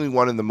mean, certainly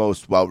one of the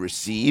most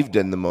well-received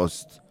and the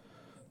most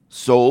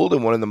sold,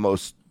 and one of the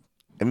most,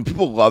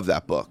 people love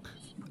that book.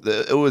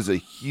 It was a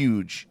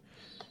huge,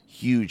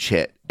 huge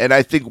hit. And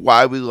I think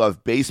Why We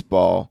Love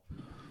Baseball,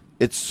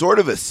 it's sort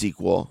of a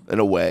sequel in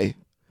a way,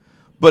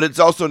 but it's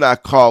also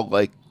not called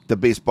like the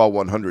Baseball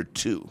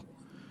 102.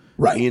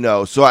 Right.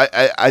 So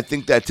I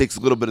think that takes a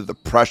little bit of the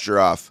pressure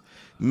off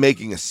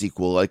making a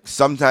sequel. Like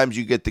sometimes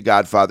you get The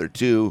Godfather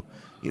 2,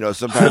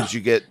 sometimes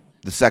you get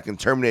the second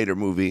Terminator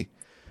movie,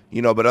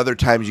 but other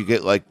times you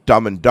get like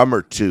Dumb and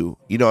Dumber 2.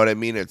 You know what I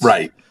mean? It's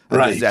right.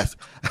 Disaster.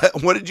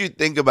 What did you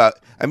think about,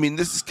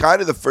 this is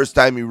kind of the first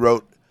time you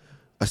wrote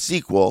a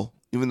sequel,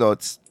 even though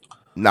it's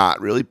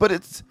not really, but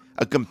it's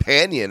a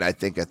companion, I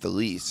think, at the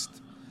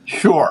least.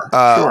 Sure.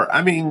 Sure.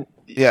 100%.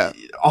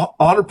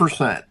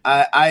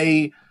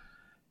 I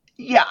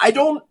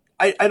don't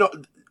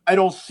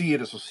see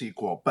it as a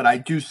sequel, but I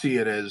do see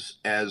it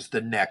as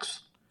the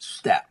next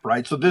step,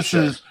 right? So this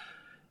is,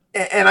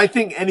 and I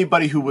think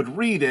anybody who would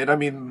read it,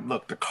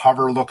 look, the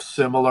cover looks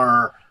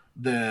similar,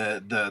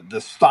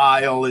 the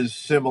style is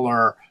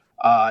similar.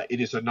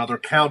 It is another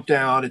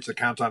countdown. It's a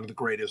countdown of the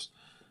greatest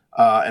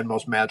and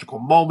most magical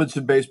moments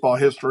in baseball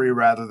history,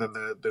 rather than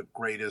the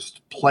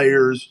greatest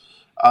players.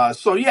 There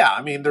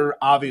are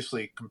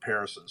obviously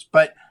comparisons,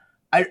 but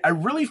I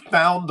really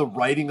found the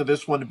writing of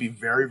this one to be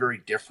very,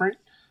 very different.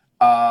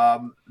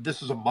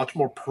 This is a much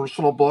more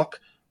personal book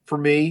for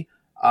me.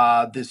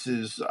 This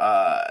is,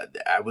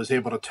 I was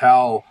able to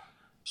tell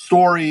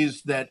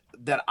stories that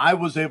I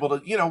was able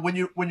to, when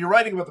you're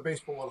writing about the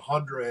Baseball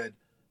 100,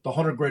 the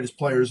 100 greatest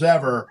players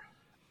ever,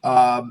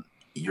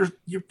 you're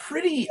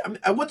pretty,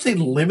 I would say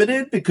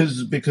limited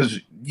because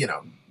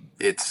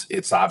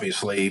it's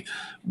obviously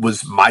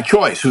was my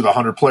choice who the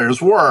 100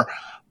 players were,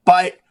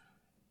 but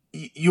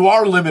you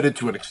are limited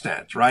to an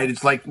extent, right?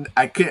 It's like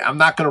I'm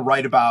not going to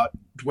write about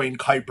Dwayne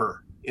Kuiper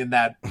in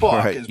that book.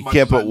 Right. As you much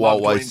can't as put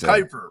Walt Weiss in.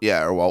 Kuiper.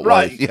 Yeah, or Walt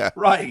right, Weiss. Yeah.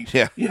 Right.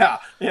 Yeah.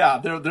 Yeah.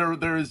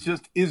 There is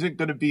just isn't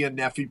going to be a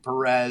Neffy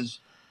Perez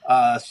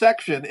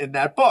section in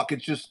that book.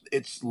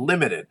 It's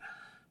limited.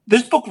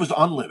 This book was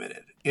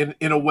unlimited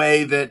in a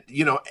way that,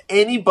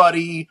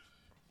 anybody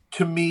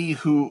to me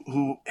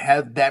who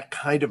had that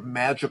kind of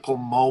magical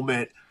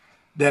moment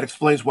that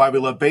explains why we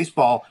love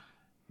baseball,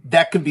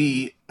 that could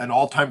be an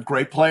all-time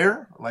great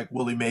player like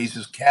Willie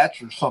Mays'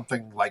 catch or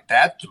something like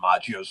that,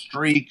 DiMaggio's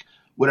streak,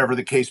 whatever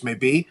the case may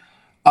be.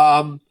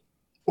 Or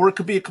it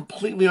could be a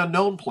completely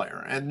unknown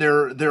player. And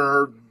there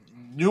are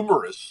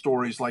numerous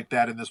stories like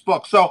that in this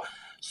book. So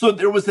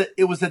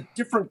it was a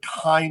different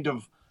kind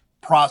of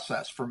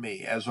process for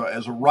me as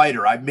a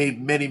writer. I made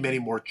many, many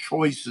more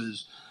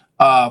choices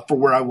for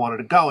where I wanted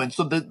to go. And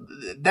so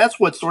that's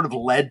what sort of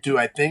led to,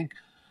 I think,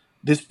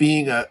 this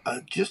being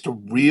just a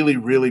really,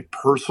 really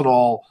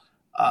personal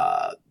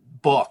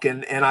book.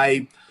 And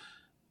I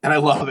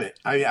love it.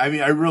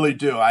 I really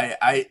do.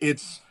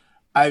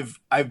 I've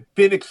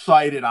been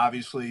excited,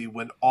 obviously,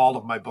 when all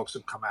of my books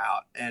have come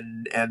out,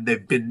 and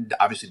they've been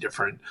obviously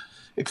different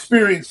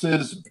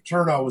experiences.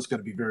 Paterno was going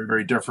to be very,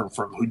 very different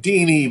from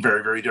Houdini,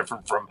 very, very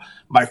different from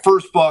my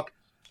first book.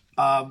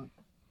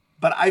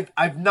 But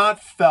I've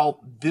not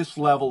felt this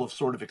level of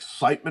sort of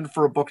excitement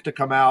for a book to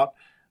come out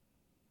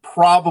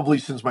probably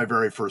since my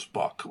very first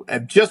book.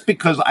 And just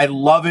because I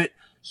love it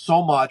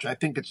so much, I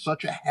think it's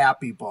such a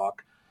happy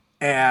book,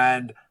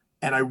 and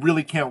I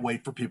really can't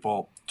wait for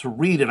people to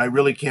read it. I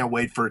really can't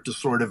wait for it to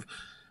sort of,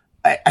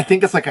 I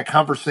think it's like a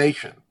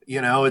conversation,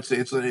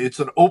 it's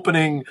an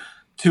opening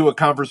to a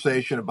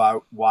conversation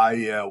about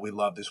why we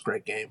love this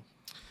great game.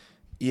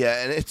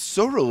 Yeah. And it's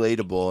so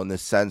relatable in the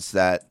sense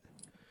that,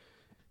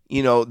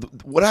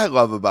 what I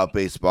love about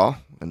baseball,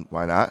 and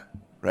why not,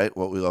 right?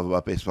 What we love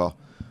about baseball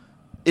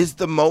is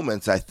the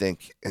moments, I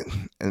think,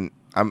 and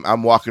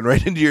I'm walking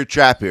right into your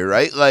trap here,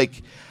 right?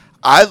 Like,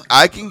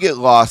 I can get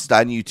lost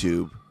on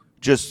YouTube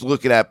just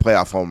looking at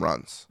playoff home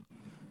runs.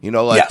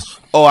 Like, Yes.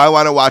 oh, I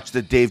want to watch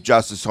the Dave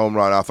Justice home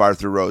run off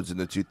Arthur Rhodes in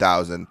the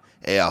 2000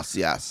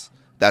 ALCS.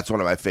 That's one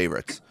of my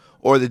favorites.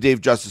 Or the Dave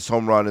Justice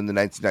home run in the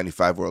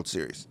 1995 World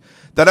Series.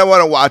 Then I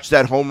want to watch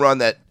that home run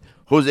that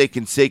Jose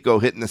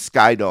Canseco hit in the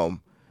Sky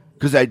Dome,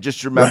 because I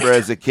just remember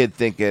as a kid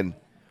thinking,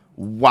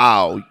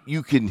 wow,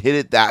 you can hit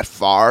it that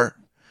far,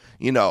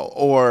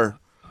 or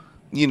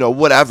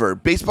whatever.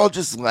 Baseball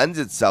just lends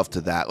itself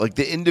to that. Like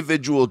the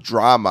individual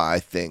drama, I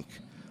think,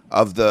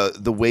 of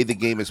the way the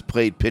game is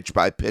played pitch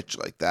by pitch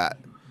like that.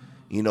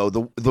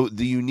 The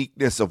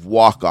uniqueness of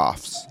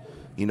walk-offs,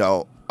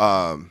 it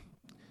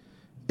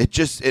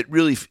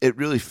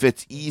really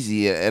fits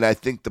easy, and I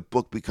think the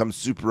book becomes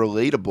super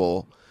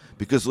relatable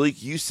because,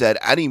 like you said,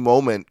 any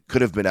moment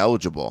could have been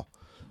eligible.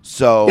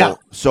 So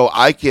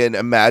I can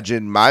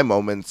imagine my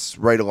moments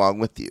right along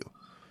with you.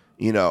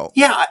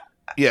 Yeah.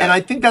 And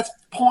I think that's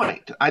the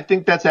point. I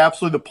think that's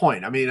absolutely the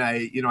point. I mean,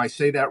 I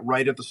say that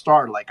right at the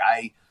start. Like,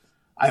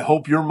 I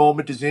hope your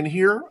moment is in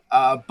here,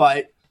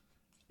 but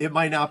it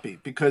might not be,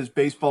 because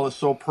baseball is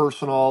so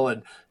personal.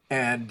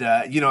 And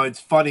it's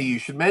funny you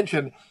should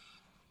mention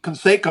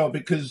Canseco,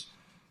 because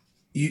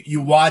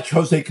you watch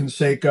Jose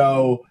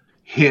Canseco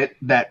hit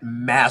that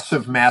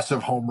massive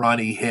home run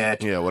he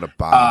hit. Yeah, what a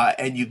bomb.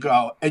 And you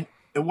go, and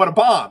what a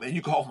bomb. And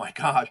you go, oh my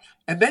gosh.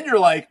 And then you're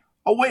like,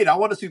 oh wait, I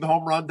want to see the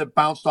home run that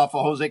bounced off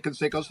of Jose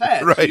Canseco's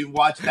head. Right. So you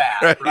watch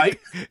that, right?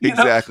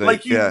 Exactly.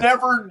 Like you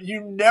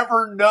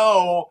never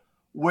know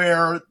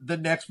where the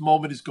next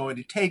moment is going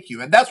to take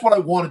you. And that's what I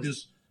wanted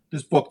this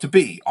book to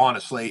be,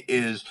 honestly,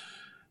 is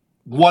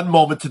one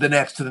moment to the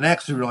next, and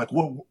you're like,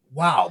 whoa,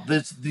 wow,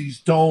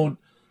 these don't.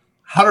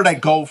 How did I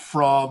go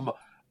from,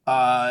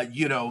 how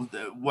did I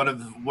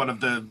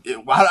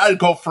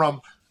go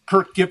from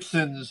Kirk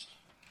Gibson's,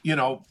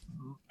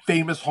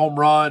 famous home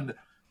run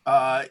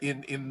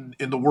in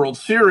the World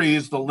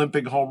Series, the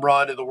limping home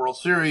run in the World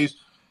Series,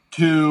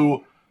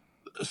 to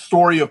a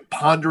story of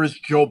ponderous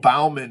Joe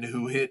Bauman,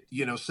 who hit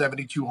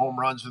 72 home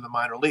runs in the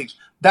minor leagues.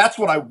 That's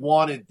what I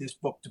wanted this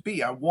book to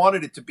be. I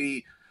wanted it to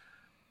be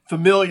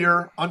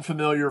familiar,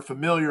 unfamiliar,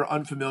 familiar,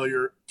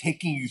 unfamiliar,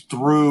 taking you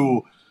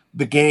through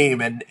the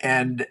game, and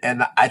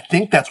I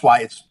think that's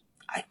why it's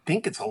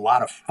a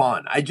lot of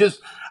fun. I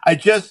just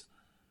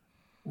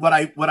what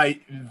I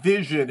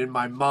envision in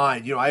my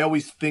mind, I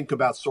always think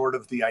about sort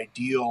of the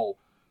ideal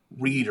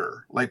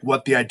reader, like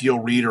what the ideal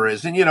reader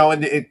is, and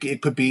and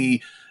it could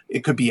be a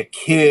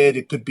kid,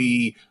 it could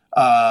be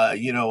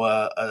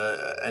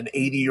an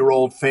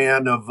 80-year-old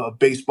fan of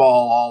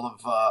baseball all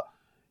of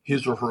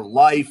his or her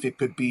life. It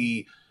could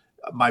be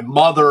my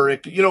mother.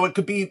 It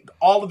could be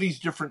all of these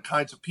different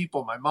kinds of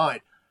people in my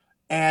mind.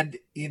 And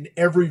in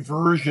every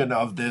version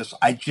of this,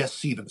 I just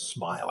see them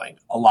smiling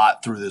a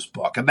lot through this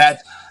book. And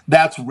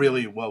that's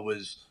really what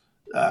was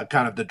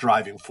kind of the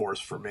driving force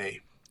for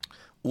me.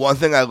 One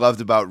thing I loved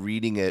about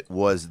reading it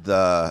was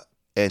the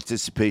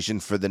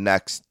anticipation for the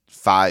next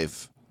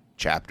 5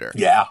 chapter.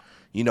 Yeah.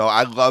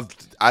 I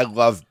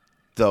loved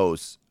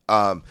those.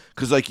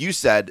 Because like you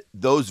said,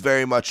 those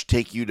very much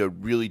take you to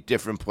really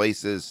different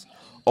places,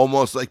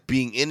 almost like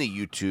being in a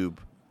YouTube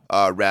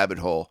rabbit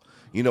hole.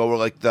 Or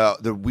like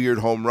the weird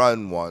home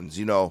run ones.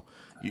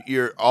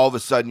 You're all of a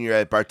sudden you're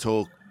at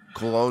Bartolo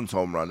Colon's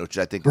home run, which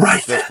I think is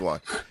the 5th one.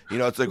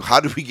 It's like, how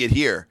did we get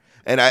here?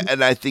 And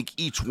I think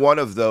each one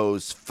of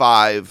those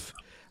 5,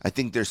 I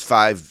think there's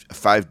 5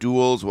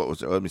 duels. What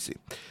was it? Let me see.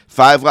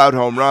 5 loud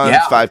home runs,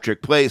 5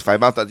 trick plays,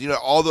 5 mount-outs.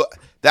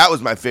 That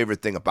was my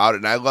favorite thing about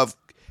it.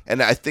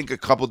 And I think a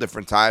couple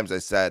different times I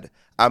said,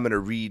 I'm going to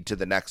read to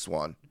the next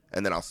one,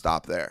 and then I'll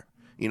stop there,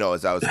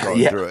 as I was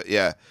going through it.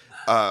 Yeah.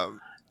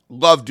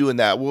 Love doing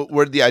that.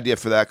 Where did the idea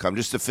for that come?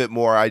 Just to fit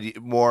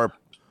more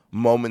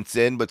moments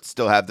in, but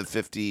still have the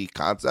 50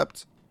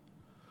 concepts?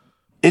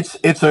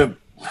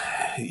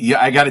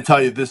 I got to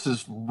tell you, this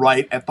is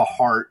right at the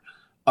heart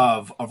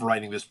of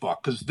writing this book.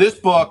 Because this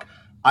book,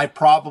 I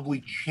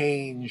probably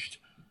changed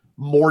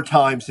more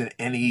times than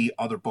any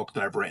other book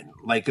that I've written.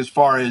 Like, as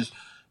far as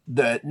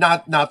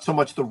not so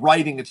much the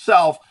writing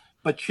itself,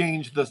 but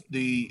change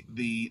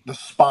the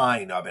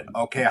spine of it.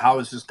 Okay, how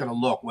is this going to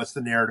look? What's the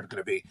narrative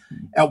going to be?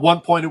 At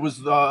one point, it was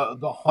the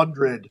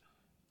 100.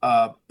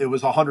 It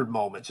was 100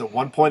 moments. At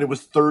one point, it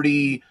was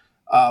 42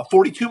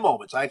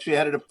 moments. I actually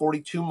had it at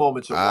 42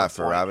 moments. At one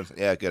for point. Robinson.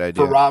 Yeah, good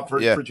idea.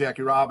 For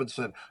Jackie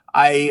Robinson.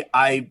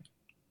 I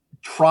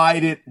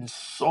tried it in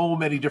so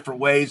many different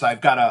ways.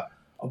 I've got a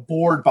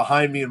board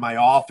behind me in my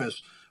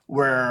office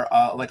where,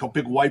 like a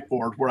big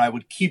whiteboard, where I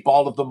would keep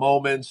all of the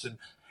moments,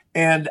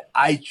 and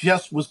I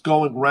just was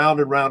going round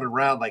and round and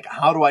round. Like,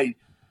 how do I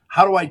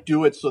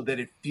do it so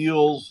that it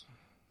feels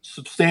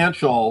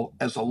substantial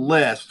as a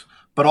list,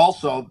 but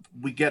also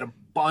we get a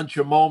bunch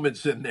of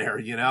moments in there,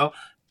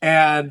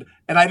 and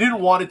I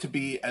didn't want it to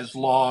be as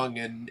long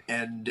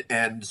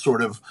and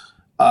sort of,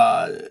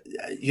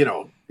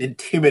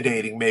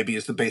 intimidating maybe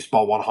as the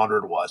Baseball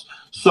 100 was.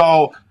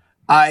 So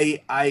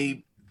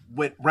I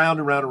went round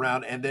and round and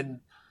round, and then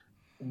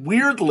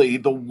weirdly,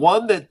 the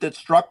one that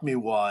struck me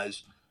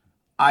was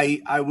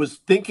I was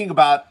thinking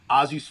about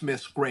Ozzie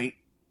Smith's great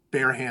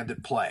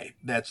barehanded play.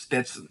 That's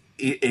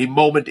a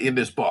moment in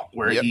this book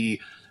where Yep.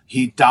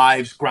 he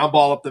dives, ground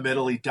ball up the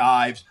middle, he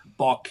dives,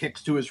 ball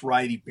kicks to his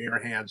right, he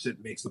barehands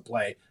it, makes the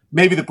play.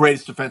 Maybe the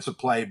greatest defensive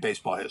play in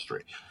baseball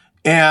history.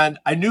 And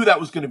I knew that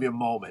was going to be a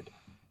moment.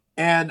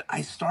 And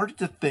I started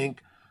to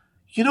think,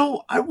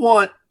 I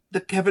want the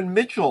Kevin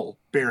Mitchell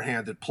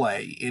barehanded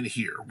play in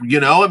here.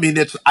 I mean,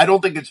 I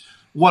don't think it's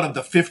one of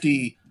the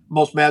 50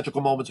 most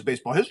magical moments of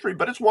baseball history,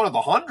 but it's one of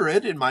the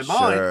 100 in my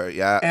mind. Sure,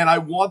 yeah. And I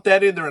want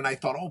that in there. And I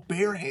thought,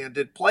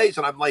 barehanded plays.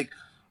 And I'm like,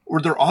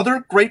 were there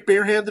other great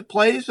barehanded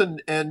plays?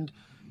 And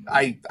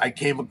I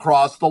came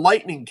across the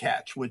lightning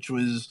catch, which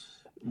was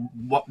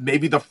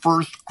maybe the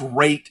first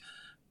great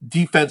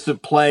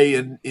defensive play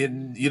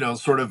in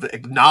sort of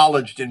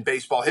acknowledged in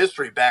baseball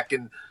history back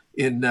in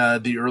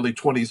the early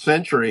 20th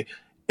century.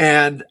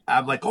 And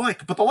I'm like, I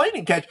could put the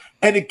lightning catch.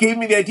 And it gave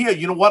me the idea,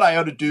 you know what, I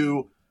ought to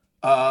do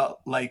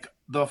like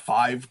the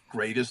 5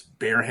 greatest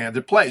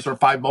barehanded plays or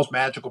 5 most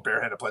magical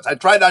barehanded plays. I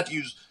try not to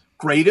use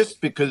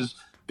greatest because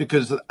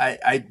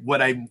I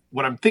what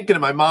I'm thinking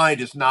in my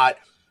mind is not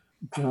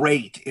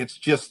great. It's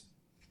just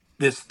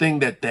this thing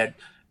that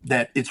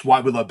it's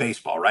why we love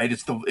baseball, right?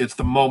 It's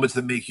the moments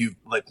that make you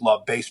like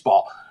love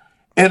baseball.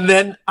 And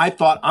then I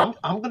thought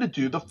I'm going to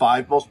do the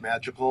 5 most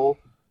magical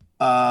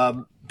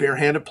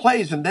barehanded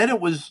plays. And then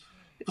it was,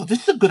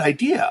 this is a good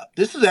idea.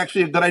 This is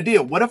actually a good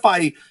idea. What if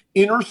I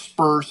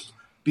interspersed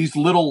these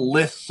little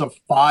lists of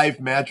 5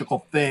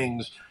 magical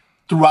things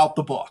throughout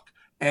the book?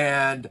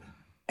 And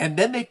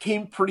then they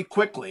came pretty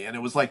quickly. And it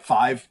was like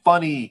 5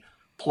 funny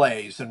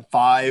plays and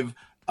 5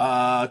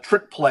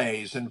 trick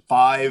plays and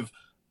 5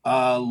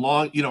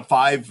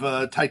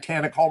 5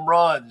 Titanic home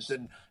runs.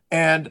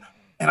 And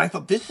I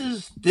thought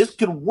this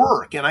can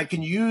work. And I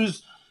can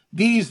use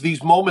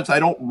these moments. I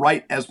don't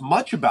write as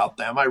much about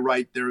them. I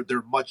write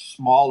they're much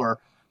smaller,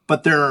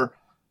 but they're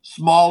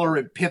smaller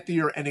and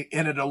pithier, and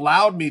it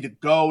allowed me to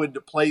go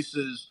into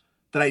places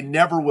that I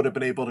never would have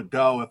been able to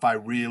go if I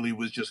really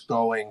was just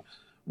going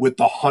with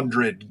the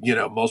 100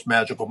 most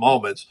magical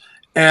moments.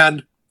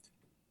 And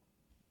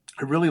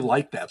I really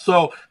like that.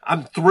 So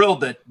I'm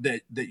thrilled that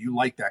you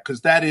like that,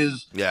 because that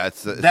is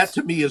that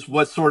to me is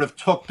what sort of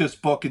took this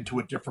book into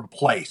a different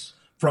place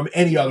from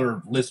any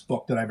other list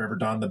book that I've ever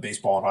done, the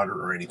Baseball 100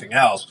 or anything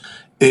else,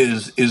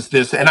 is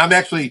this. And I'm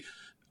actually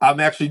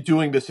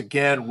doing this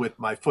again with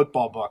my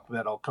football book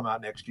that'll come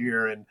out next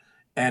year.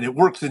 And it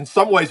works in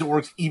some ways. It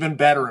works even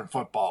better in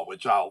football,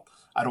 which I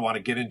don't want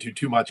to get into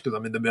too much because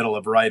I'm in the middle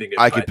of writing it.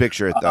 I can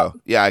picture it though.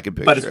 Yeah, I can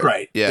picture it. But it's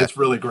great. Yeah. It's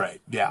really great.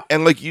 Yeah.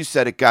 And like you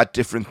said, it got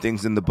different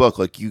things in the book.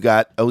 Like you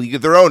got a League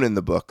of Their Own in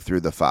the book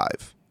through the 5.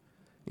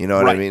 You know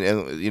what I mean?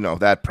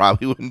 And that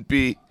probably wouldn't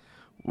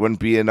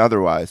be an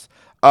otherwise.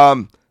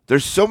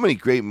 There's so many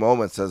great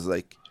moments. I was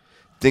like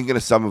thinking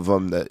of some of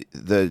them.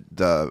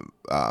 The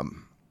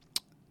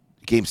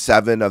Game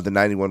 7 of the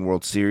 '91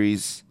 World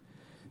Series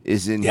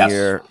is in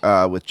here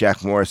with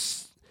Jack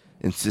Morris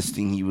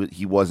insisting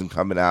he wasn't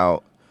coming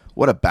out.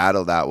 What a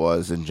battle that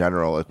was in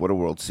general. Like, what a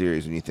World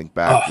Series when you think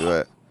back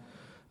to it.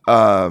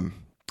 And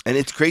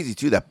it's crazy,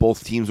 too, that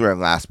both teams were in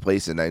last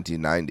place in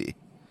 1990.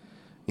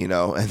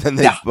 And then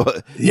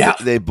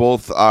they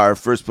both are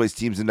first-place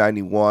teams in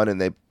 91,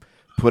 and they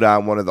put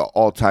on one of the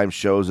all-time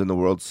shows in the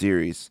World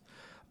Series.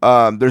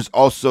 There's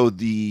also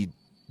the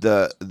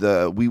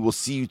We Will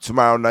See You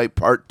Tomorrow Night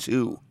Part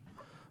 2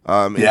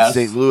 in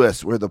St.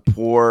 Louis, where the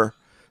poor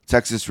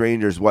Texas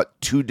Rangers,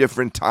 2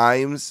 different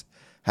times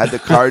had the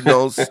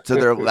Cardinals to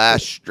their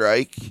last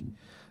strike,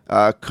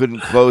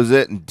 couldn't close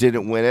it and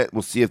didn't win it.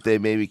 We'll see if they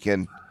maybe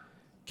can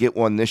get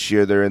one this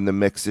year. They're in the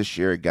mix this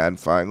year again,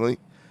 finally.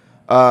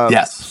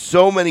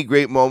 So many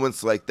great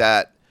moments like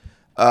that.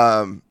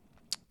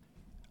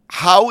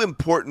 How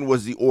important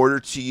was the order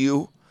to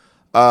you?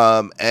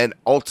 And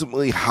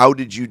ultimately, how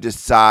did you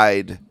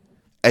decide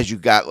as you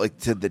got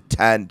to the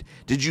 10?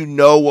 Did you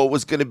know what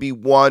was going to be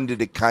 1?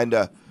 Did it kind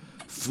of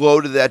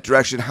flow to that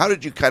direction? How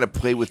did you kind of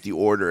play with the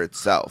order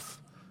itself?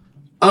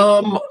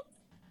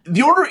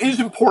 The order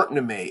is important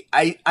to me.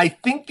 I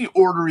think the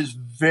order is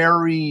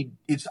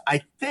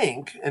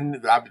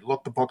and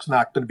look, the book's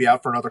not going to be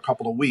out for another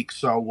couple of weeks,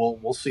 so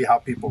we'll see how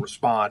people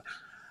respond.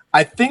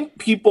 I think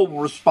people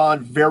will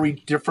respond very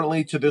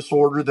differently to this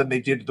order than they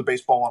did to the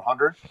Baseball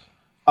 100.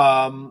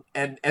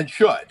 And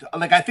should.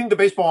 Like, I think the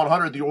Baseball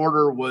 100, the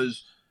order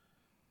was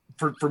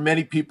for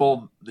many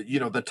people,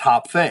 the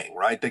top thing,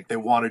 right? They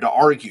wanted to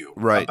argue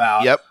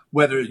about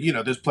whether,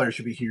 this player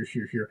should be here,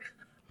 here, here.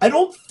 I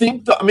don't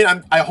think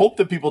I hope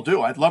that people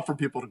do. I'd love for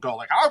people to go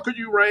like, how could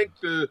you rank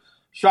the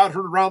shot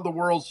heard around the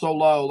world so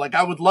low? Like,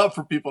 I would love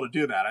for people to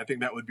do that. I think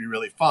that would be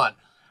really fun.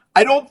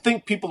 I don't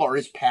think people are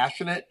as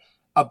passionate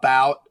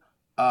about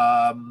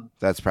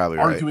that's probably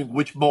arguing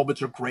which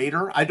moments are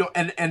greater. I don't,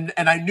 and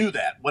I knew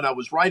that when I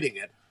was writing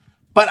it,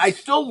 but I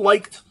still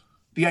liked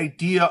the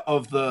idea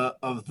of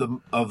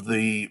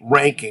the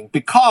ranking,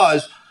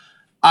 because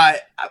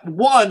I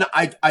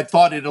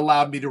thought it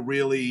allowed me to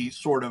really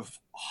sort of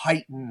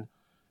heighten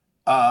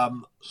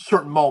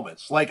certain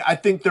moments. Like, I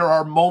think there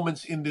are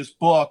moments in this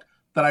book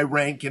that I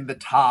rank in the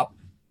top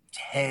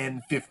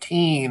 10,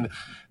 15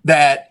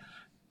 that,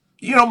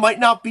 might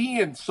not be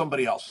in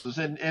somebody else's.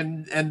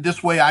 And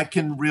this way I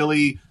can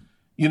really,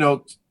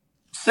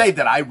 say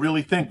that I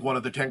really think one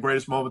of the 10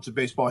 greatest moments of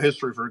baseball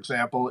history, for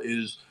example,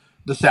 is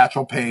the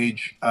Satchel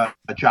Paige,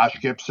 Josh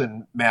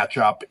Gibson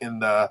matchup in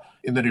the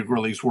Negro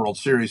Leagues World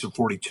Series of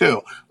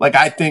 '42. Like,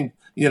 I think,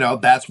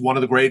 that's one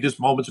of the greatest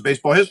moments of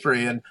baseball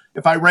history. And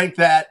if I rank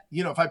that,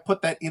 if I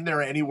put that in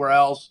there anywhere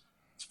else,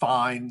 it's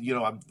fine.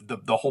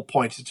 The whole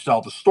point is to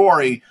tell the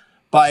story.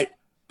 But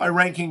by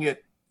ranking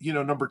it,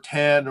 number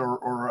 10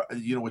 or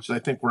which I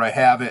think where I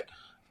have it,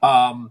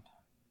 I'm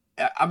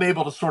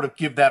able to sort of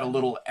give that a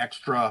little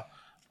extra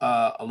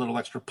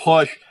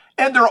push.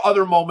 And there are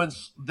other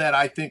moments that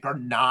I think are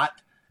not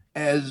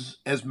as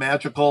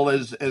magical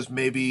as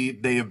maybe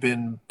they have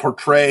been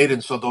portrayed,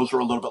 and so those are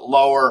a little bit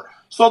lower.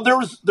 So there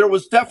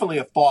was definitely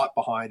a thought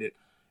behind it.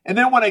 And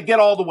then when I get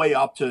all the way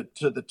up to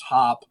the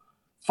top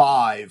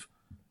 5,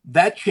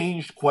 that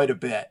changed quite a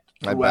bit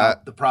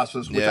throughout the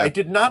process, which I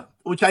did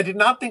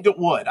not think it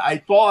would. I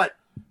thought,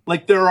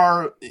 like, there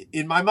are,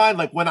 in my mind,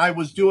 like when I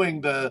was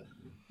doing the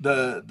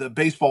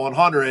baseball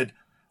 100,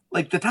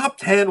 like the top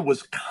 10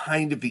 was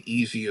kind of the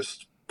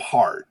easiest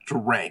part to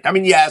rank. I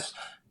mean, yes,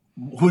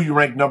 who you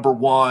rank number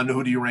 1,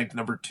 who do you rank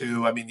number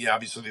 2? I mean, yeah,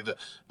 obviously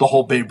the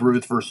whole Babe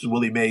Ruth versus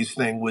Willie Mays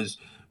thing was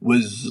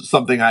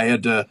something I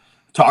had to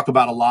talk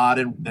about a lot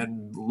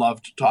and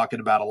loved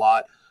talking about a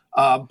lot.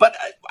 But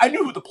I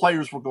knew who the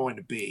players were going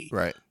to be.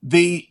 Right.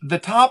 The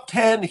top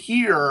 10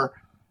 here,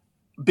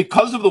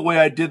 because of the way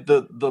I did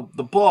the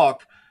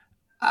book,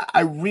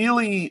 I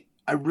really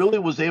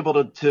was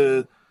able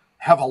to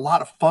have a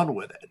lot of fun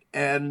with it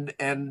and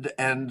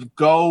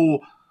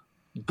go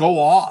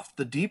off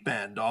the deep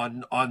end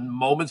on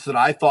moments that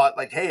I thought,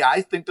 like, hey,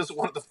 I think this is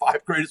one of the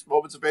 5 greatest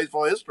moments of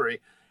baseball history.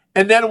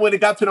 And then when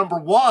it got to number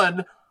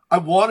 1, I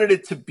wanted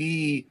it to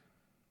be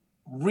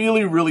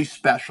really, really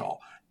special.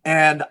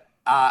 And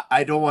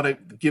I don't want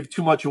to give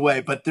too much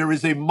away, but there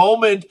is a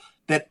moment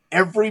that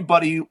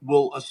everybody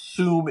will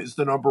assume is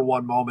the number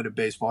 1 moment in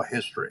baseball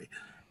history.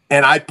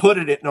 And I put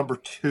it at number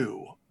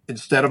 2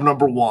 instead of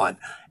number 1.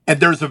 And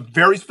there's a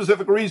very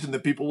specific reason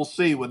that people will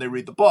see when they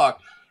read the book.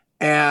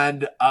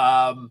 And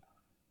I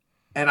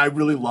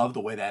really love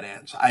the way that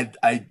ends.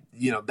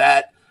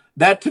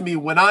 That to me,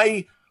 when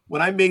I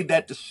made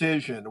that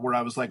decision where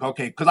I was like,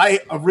 okay, because I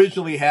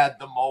originally had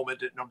the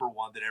moment at number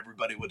 1 that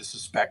everybody would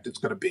suspect it's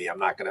going to be. I'm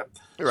not going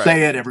to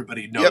say it.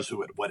 Everybody knows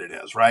what it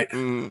is, right?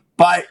 Mm.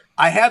 But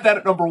I had that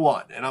at number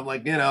 1, and I'm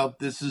like,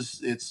 it's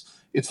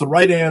the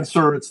right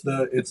answer.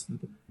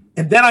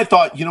 And then I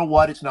thought, you know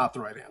what? It's not the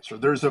right answer.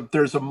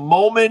 There's a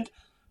moment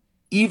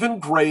even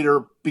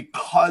greater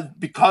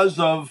because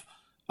of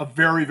a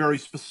very, very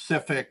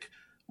specific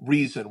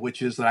reason,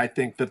 which is that I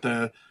think that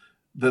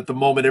the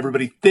moment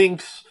everybody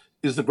thinks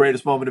is the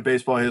greatest moment in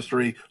baseball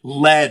history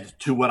led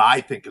to what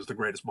I think is the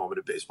greatest moment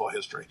in baseball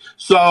history.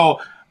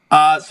 So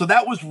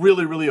that was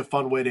really, really a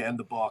fun way to end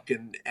the book,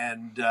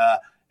 and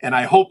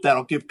I hope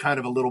that'll give kind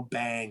of a little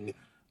bang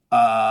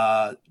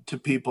to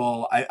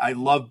people. I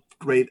love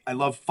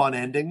fun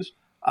endings.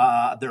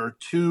 There are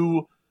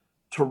 2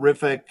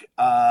 terrific,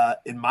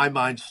 in my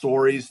mind,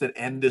 stories that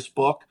end this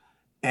book,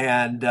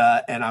 and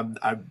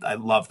I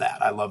love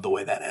that. I love the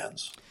way that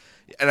ends.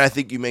 And I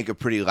think you make a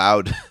pretty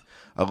loud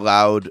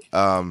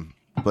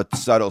but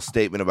subtle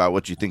statement about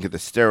what you think of the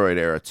steroid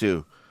era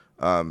too,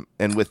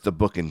 and with the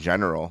book in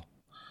general.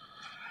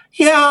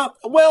 Yeah,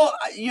 well,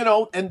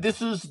 and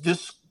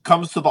this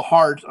comes to the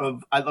heart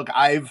of.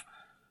 I've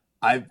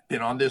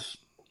been on this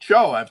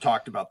show. I've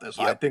talked about this.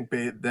 Yep. I think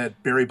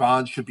that Barry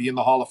Bonds should be in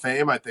the Hall of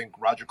Fame. I think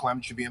Roger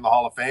Clemens should be in the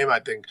Hall of Fame. I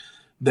think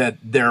that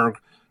their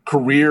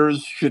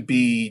careers should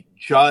be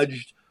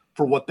judged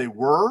for what they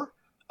were,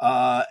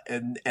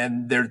 and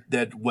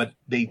that what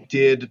they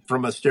did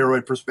from a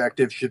steroid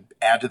perspective should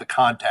add to the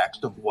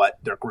context of what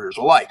their careers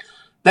are like.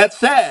 That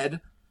said,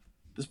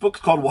 this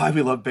book's called Why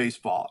We Love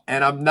Baseball,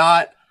 and I'm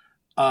not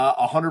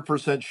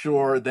 100%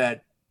 sure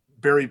that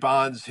Barry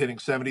Bonds hitting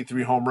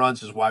 73 home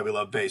runs is why we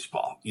love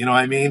baseball. You know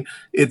what I mean?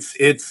 It's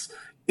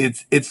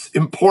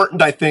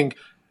important. I think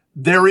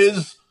there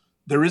is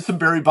some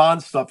Barry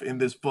Bonds stuff in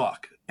this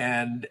book,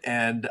 and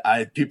I'm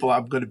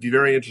going to be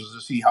very interested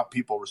to see how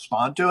people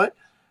respond to it.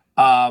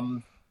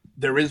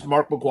 There is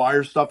Mark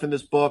McGwire stuff in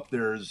this book.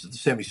 There's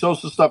Sammy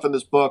Sosa stuff in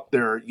this book.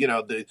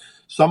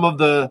 Some of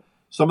the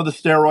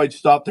steroid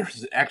stuff.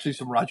 There's actually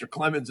some Roger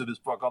Clemens in this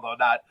book, although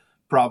not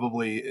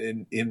probably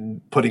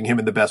in putting him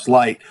in the best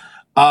light.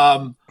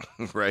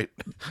 Right.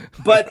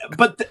 but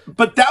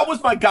that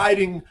was my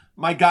guiding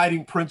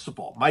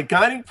principle. My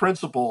guiding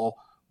principle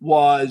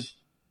was,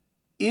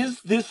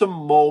 is this a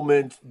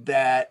moment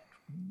that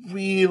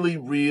really,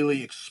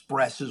 really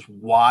expresses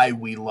why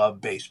we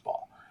love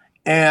baseball?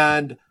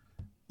 And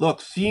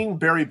look, seeing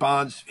Barry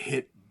Bonds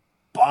hit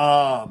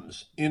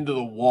bombs into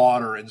the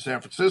water in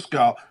San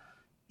Francisco,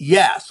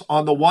 yes,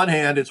 on the one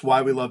hand, it's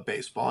why we love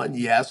baseball. And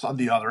yes, on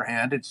the other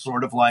hand, it's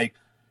sort of like,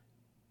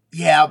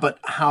 yeah, but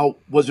how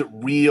was it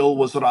real?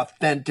 Was it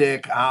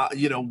authentic?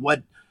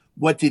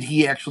 What did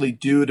he actually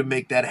do to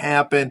make that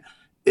happen?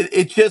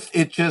 It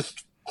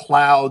just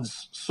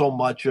clouds so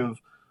much of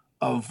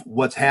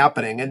what's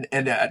happening,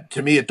 and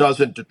to me, it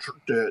doesn't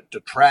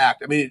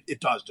detract. I mean, it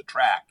does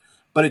detract,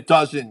 but it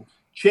doesn't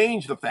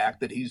change the fact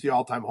that he's the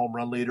all-time home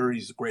run leader.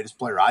 He's the greatest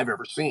player I've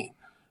ever seen.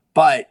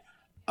 But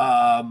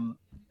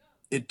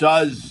it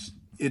does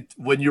it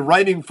when you're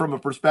writing from a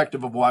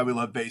perspective of why we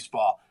love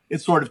baseball.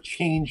 It sort of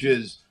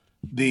changes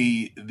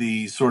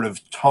the sort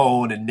of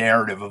tone and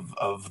narrative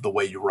of the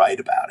way you write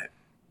about it.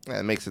 Yeah,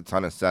 it makes a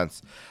ton of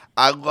sense.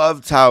 I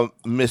loved how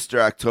Mr.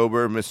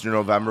 October, Mr.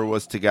 November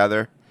was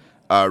together.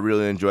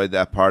 Really enjoyed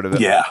that part of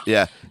it. Yeah.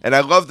 Yeah. And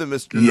I love the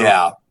Mr.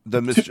 Yeah.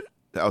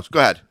 Go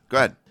ahead.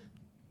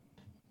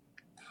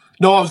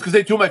 No, I was going to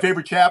say two of my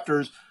favorite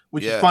chapters,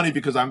 which Yeah. is funny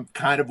because I'm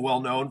kind of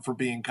well known for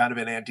being kind of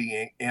an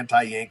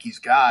anti-Yankees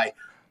guy.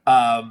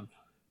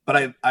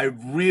 But I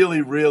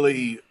really,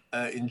 really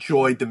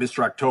enjoyed the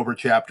Mr. October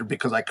chapter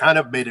because I kind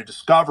of made a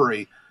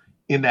discovery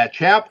in that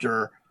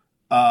chapter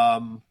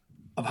of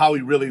how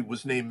he really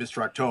was named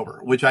Mr.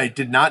 October, which I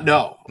did not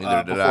know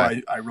before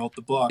I wrote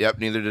the book. Yep,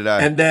 neither did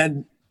I. And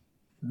then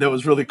that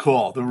was really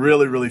cool. They're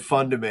really, really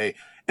fun to me.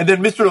 And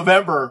then Mr.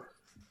 November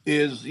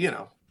is,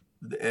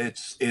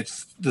 it's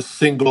the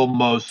single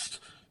most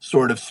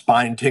sort of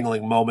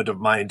spine-tingling moment of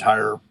my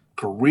entire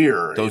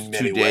career. Those in 2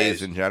 many days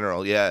ways. in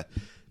general, yeah.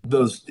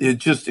 It's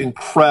just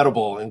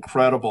incredible. And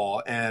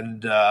so,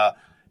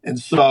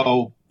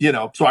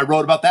 so I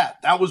wrote about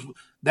that.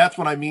 That's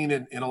what I mean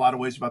in a lot of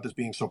ways about this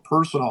being so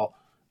personal.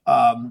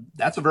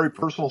 That's a very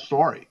personal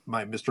story,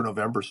 my Mr.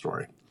 November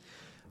story.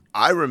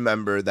 I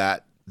remember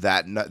that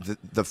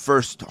the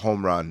first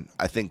home run,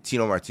 I think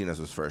Tino Martinez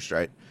was first,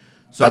 right?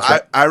 So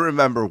Right. I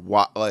remember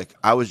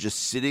I was just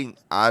sitting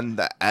on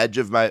the edge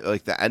of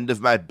the end of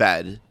my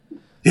bed,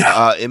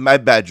 in my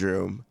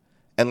bedroom,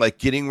 and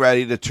getting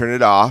ready to turn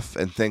it off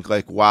and think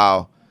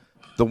wow,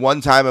 the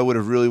one time I would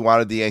have really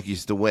wanted the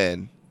Yankees to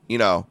win,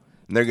 and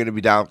they're going to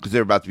be down because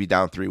they're about to be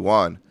down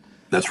 3-1.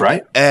 That's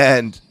right.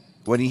 And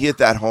when he hit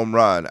that home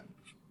run,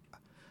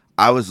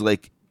 I was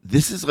like,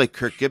 this is like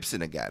Kirk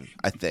Gibson again,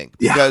 I think,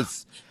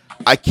 because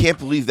I can't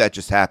believe that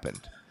just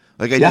happened.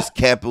 I just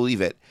can't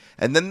believe it.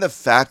 And then the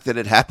fact that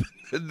it happened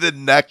the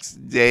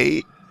next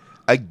day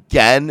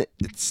again,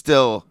 it's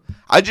still,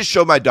 I just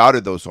show my daughter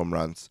those home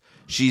runs.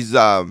 She's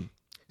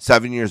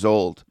 7 years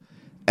old,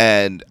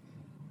 and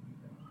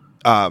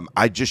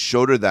I just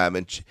showed her them,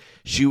 and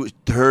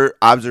her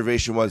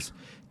observation was,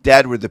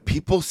 Dad, were the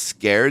people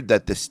scared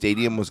that the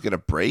stadium was going to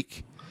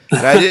break?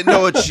 And I didn't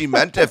know what she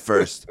meant at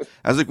first.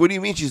 I was like, what do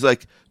you mean? She's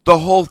like, the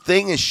whole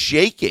thing is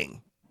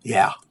shaking.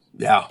 Yeah.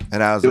 Yeah.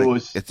 And I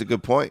was it's a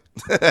good point.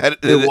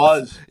 It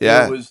was.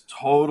 Yeah. It was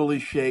totally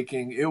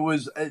shaking. It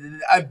was,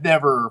 I've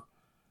never,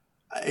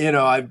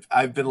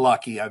 I've been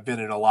lucky. I've been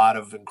in a lot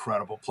of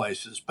incredible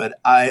places, but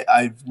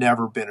I've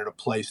never been in a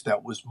place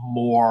that was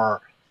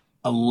more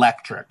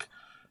electric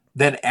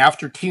than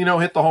after Tino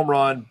hit the home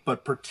run,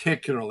 but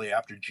particularly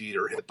after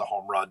Jeter hit the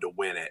home run to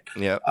win it.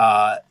 Yeah.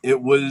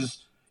 It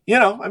was,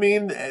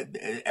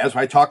 as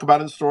I talk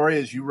about in the story,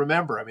 as you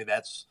remember,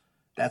 that's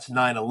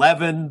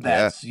 9/11.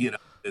 That's,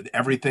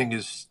 everything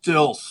is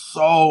still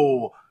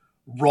so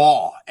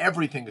raw.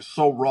 Everything is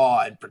so raw,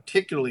 and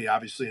particularly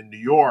obviously in New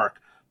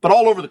York, but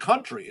all over the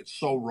country, it's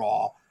so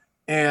raw.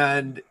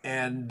 And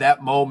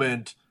that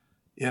moment,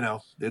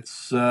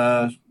 it's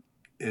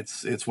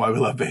why we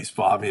love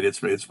baseball.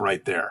 It's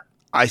right there.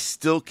 I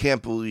still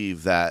can't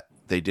believe that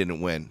they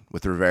didn't win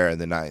with Rivera in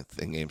the 9th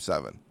in Game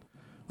 7.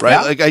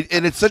 Right? Yeah.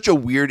 And it's such a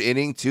weird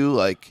inning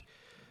too.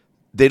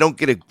 They don't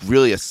get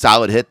a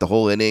solid hit the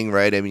whole inning,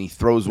 right? I mean, he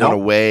throws one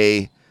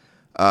away.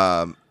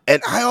 And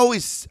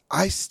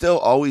I still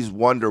always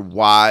wonder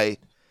why.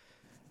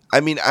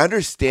 I mean, I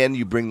understand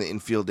you bring the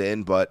infield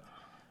in, but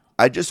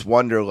I just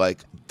wonder,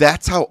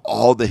 that's how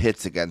all the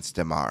hits against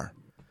him are.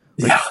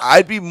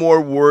 I'd be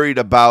more worried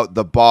about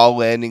the ball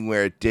landing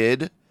where it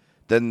did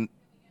than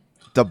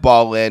the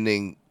ball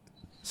landing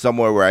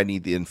somewhere where I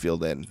need the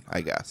infield in,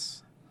 I guess.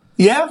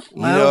 Yeah,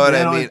 you know what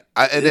I mean.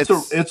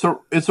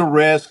 It's a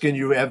risk, and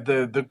you have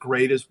the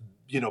greatest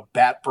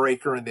bat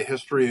breaker in the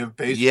history of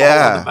baseball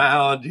on the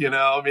mound.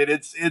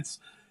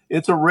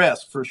 It's a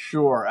risk for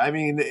sure.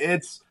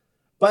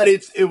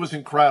 It was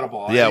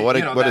incredible. Yeah, what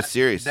a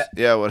series.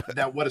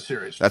 What a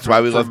series. That's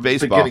why we love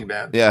baseball. Beginning,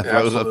 man. Yeah,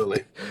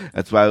 absolutely.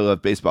 That's why we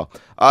love baseball.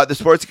 The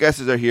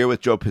Sportscasters are here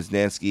with Joe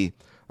Posnanski,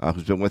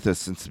 who's been with us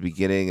since the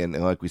beginning, and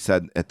like we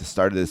said at the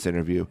start of this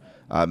interview,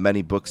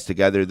 many books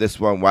together. This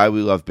one, Why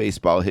We Love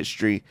Baseball: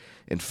 History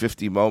in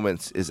 50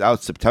 Moments, is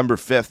out September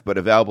 5th, but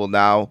available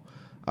now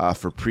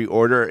for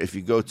pre-order. If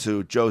you go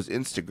to Joe's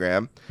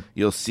Instagram,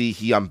 you'll see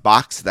he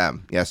unboxed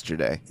them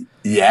yesterday.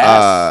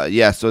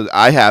 Yes. So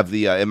I have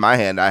in my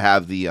hand, I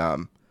have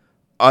the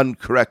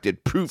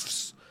uncorrected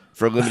proofs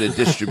for limited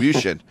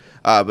distribution.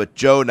 But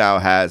Joe now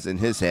has in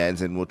his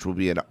hands, and which will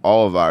be in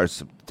all of ours,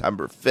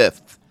 September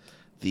 5th,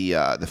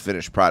 the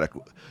finished product.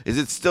 Is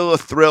it still a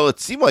thrill? It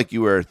seemed like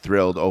you were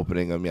thrilled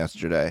opening them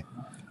yesterday.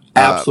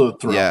 Absolute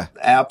thrill. Yeah.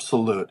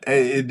 Absolute.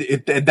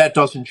 That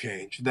doesn't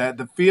change. That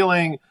the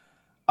feeling,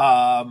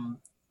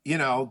 you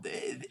know,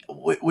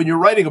 when you're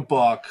writing a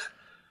book,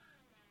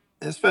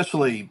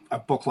 especially a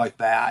book like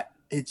that,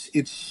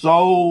 it's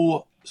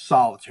so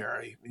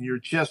solitary. And you're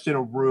just in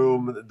a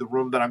room, the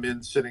room that I'm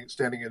in,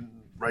 standing in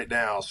right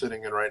now.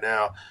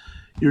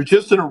 You're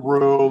just in a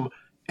room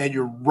and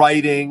you're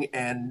writing.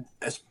 And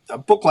a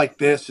book like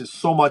this is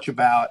so much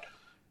about,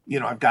 you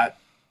know, I've got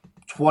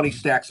 20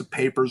 stacks of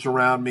papers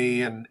around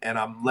me and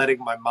I'm letting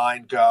my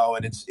mind go.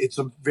 And it's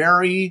a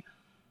very,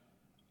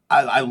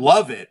 I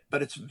love it,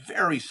 but it's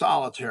very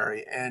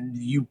solitary and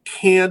you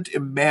can't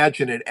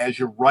imagine it as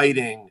you're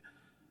writing,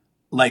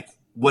 like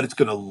what it's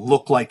going to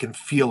look like and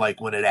feel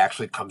like when it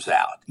actually comes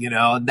out, you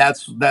know? And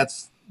that's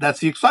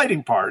the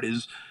exciting part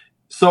is,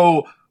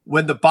 so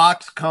when the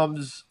box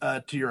comes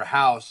to your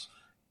house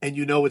and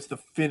you know it's the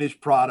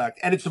finished product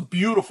and it's a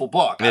beautiful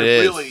book. It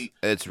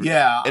is.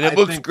 Yeah. And it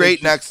looks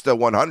great next to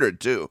 100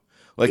 too.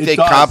 Like they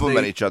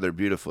complement each other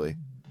beautifully.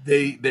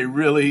 They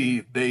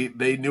really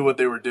knew what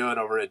they were doing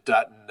over at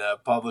Dutton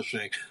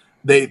Publishing.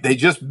 They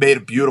just made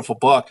a beautiful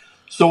book.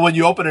 So when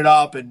you open it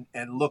up and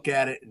look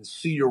at it and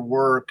see your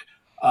work,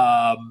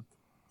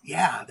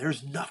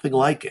 there's nothing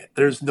like it.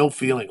 There's no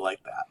feeling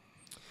like that.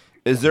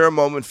 Is there a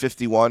moment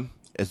 51?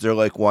 Is there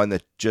like one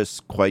that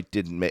just quite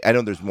didn't make? I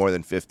know there's more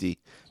than 50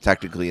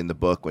 technically in the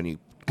book when you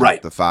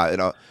count the 5, you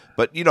know,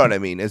 but you know what I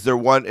mean. Is there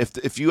one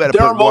if you had to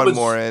put one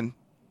more in?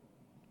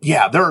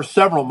 Yeah, there are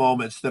several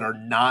moments that are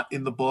not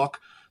in the book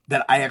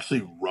that I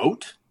actually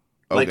wrote,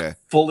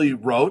 fully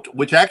wrote.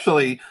 Which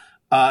actually,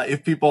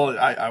 if people,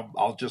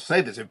 I'll just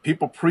say this: if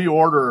people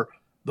pre-order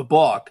the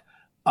book,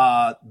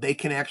 they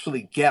can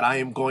actually get. I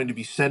am going to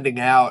be sending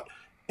out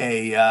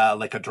a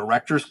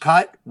director's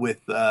cut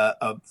with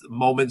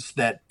moments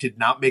that did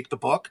not make the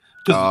book.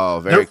 Oh,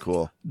 very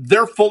cool.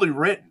 They're fully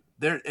written.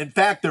 In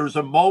fact, there's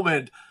a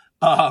moment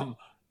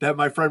that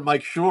my friend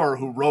Mike Shore,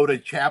 who wrote a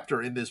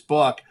chapter in this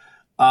book,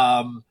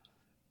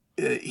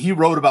 he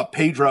wrote about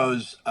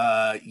Pedro's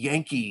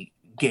Yankee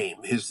game,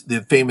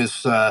 the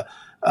famous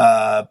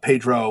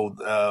Pedro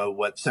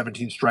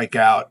 17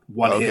 strikeout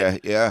one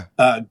hit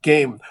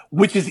game,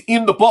 which is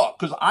in the book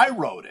because I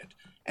wrote it.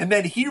 And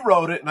then he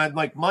wrote it, and I'm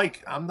like,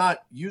 Mike, I'm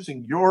not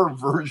using your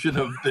version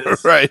of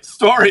this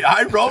story.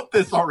 I wrote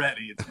this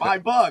already. It's my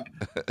book,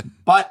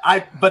 but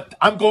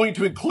I'm going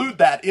to include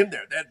that in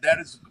there.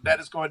 That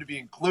is going to be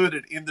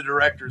included in the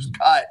director's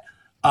cut.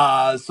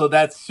 So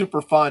that's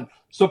super fun.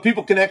 So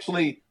people can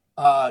actually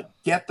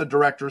get the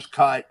director's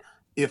cut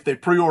if they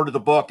pre-order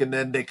the book, and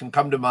then they can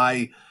come to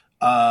my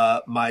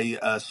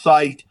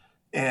site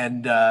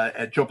and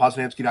at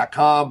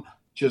joeposnanski.com.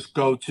 Just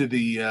go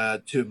to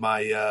to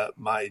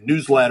my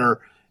newsletter,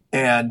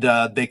 and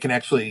they can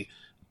actually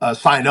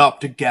sign up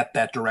to get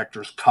that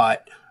director's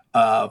cut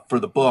for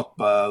the book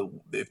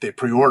if they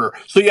pre-order.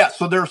 So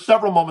there are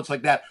several moments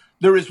like that.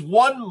 There is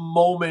one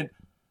moment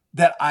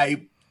that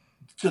I,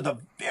 to the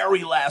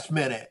very last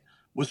minute,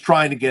 was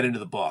trying to get into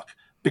the book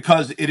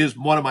because it is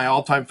one of my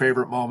all-time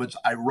favorite moments.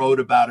 I wrote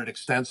about it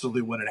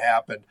extensively when it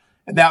happened,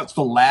 and that's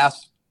the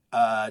last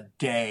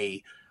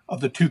day of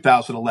the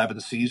 2011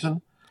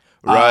 season.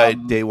 Right,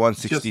 day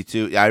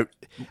 162.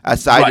 I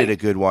cited a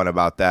good one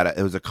about that.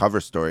 It was a cover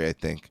story, I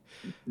think.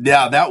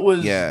 Yeah, that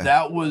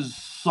was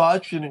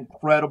such an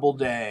incredible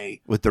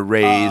day with the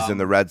Rays and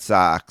the Red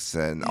Sox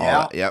and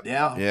all that. Yep.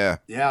 No,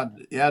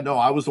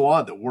 I was the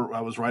one that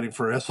I was writing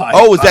for SI.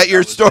 Oh, was that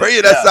your story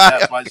at SI?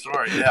 That's my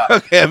story. Yeah.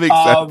 Okay, that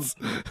makes sense.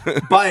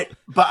 but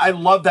I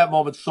love that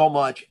moment so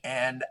much,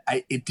 and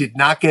it did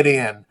not get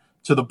in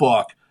to the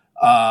book.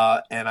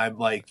 And I'm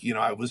like,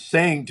 I was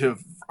saying to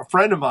a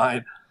friend of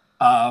mine,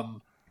 it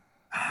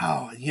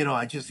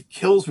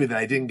kills me that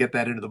I didn't get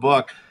that into the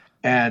book.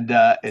 And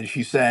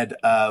she said,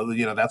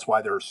 that's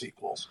why there are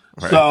sequels.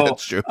 Right, so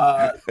that's true.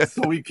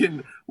 So we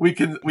can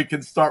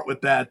start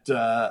with that,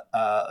 for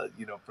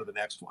the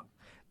next one.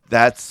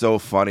 That's so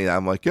funny.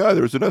 I'm like,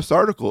 there was an SI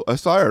article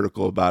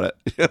about it.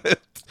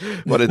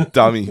 What a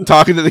dummy.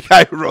 Talking to the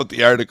guy who wrote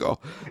the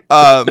article.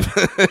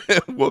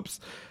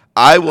 Whoops.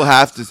 I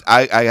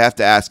have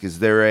to ask, is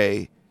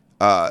there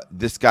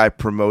this guy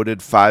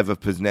promoted 5 of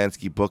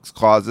Posnanski books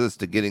clauses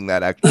to getting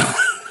that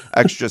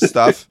extra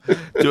stuff?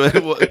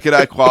 Can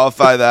I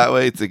qualify that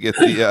way to get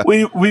the?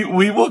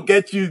 We will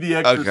get you the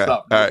extra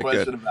stuff. No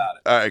question about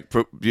it. All right,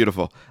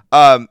 beautiful.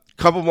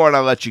 Couple more, and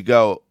I'll let you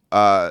go.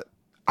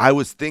 I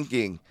was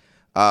thinking,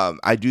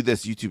 I do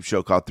this YouTube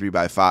show called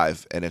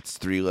 3x5, and it's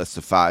 3 lists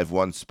of 5,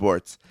 1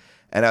 sports,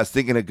 and I was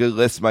thinking a good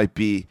list might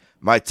be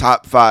my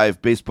top 5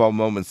 baseball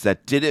moments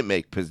that didn't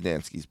make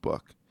Posnanski's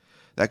book.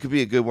 That could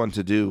be a good one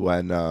to do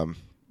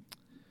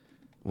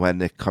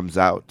when it comes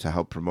out to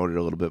help promote it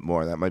a little bit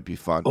more. That might be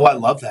fun. Oh, I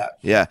love that.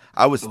 Yeah,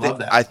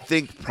 I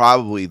think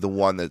probably the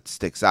one that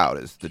sticks out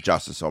is the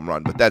Justice home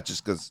run, but that's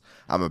just because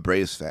I'm a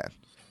Braves fan,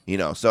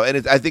 So,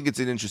 and I think it's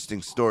an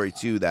interesting story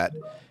too that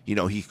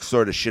he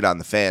sort of shit on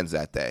the fans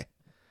that day,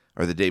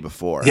 or the day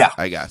before. Yeah.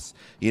 I guess,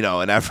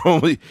 and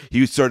everyone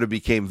he sort of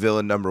became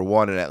villain number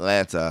one in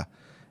Atlanta.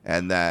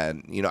 And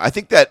then, I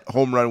think that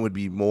home run would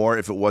be more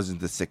if it wasn't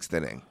the sixth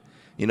inning,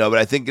 but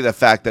I think the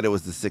fact that it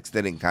was the sixth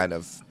inning kind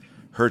of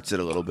hurts it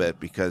a little bit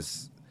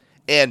because,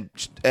 and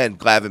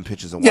Glavine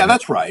pitches a one. Yeah,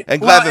 that's right.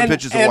 And Glavine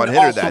pitches a one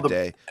hitter that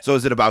day. So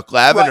is it about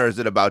Glavine or is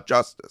it about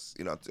Justice,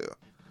 too?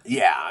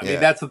 Yeah. I mean,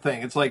 that's the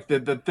thing. It's like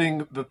the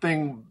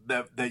thing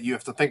that you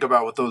have to think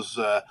about with those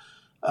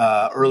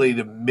early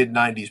to mid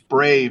 90s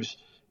Braves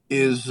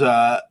is,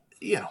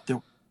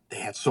 they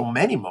had so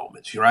many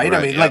moments, right?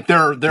 I mean, like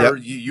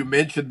you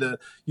mentioned the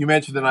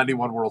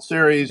 91 World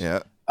Series. Yeah.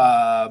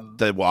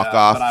 The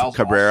walk-off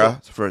Cabrera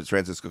for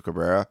Francisco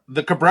Cabrera.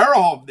 The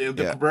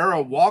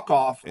Cabrera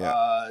walk-off,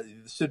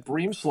 Sid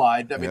Bream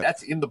slide. I mean,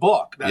 that's in the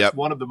book. That's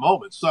one of the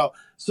moments. So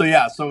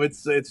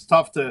it's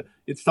tough to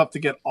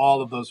get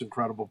all of those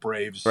incredible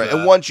Braves. Right,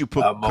 and once you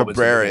put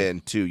Cabrera in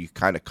too, you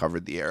kind of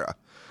covered the era.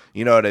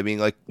 You know what I mean?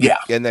 Like,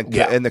 and then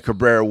and the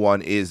Cabrera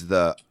one is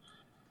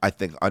I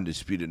think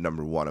undisputed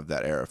number one of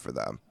that era for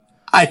them.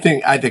 I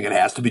think it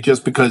has to be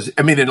just because,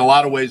 I mean, in a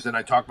lot of ways, and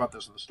I talk about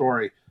this in the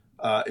story,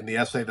 in the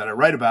essay that I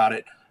write about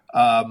it,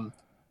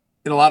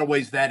 in a lot of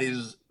ways, that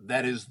is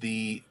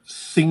the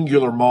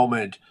singular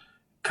moment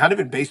kind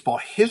of in baseball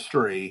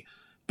history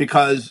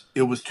because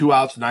it was 2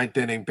 outs, ninth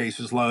inning,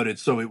 bases loaded.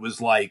 So it was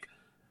like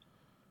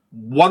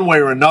one way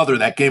or another,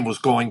 that game was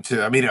going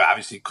to, I mean, it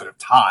obviously could have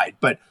tied,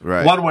 but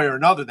one way or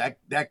another,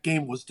 that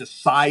game was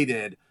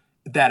decided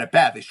that at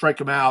bat. They strike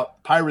him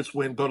out. Pirates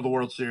win, go to the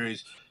World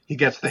Series. He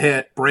gets the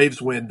hit.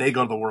 Braves win. They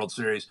go to the World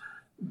Series.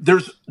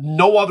 There's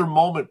no other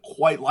moment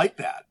quite like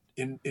that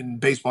in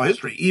baseball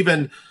history.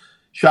 Even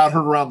shot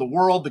heard around the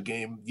world. The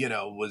game,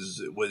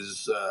 was it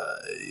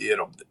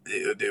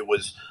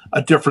was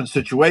a different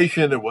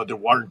situation. There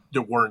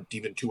weren't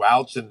even 2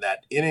 outs in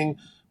that inning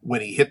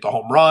when he hit the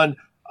home run.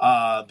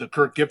 The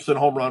Kirk Gibson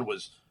home run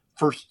was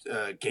first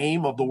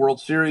game of the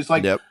World Series.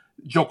 Like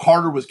Joe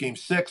Carter was game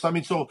 6. I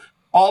mean, so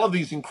all of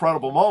these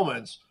incredible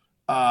moments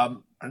are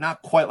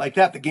not quite like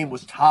that. The game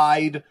was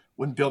tied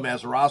when Bill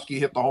Mazeroski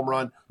hit the home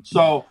run.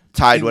 So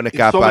tied when it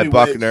got by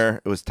Buckner.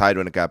 It was tied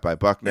when it got by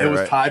Buckner. It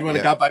was tied when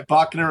it got by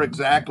Buckner.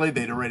 Exactly.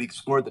 They'd already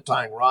scored the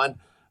tying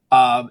run.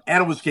 And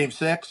it was game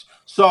 6.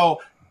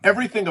 So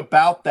everything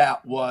about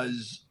that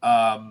was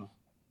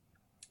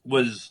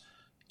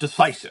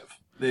decisive.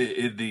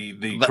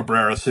 The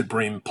Cabrera Sid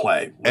Bream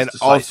play was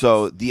decisive.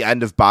 Also the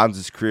end of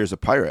Bonds' career as a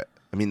Pirate.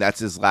 I mean, that's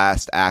his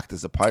last act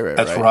as a Pirate.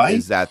 That's right.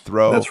 Is that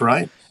throw? That's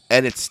right.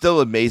 And it's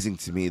still amazing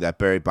to me that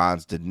Barry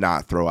Bonds did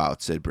not throw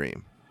out Sid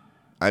Bream.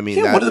 I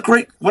mean, one of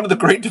the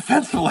great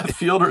defensive left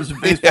fielders in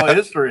baseball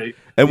history,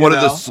 and one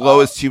of the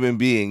slowest human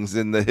beings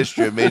in the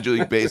history of Major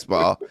League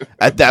Baseball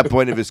at that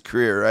point of his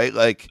career, right?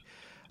 Like,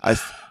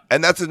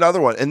 and that's another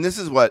one. And this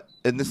is what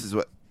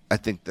I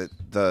think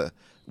that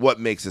what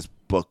makes this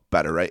book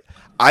better, right?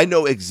 I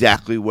know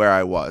exactly where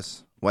I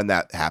was when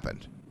that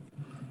happened.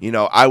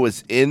 I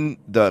was in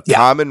the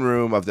common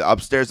room of the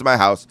upstairs of my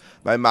house.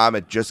 My mom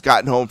had just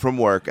gotten home from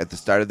work at the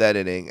start of that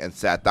inning and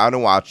sat down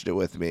and watched it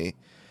with me.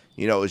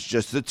 It was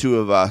just the two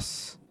of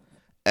us.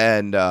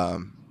 And,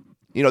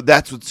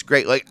 that's what's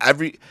great. Like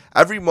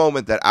every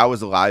moment that I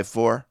was alive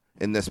for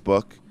in this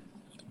book,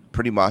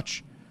 pretty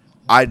much,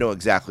 I know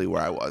exactly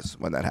where I was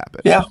when that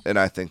happened. Yeah. And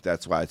I think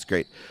that's why it's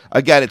great.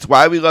 Again, it's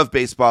Why We Love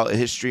Baseball, A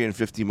History in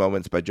 50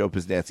 Moments by Joe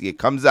Posnanski. It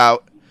comes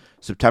out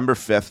September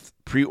 5th.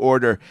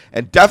 Pre-order,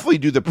 and definitely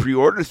do the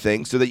pre-order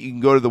thing so that you can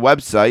go to the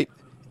website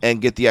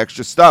and get the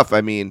extra stuff.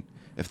 I mean,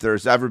 if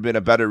there's ever been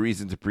a better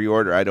reason to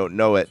pre-order, I don't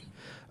know it.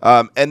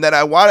 And then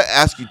I want to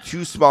ask you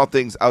 2 small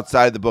things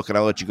outside of the book, and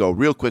I'll let you go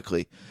real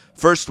quickly.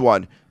 First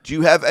one, do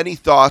you have any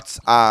thoughts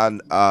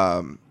on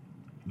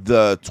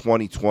the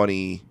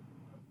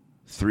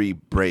 2023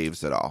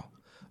 Braves at all?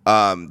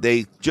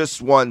 They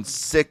just won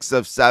 6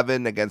 of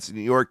 7 against the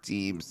New York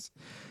teams.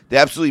 They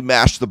absolutely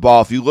mashed the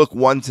ball. If you look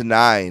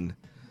 1-9,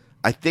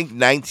 I think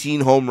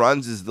 19 home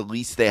runs is the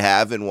least they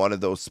have in one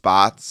of those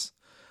spots.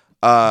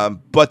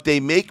 But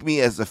they make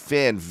me, as a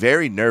fan,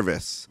 very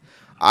nervous.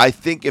 I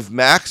think if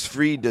Max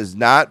Fried does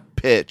not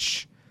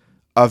pitch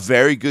a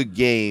very good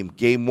game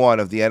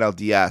 1 of the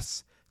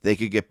NLDS, they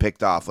could get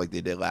picked off like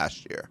they did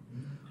last year.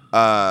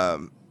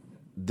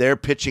 Their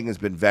pitching has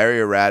been very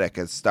erratic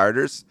as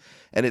starters,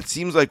 and it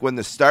seems like when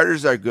the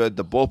starters are good,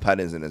 the bullpen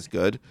isn't as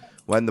good.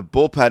 When the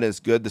bullpen is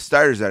good, the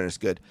starters aren't as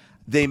good.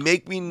 They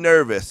make me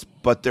nervous,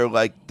 but they're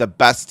like the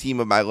best team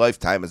of my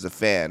lifetime as a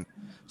fan.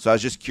 So I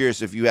was just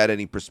curious if you had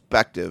any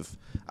perspective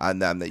on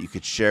them that you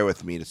could share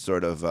with me to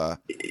sort of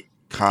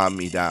calm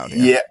me down.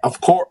 Yeah,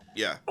 of course.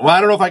 Yeah. Well, I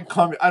don't know if I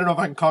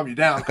can calm you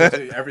down because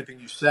everything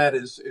you said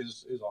is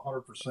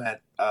 100%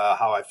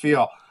 how I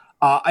feel.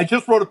 I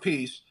just wrote a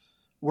piece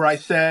where I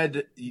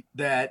said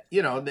that,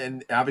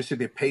 and obviously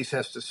the pace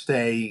has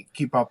to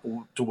keep up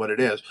to what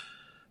it is.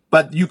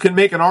 But you can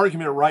make an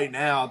argument right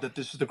now that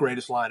this is the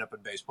greatest lineup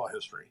in baseball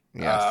history,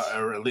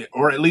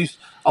 or at least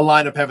a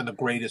lineup having the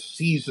greatest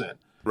season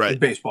in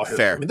baseball history.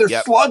 Fair. I mean,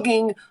 they're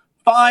slugging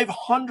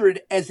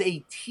 500 as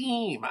a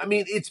team. I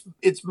mean,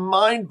 it's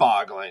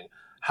mind-boggling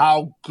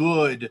how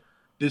good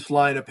this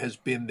lineup has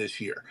been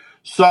this year.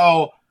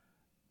 So,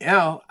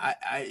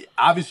 I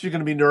obviously you're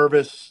going to be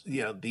nervous.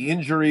 The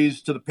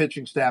injuries to the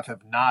pitching staff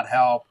have not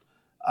helped.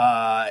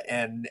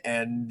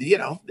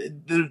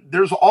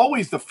 There's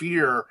always the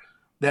fear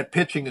that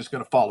pitching is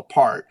going to fall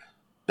apart.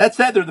 That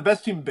said, they're the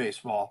best team in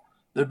baseball.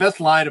 They're the best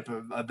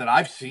lineup that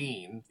I've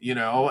seen.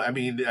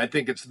 I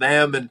think it's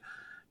them and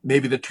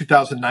maybe the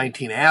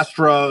 2019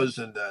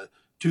 Astros and the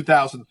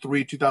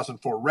 2003,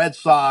 2004 Red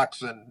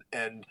Sox,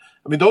 and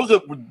those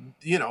are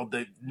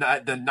the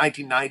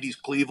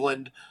 1990s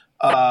Cleveland,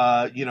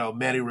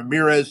 Manny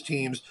Ramirez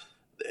teams.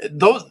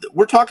 Those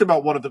we're talking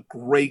about one of the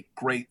great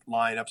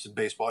lineups in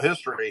baseball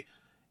history,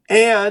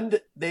 and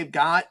they've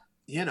got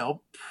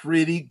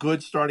pretty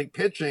good starting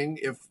pitching.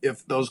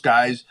 If those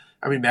guys,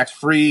 Max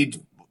Fried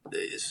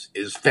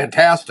is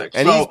fantastic,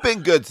 and he's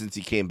been good since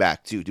he came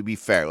back too. To be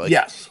fair,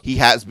 yes, he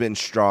has been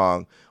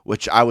strong,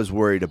 which I was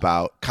worried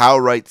about. Kyle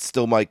Wright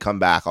still might come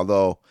back,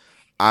 although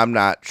I'm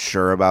not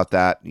sure about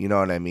that. You know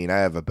what I mean? I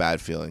have a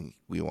bad feeling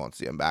we won't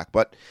see him back,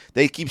 but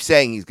they keep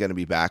saying he's going to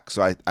be back,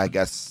 so I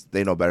guess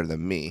they know better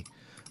than me.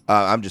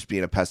 I'm just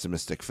being a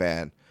pessimistic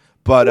fan.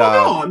 But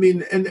no,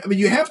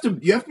 you have to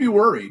be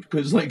worried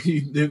because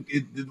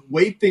the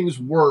way things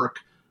work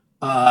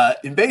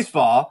in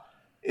baseball,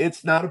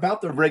 it's not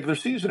about the regular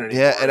season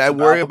anymore. Yeah, and I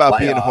worry about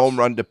being home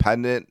run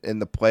dependent in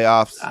the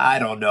playoffs. I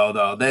don't know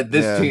though.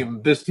 This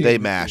team, they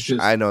mash.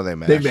 I know they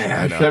mash. They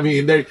mash.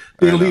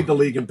 They lead the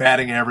league in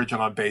batting average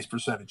and on base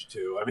percentage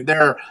too.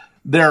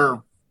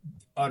 They're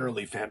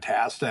utterly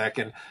fantastic.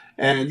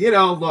 And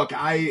look,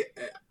 I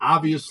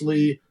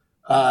obviously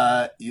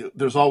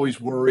there's always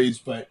worries,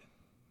 but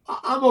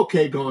I'm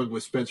okay going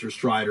with Spencer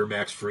Strider,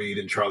 Max Fried,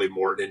 and Charlie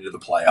Morton into the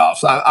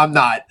playoffs.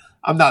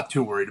 I'm not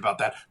too worried about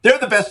that. They're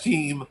the best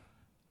team.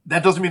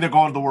 That doesn't mean they're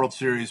going to the World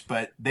Series,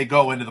 but they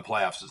go into the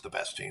playoffs as the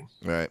best team.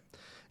 Right.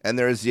 And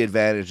there is the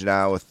advantage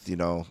now with,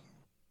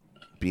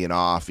 being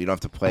off. You don't have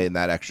to play in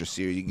that extra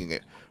series. You can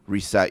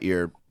reset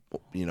your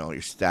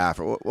staff.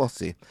 Or we'll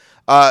see.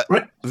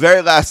 Right.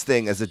 Very last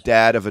thing, as a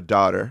dad of a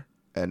daughter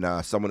and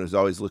someone who's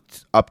always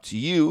looked up to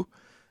you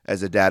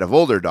as a dad of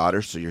older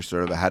daughters, so you're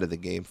sort of ahead of the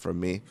game from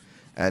me.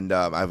 And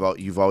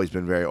you've always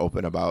been very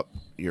open about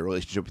your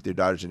relationship with your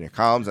daughters in your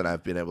columns, and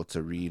I've been able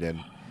to read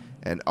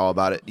and all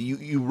about it.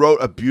 You wrote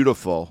a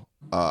beautiful,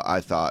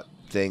 I thought,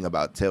 thing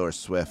about Taylor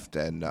Swift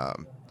and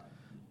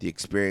the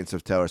experience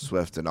of Taylor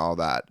Swift and all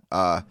that.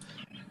 The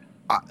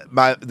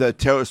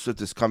Taylor Swift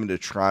is coming to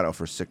Toronto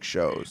for 6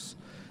 shows.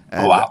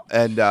 And, wow!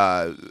 And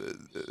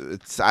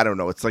it's I don't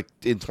know. It's like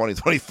in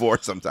 2024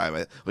 sometime,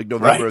 like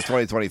November of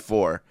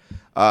 2024.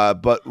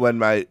 But when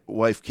my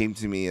wife came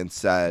to me and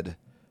said,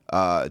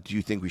 "Do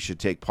you think we should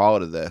take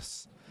Paula to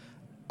this?"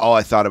 all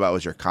I thought about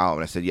was your column.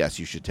 And I said, "Yes,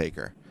 you should take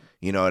her."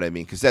 You know what I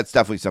mean? Because that's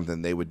definitely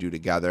something they would do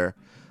together.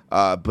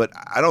 But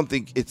I don't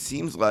think it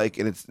seems like,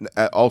 and it's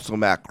also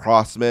Matt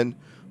Crossman,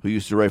 who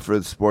used to write for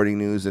the Sporting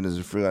News and is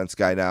a freelance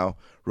guy now,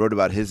 wrote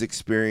about his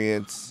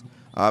experience.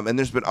 And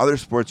there's been other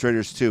sports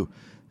writers too.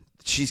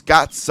 She's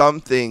got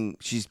something.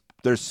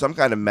 There's some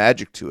kind of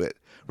magic to it,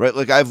 right?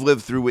 Like I've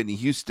lived through Whitney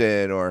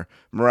Houston or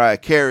Mariah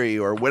Carey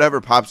or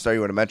whatever pop star you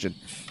want to mention.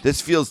 This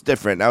feels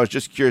different. I was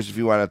just curious if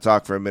you want to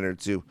talk for a minute or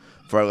two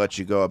before I let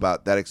you go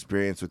about that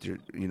experience with your,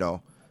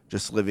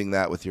 just living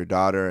that with your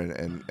daughter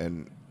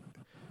and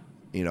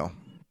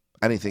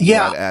anything you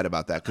want to add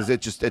about that, because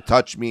it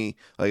touched me,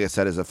 like I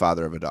said, as a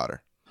father of a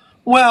daughter.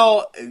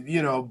 Well,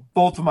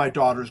 both of my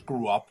daughters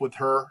grew up with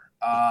her,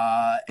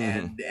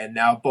 and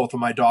now both of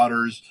my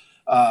daughters.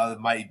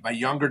 My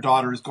younger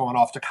daughter is going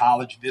off to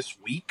college this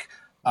week.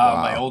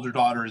 Wow. My older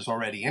daughter is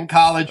already in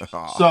college.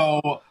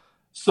 So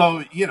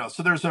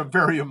there's a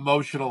very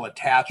emotional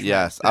attachment.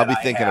 Yes, I'll be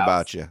thinking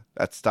about you.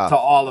 That's tough. To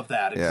all of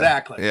that, yeah.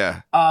 Exactly.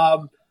 Yeah.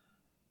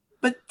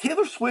 But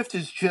Taylor Swift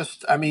is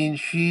just,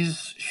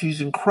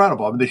 she's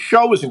incredible. The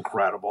show is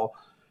incredible.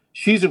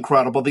 She's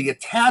incredible. The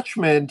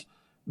attachment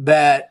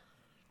that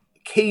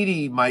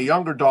Katie, my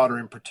younger daughter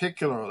in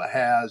particular,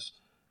 has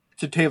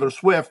to Taylor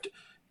Swift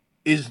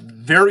is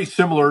very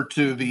similar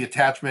to the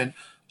attachment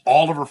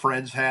all of her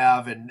friends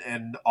have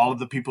and all of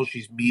the people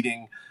she's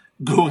meeting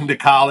going to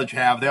college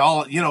have. They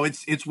all,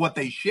 it's what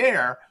they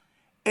share.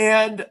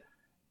 And,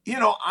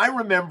 I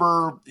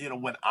remember,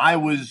 when I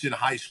was in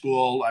high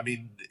school,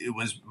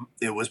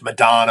 it was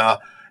Madonna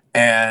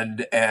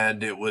and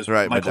it was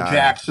Michael Madonna.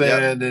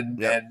 Jackson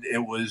and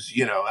it was,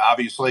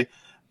 obviously,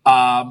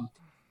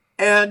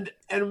 and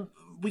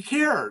we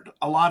cared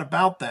a lot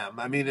about them.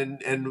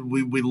 And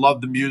we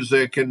loved the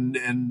music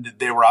and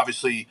they were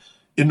obviously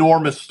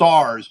enormous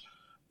stars,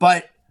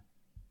 but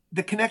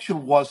the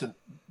connection wasn't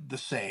the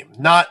same.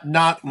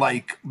 Not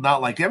like,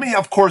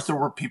 of course there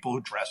were people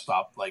who dressed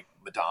up like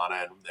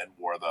Madonna and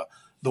wore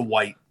the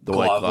white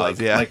glove.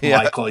 Like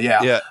Michael.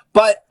 Yeah.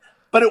 But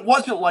it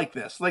wasn't like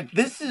this. Like,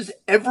 this is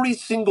every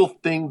single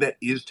thing that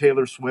is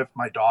Taylor Swift.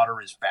 My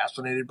daughter is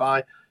fascinated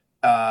by.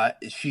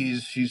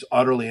 She's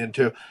utterly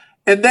into.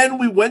 And then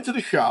we went to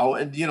the show,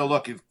 and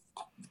look, it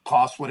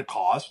cost what it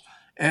cost,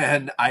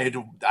 and I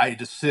had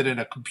to sit in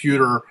a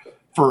computer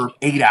for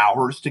 8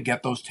 hours to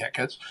get those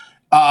tickets.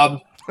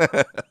 And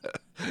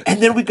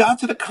then we got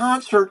to the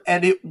concert,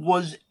 and it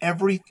was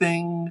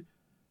everything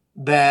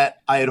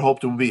that I had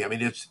hoped it would be. I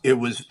mean, it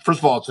was, first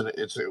of all,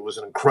 it was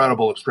an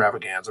incredible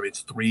extravaganza. I mean,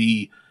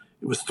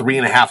 it was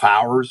 3.5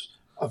 hours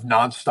of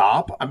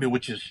nonstop. I mean,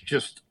 which is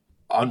just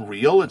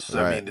unreal. It's,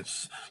 Right. I mean,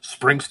 it's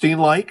Springsteen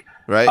like,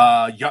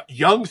 Right.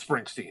 Young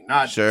Springsteen,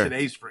 not Sure.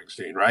 today's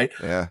Springsteen, right?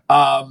 Yeah.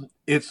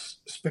 It's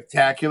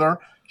spectacular.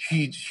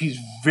 She's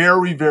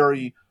very,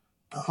 very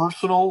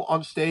personal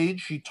on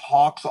stage. She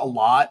talks a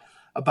lot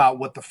about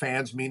what the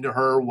fans mean to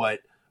her,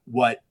 what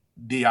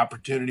the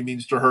opportunity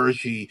means to her.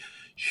 She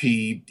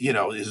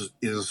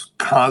is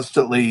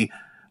constantly,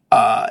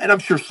 and I'm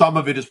sure some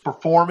of it is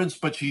performance,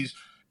 but she's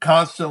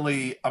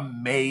constantly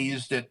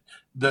amazed at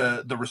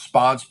the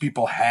response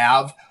people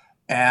have,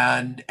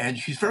 and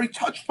she's very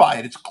touched by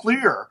it. It's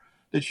clear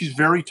that she's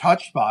very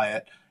touched by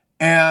it,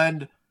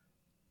 and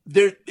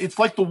it's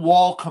like the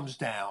wall comes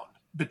down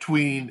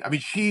between. I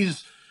mean,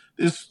 she's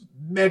this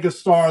mega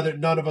star that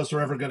none of us are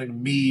ever going to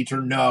meet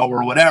or know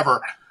or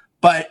whatever,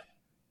 but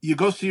you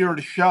go see her at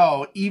a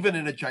show, even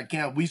in a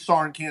gigantic. We saw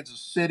her in Kansas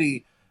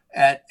City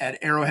at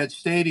Arrowhead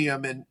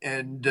Stadium, and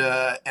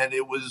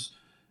it was,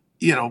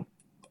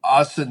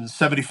 us and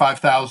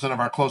 75,000 of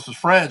our closest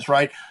friends,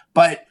 right?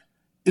 But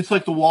it's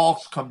like the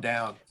walls come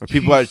down. Where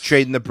people are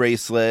trading the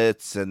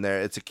bracelets, and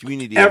it's a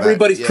community.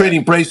 Everybody's event.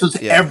 trading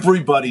bracelets. Yeah.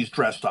 Everybody's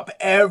dressed up.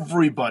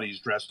 Everybody's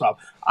dressed up.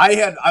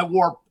 I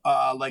wore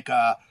like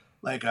a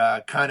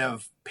kind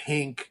of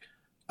pink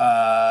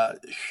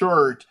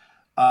shirt.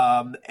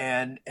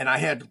 And I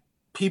had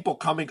people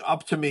coming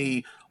up to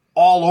me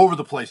all over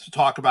the place to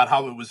talk about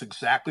how it was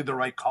exactly the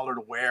right color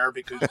to wear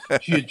because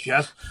she had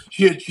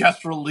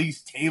just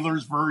released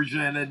Taylor's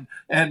version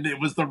and it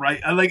was the right,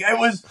 like it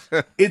was,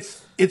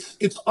 it's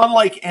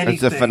unlike anything.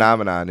 It's a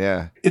phenomenon.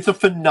 Yeah. It's a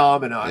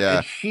phenomenon. Yeah.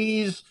 And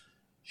she's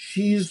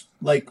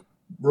like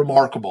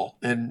remarkable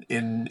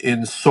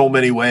in so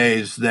many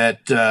ways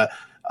that,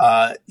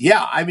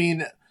 I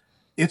mean,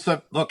 it's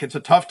a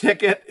tough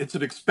ticket. It's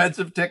an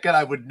expensive ticket.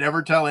 I would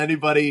never tell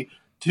anybody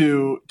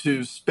to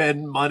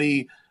spend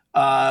money.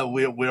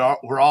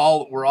 We're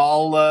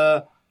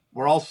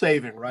all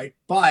saving, right?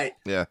 But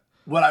yeah,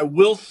 what I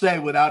will say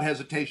without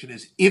hesitation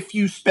is, if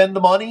you spend the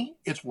money,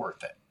 it's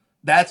worth it.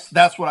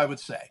 That's what I would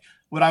say.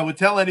 What I would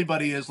tell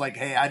anybody is like,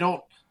 hey, I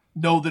don't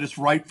know that it's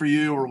right for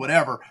you or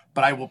whatever,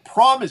 but I will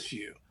promise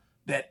you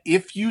that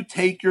if you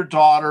take your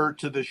daughter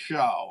to the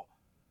show,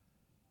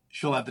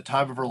 she'll have the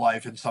time of her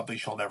life and something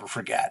she'll never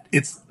forget.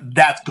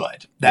 That's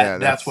good.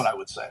 That's what I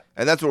would say.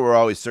 And that's what we're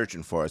always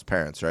searching for as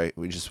parents, right?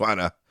 We just want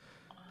to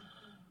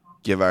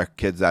give our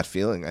kids that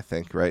feeling, I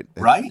think, right?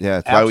 Right.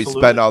 Yeah, that's why we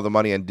spend all the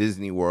money on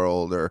Disney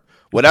World or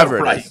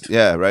whatever it is.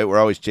 Yeah, right? We're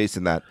always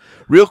chasing that.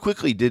 Real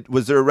quickly,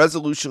 was there a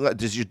resolution?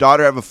 Does your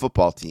daughter have a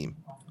football team?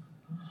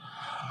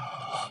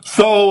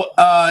 So,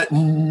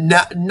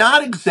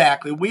 not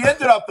exactly. We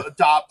ended up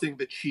adopting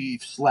the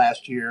Chiefs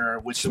last year,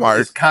 which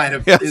is kind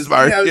of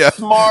smart,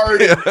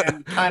 smart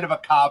and kind of a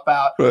cop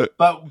out. Right.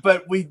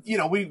 But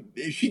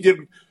she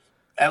did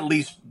at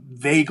least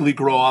vaguely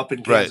grow up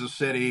in Kansas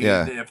City.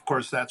 Yeah. And of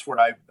course, that's what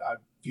I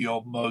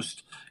feel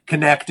most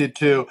connected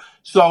to.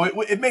 So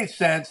it made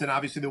sense, and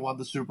obviously they won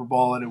the Super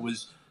Bowl, and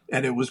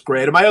it was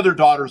great. And my other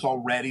daughter's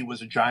already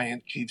was a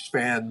giant Chiefs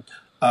fan.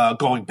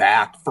 Going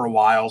back for a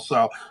while,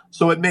 so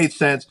it made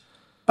sense,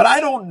 but I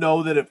don't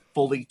know that it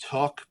fully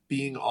took.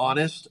 Being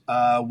honest,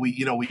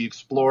 we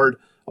explored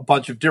a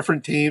bunch of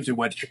different teams. We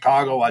went to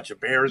Chicago, watched a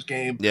Bears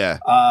game,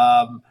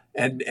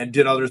 and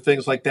did other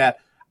things like that.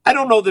 I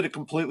don't know that it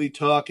completely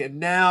took,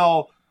 and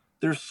now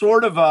there's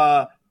sort of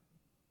a,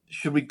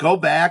 should we go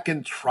back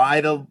and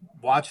try to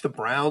watch the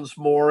Browns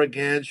more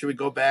again? Should we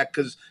go back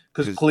because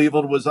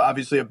Cleveland was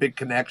obviously a big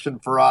connection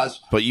for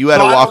us, but you had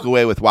to walk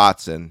away with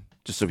Watson.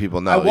 Just so people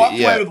know, I walked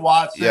away with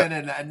Watson,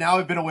 and now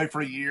I've been away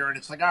for a year, and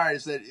it's like, all right,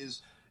 is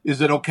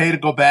it okay to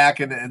go back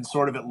and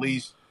sort of at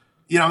least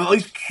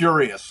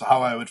curious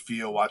how I would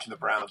feel watching the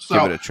Browns? So,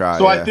 give it a try.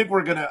 So I think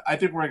we're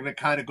gonna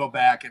kind of go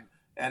back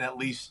and at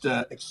least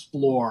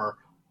explore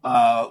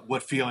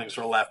what feelings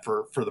are left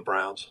for the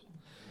Browns.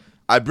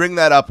 I bring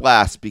that up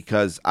last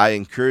because I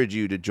encourage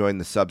you to join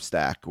the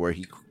Substack where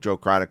Joe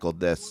chronicled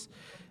this.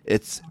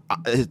 It's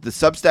the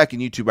Substack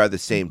and YouTube are the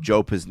same.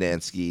 Joe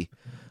Posnanski.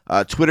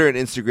 Twitter and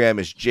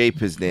Instagram is Jay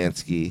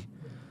Posnanski.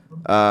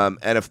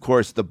 And, of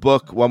course, the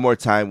book, one more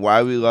time,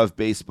 Why We Love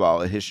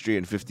Baseball, A History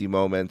in 50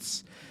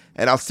 Moments.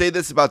 And I'll say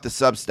this about the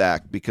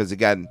Substack because,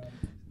 again,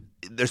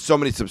 there's so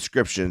many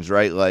subscriptions,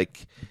 right?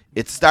 Like,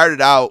 it started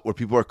out where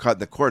people were cutting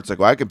the cord. It's like,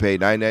 well, I can pay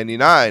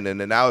 $9.99.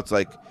 And then now it's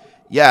like,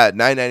 yeah,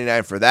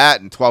 $9.99 for that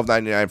and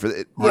 $12.99 for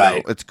it.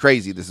 Right. It's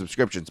crazy, the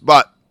subscriptions.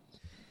 But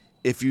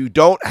if you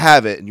don't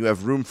have it and you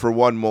have room for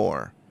one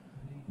more,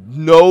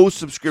 no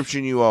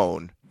subscription you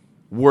own,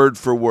 word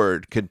for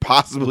word, could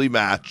possibly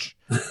match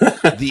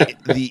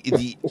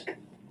the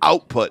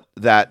output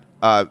that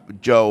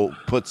Joe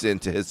puts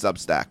into his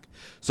Substack.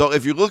 So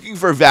if you're looking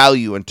for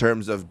value in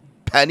terms of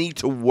penny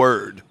to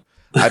word,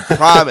 I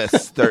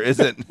promise there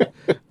isn't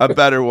a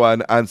better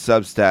one on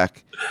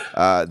Substack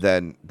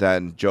than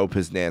Joe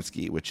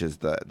Posnanski, which is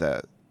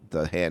the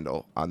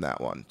handle on that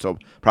one. So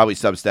probably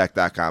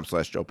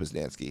substack.com/Joe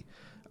Posnanski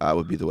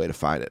would be the way to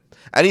find it.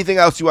 Anything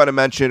else you want to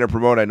mention or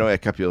promote? I know I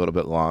kept you a little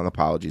bit long.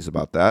 Apologies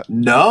about that.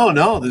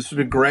 No, this has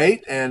been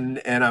great,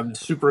 and I'm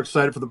super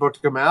excited for the book to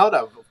come out. I,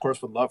 of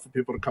course, would love for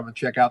people to come and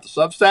check out the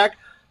Substack,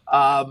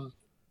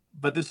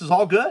 but this is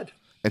all good.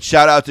 And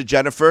shout out to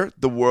Jennifer,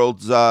 the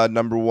world's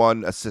number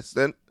one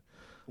assistant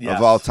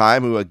of all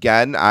time, who,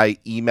 again, I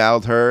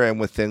emailed her, and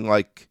within,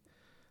 like,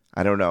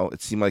 I don't know,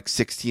 it seemed like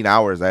 16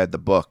 hours I had the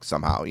book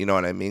somehow. You know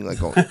what I mean? Like,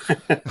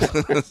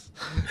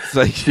 it's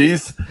like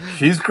she's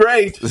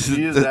great.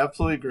 She is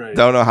absolutely great.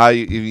 Don't know how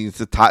you. She's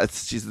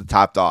the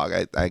top dog.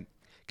 I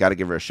got to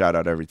give her a shout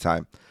out every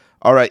time.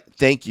 All right,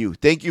 thank you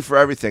for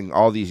everything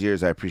all these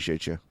years. I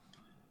appreciate you.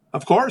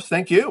 Of course,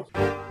 thank you.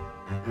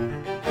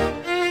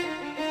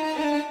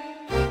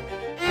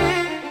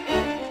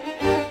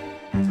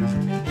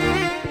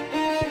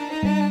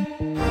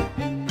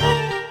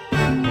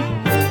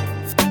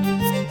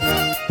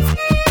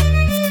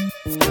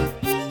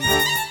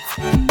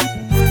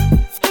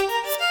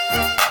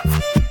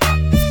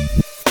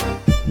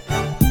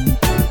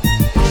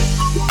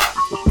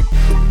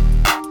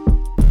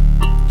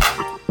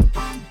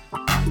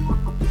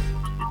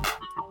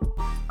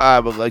 I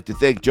would like to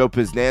thank Joe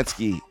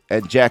Posnanski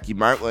and Jackie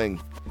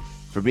Martling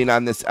for being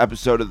on this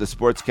episode of the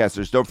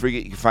Sportscasters. Don't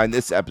forget, you can find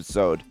this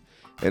episode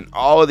and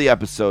all of the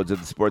episodes of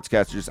the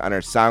Sportscasters on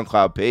our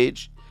SoundCloud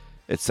page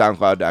at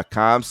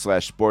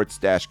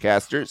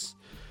soundcloud.com/sports-casters.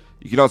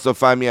 You can also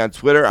find me on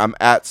Twitter. I'm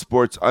at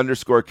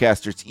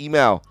sports_casters.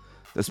 Email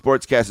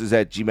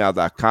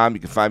thesportscasters@gmail.com. You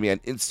can find me on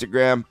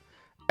Instagram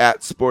at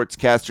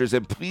sportscasters.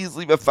 And please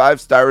leave a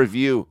 5-star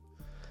review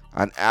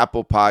on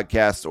Apple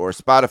Podcasts or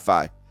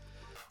Spotify.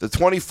 The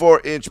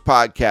 24-inch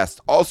podcast,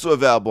 also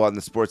available on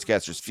the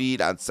Sportscasters feed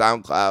on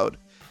SoundCloud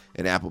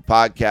and Apple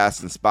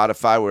Podcasts and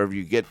Spotify, wherever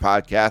you get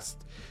podcasts.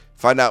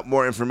 Find out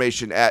more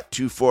information at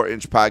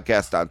 24-inch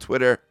podcast on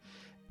Twitter,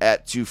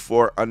 at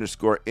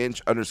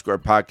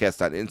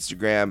 24_inch_podcast on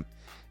Instagram.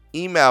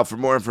 Email for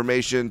more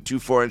information,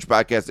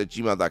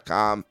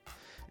 24inchpodcast@gmail.com.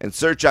 And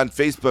search on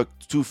Facebook,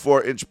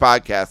 24-inch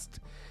podcast,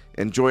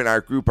 and join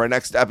our group. Our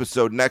next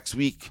episode next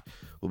week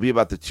will be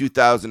about the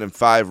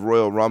 2005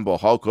 Royal Rumble,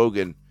 Hulk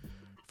Hogan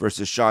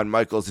versus Shawn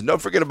Michaels. And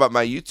don't forget about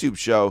my YouTube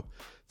show,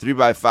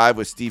 3x5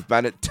 with Steve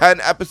Bennett.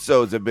 10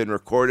 episodes have been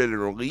recorded and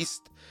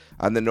released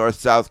on the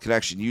North-South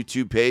Connection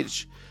YouTube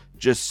page.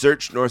 Just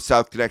search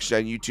North-South Connection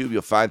on YouTube.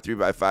 You'll find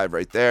 3x5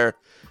 right there.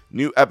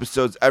 New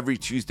episodes every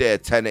Tuesday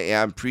at 10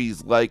 a.m.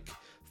 Please like,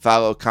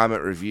 follow,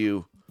 comment,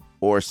 review,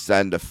 or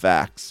send a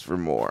fax for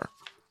more.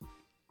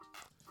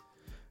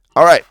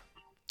 All right.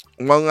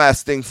 One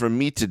last thing from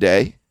me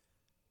today.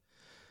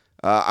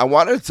 I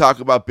wanted to talk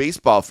about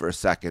baseball for a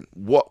second.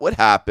 What would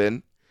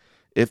happen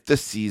if the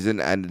season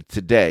ended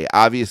today?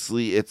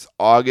 Obviously, it's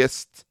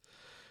August.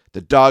 The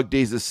dog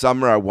days of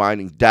summer are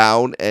winding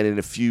down, and in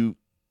a few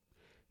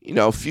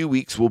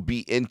weeks, we'll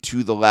be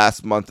into the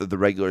last month of the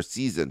regular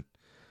season.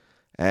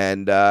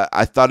 And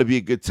I thought it'd be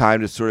a good time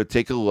to sort of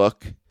take a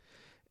look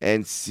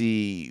and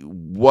see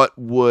what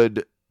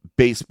would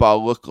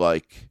baseball look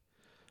like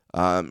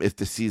if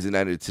the season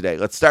ended today.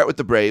 Let's start with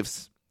the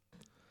Braves.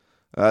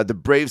 The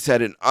Braves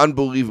had an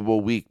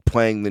unbelievable week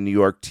playing the New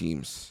York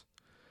teams,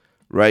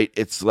 right?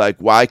 It's like,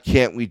 why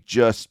can't we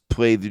just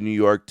play the New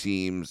York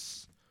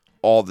teams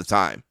all the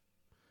time?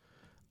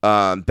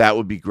 That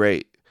would be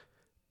great,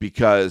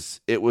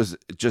 because it was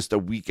just a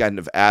weekend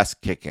of ass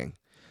kicking.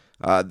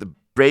 The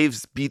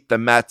Braves beat the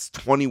Mets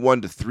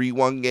 21-3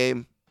 one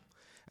game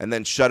and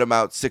then shut them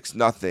out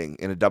 6-0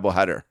 in a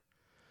doubleheader.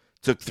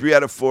 Took 3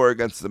 out of 4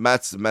 against the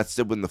Mets. The Mets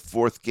did win the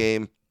fourth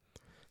game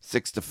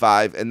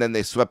 6-5, and then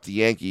they swept the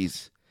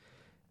Yankees,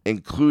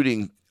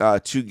 including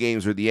 2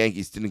 games where the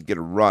Yankees didn't get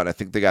a run. I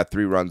think they got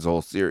 3 runs the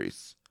whole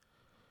series.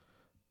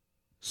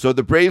 So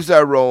the Braves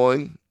are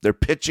rolling. They're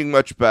pitching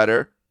much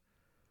better.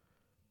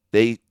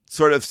 They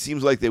sort of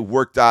seems like they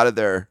worked out of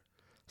their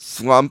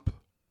slump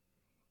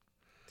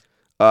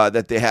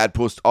that they had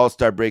post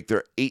All-Star break.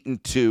 They're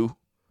 8-2,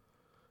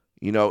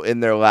 in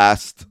their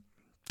last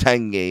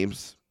 10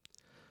 games.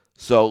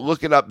 So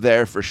looking up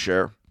there for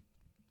sure.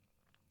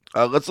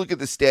 Let's look at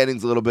the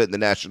standings a little bit in the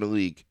National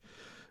League.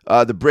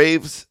 The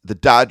Braves, the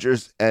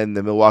Dodgers, and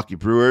the Milwaukee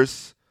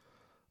Brewers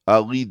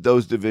lead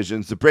those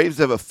divisions. The Braves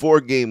have a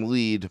 4-game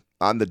lead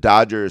on the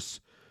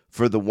Dodgers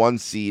for the 1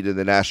 seed in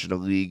the National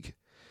League.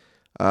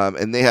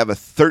 And they have a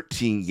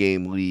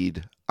 13-game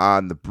lead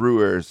on the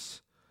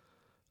Brewers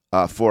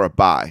for a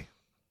bye.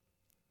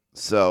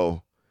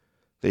 So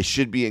they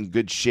should be in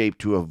good shape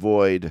to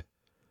avoid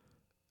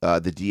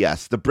the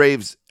DS. The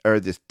Braves, or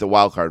the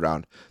wild card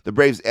round, the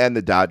Braves and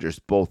the Dodgers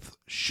both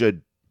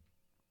should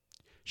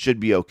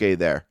be okay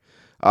there.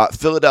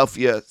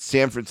 Philadelphia,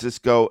 San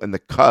Francisco, and the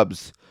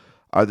Cubs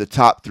are the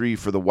top 3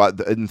 for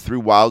in 3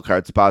 wild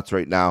card spots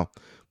right now.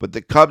 But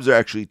the Cubs are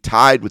actually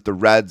tied with the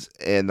Reds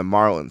and the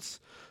Marlins.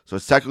 So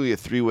it's technically a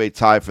 3-way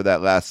tie for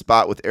that last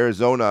spot, with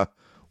Arizona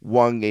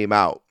one game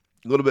out.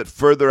 A little bit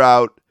further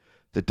out,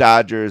 the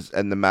Dodgers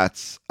and the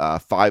Mets,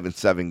 5 and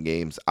 7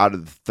 games out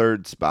of the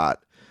third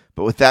spot.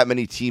 But with that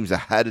many teams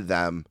ahead of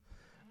them,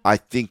 I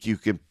think you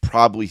can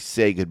probably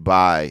say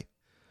goodbye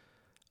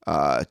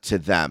to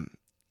them.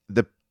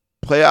 The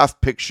playoff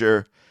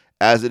picture,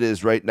 as it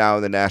is right now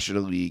in the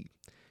National League,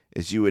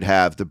 is you would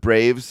have the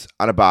Braves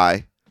on a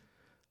bye,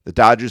 the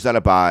Dodgers on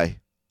a bye,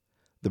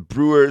 the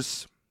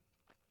Brewers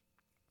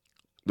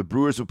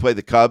would play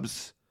the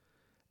Cubs,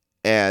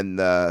 and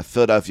the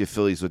Philadelphia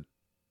Phillies would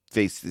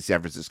face the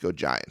San Francisco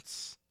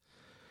Giants.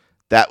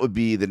 That would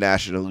be the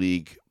National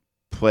League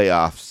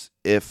playoffs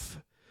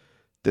if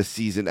the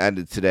season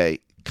ended today.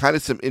 Kind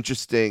of some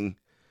interesting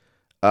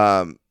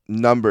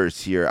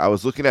numbers here. I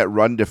was looking at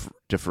run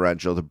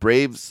differential. The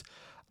Braves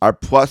are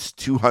plus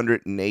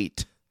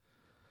 208,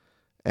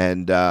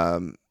 and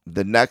the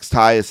next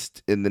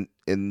highest in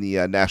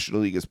the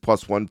National League is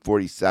plus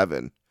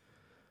 147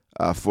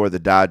 for the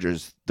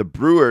Dodgers. The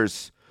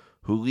Brewers,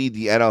 who lead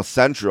the NL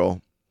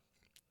Central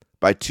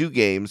by 2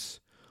 games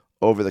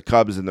over the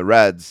Cubs and the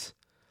Reds,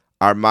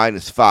 are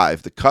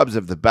 -5. The Cubs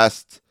have the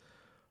best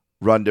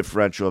run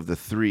differential of the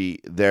 3.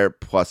 They're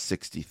plus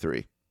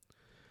 63.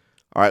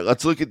 All right,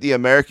 let's look at the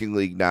American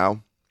League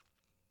now,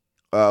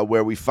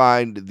 where we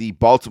find the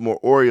Baltimore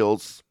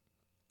Orioles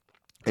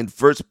in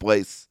first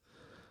place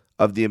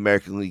of the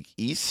American League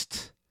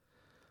East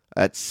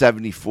at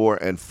 74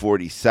 and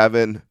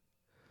 47.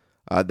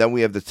 Then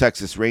we have the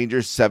Texas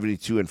Rangers,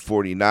 72 and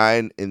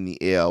 49 in the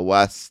AL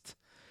West.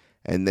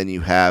 And then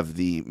you have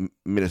the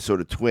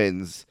Minnesota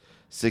Twins,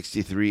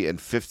 63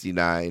 and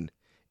 59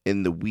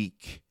 in the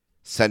weak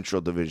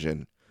Central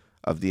Division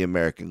of the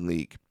American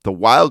League. The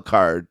wild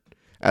card,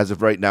 as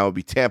of right now, would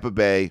be Tampa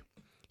Bay,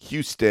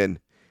 Houston,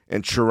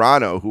 and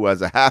Toronto, who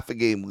has a half a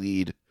game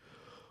lead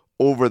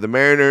over the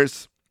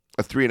Mariners,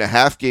 a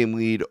 3.5 game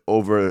lead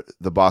over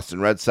the Boston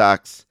Red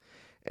Sox,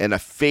 and a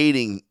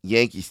fading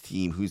Yankees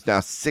team who's now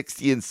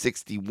 60 and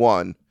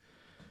 61.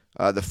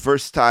 The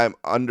first time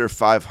under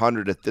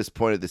 500 at this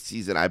point of the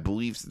season, I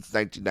believe, since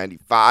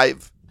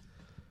 1995.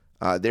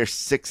 They're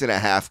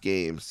 6.5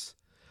 games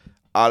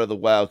out of the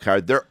wild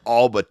card. They're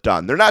all but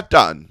done. They're not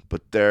done,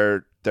 but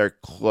they're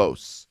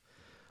close.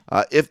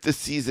 If the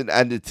season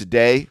ended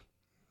today,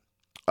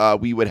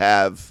 we would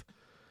have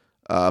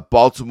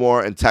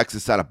Baltimore and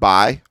Texas on a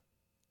bye,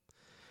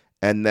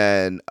 and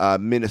then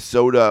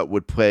Minnesota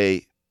would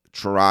play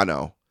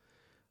Toronto,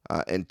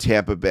 and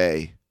Tampa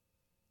Bay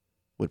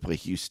would play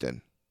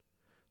Houston.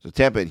 So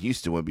Tampa and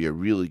Houston would be a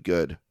really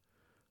good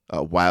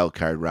wild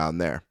card round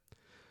there.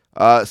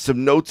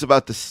 Some notes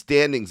about the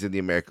standings in the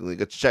American League.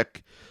 Let's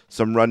check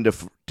some run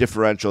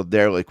differential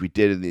there like we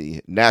did in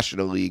the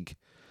National League.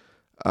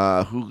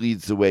 Who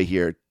leads the way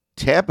here?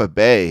 Tampa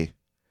Bay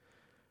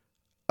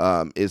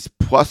is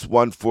plus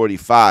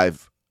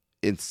 145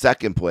 in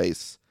second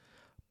place.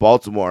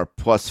 Baltimore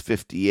plus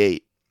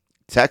 58.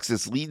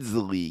 Texas leads the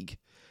league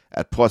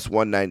at plus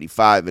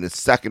 195 and is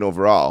second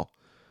overall,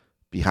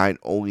 behind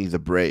only the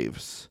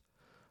Braves.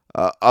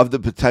 Of the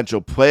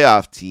potential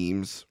playoff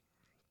teams,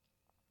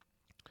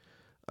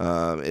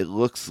 it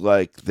looks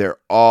like they're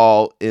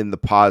all in the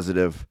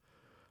positive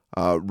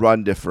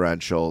run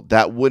differential.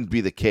 That wouldn't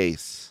be the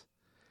case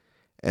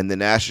in the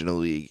National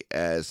League,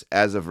 as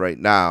of right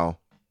now,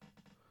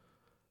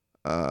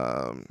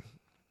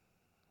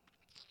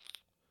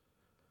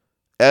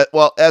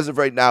 as of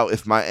right now,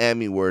 if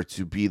Miami were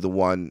to be the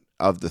one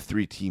of the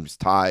 3 teams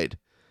tied,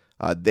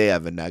 they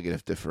have a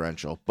negative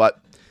differential.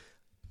 But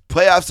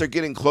playoffs are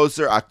getting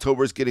closer.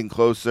 October's getting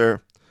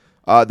closer.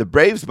 The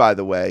Braves, by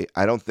the way,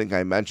 I don't think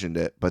I mentioned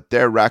it, but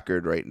their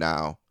record right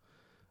now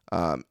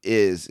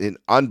is an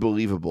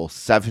unbelievable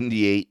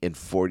 78 and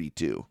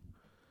 42,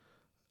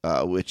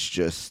 which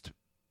just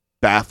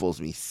baffles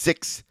me.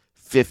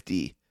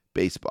 650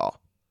 baseball.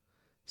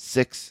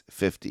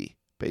 650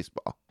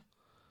 baseball.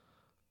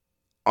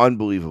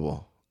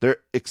 Unbelievable. Their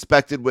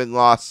expected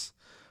win-loss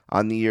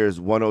on the year is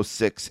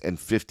 106 and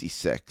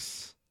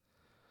 56.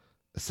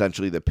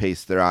 Essentially the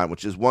pace they're on,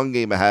 which is 1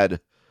 game ahead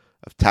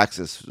of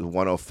Texas,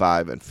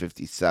 105 and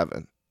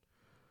 57.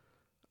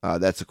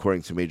 That's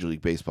according to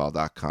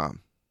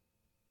MajorLeagueBaseball.com.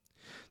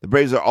 The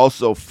Braves are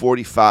also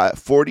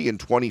 40 and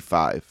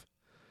 25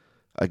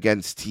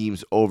 against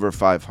teams over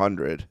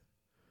 500.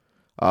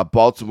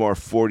 Baltimore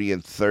 40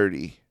 and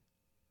 30.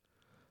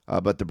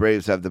 But the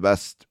Braves have the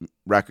best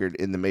record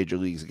in the major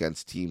leagues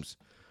against teams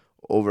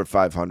over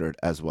 500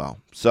 as well.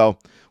 So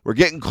we're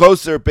getting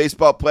closer.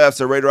 Baseball playoffs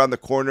are right around the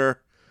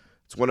corner.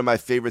 It's one of my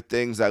favorite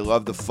things. I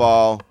love the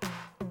fall.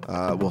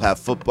 We'll have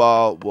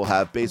football. We'll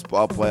have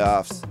baseball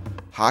playoffs.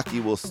 Hockey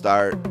will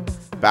start.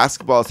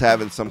 Basketball's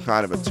having some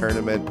kind of a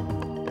tournament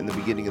in the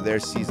beginning of their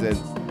season.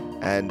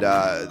 And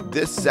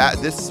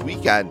this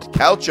weekend,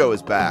 Calcio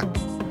is back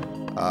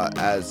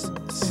as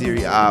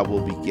Serie A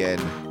will begin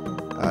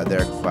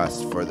their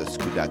quest for the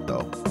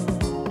Scudetto.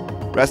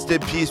 Rest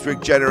in peace, Rick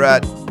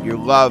Jenneret. You're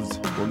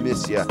loved. We'll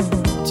miss you.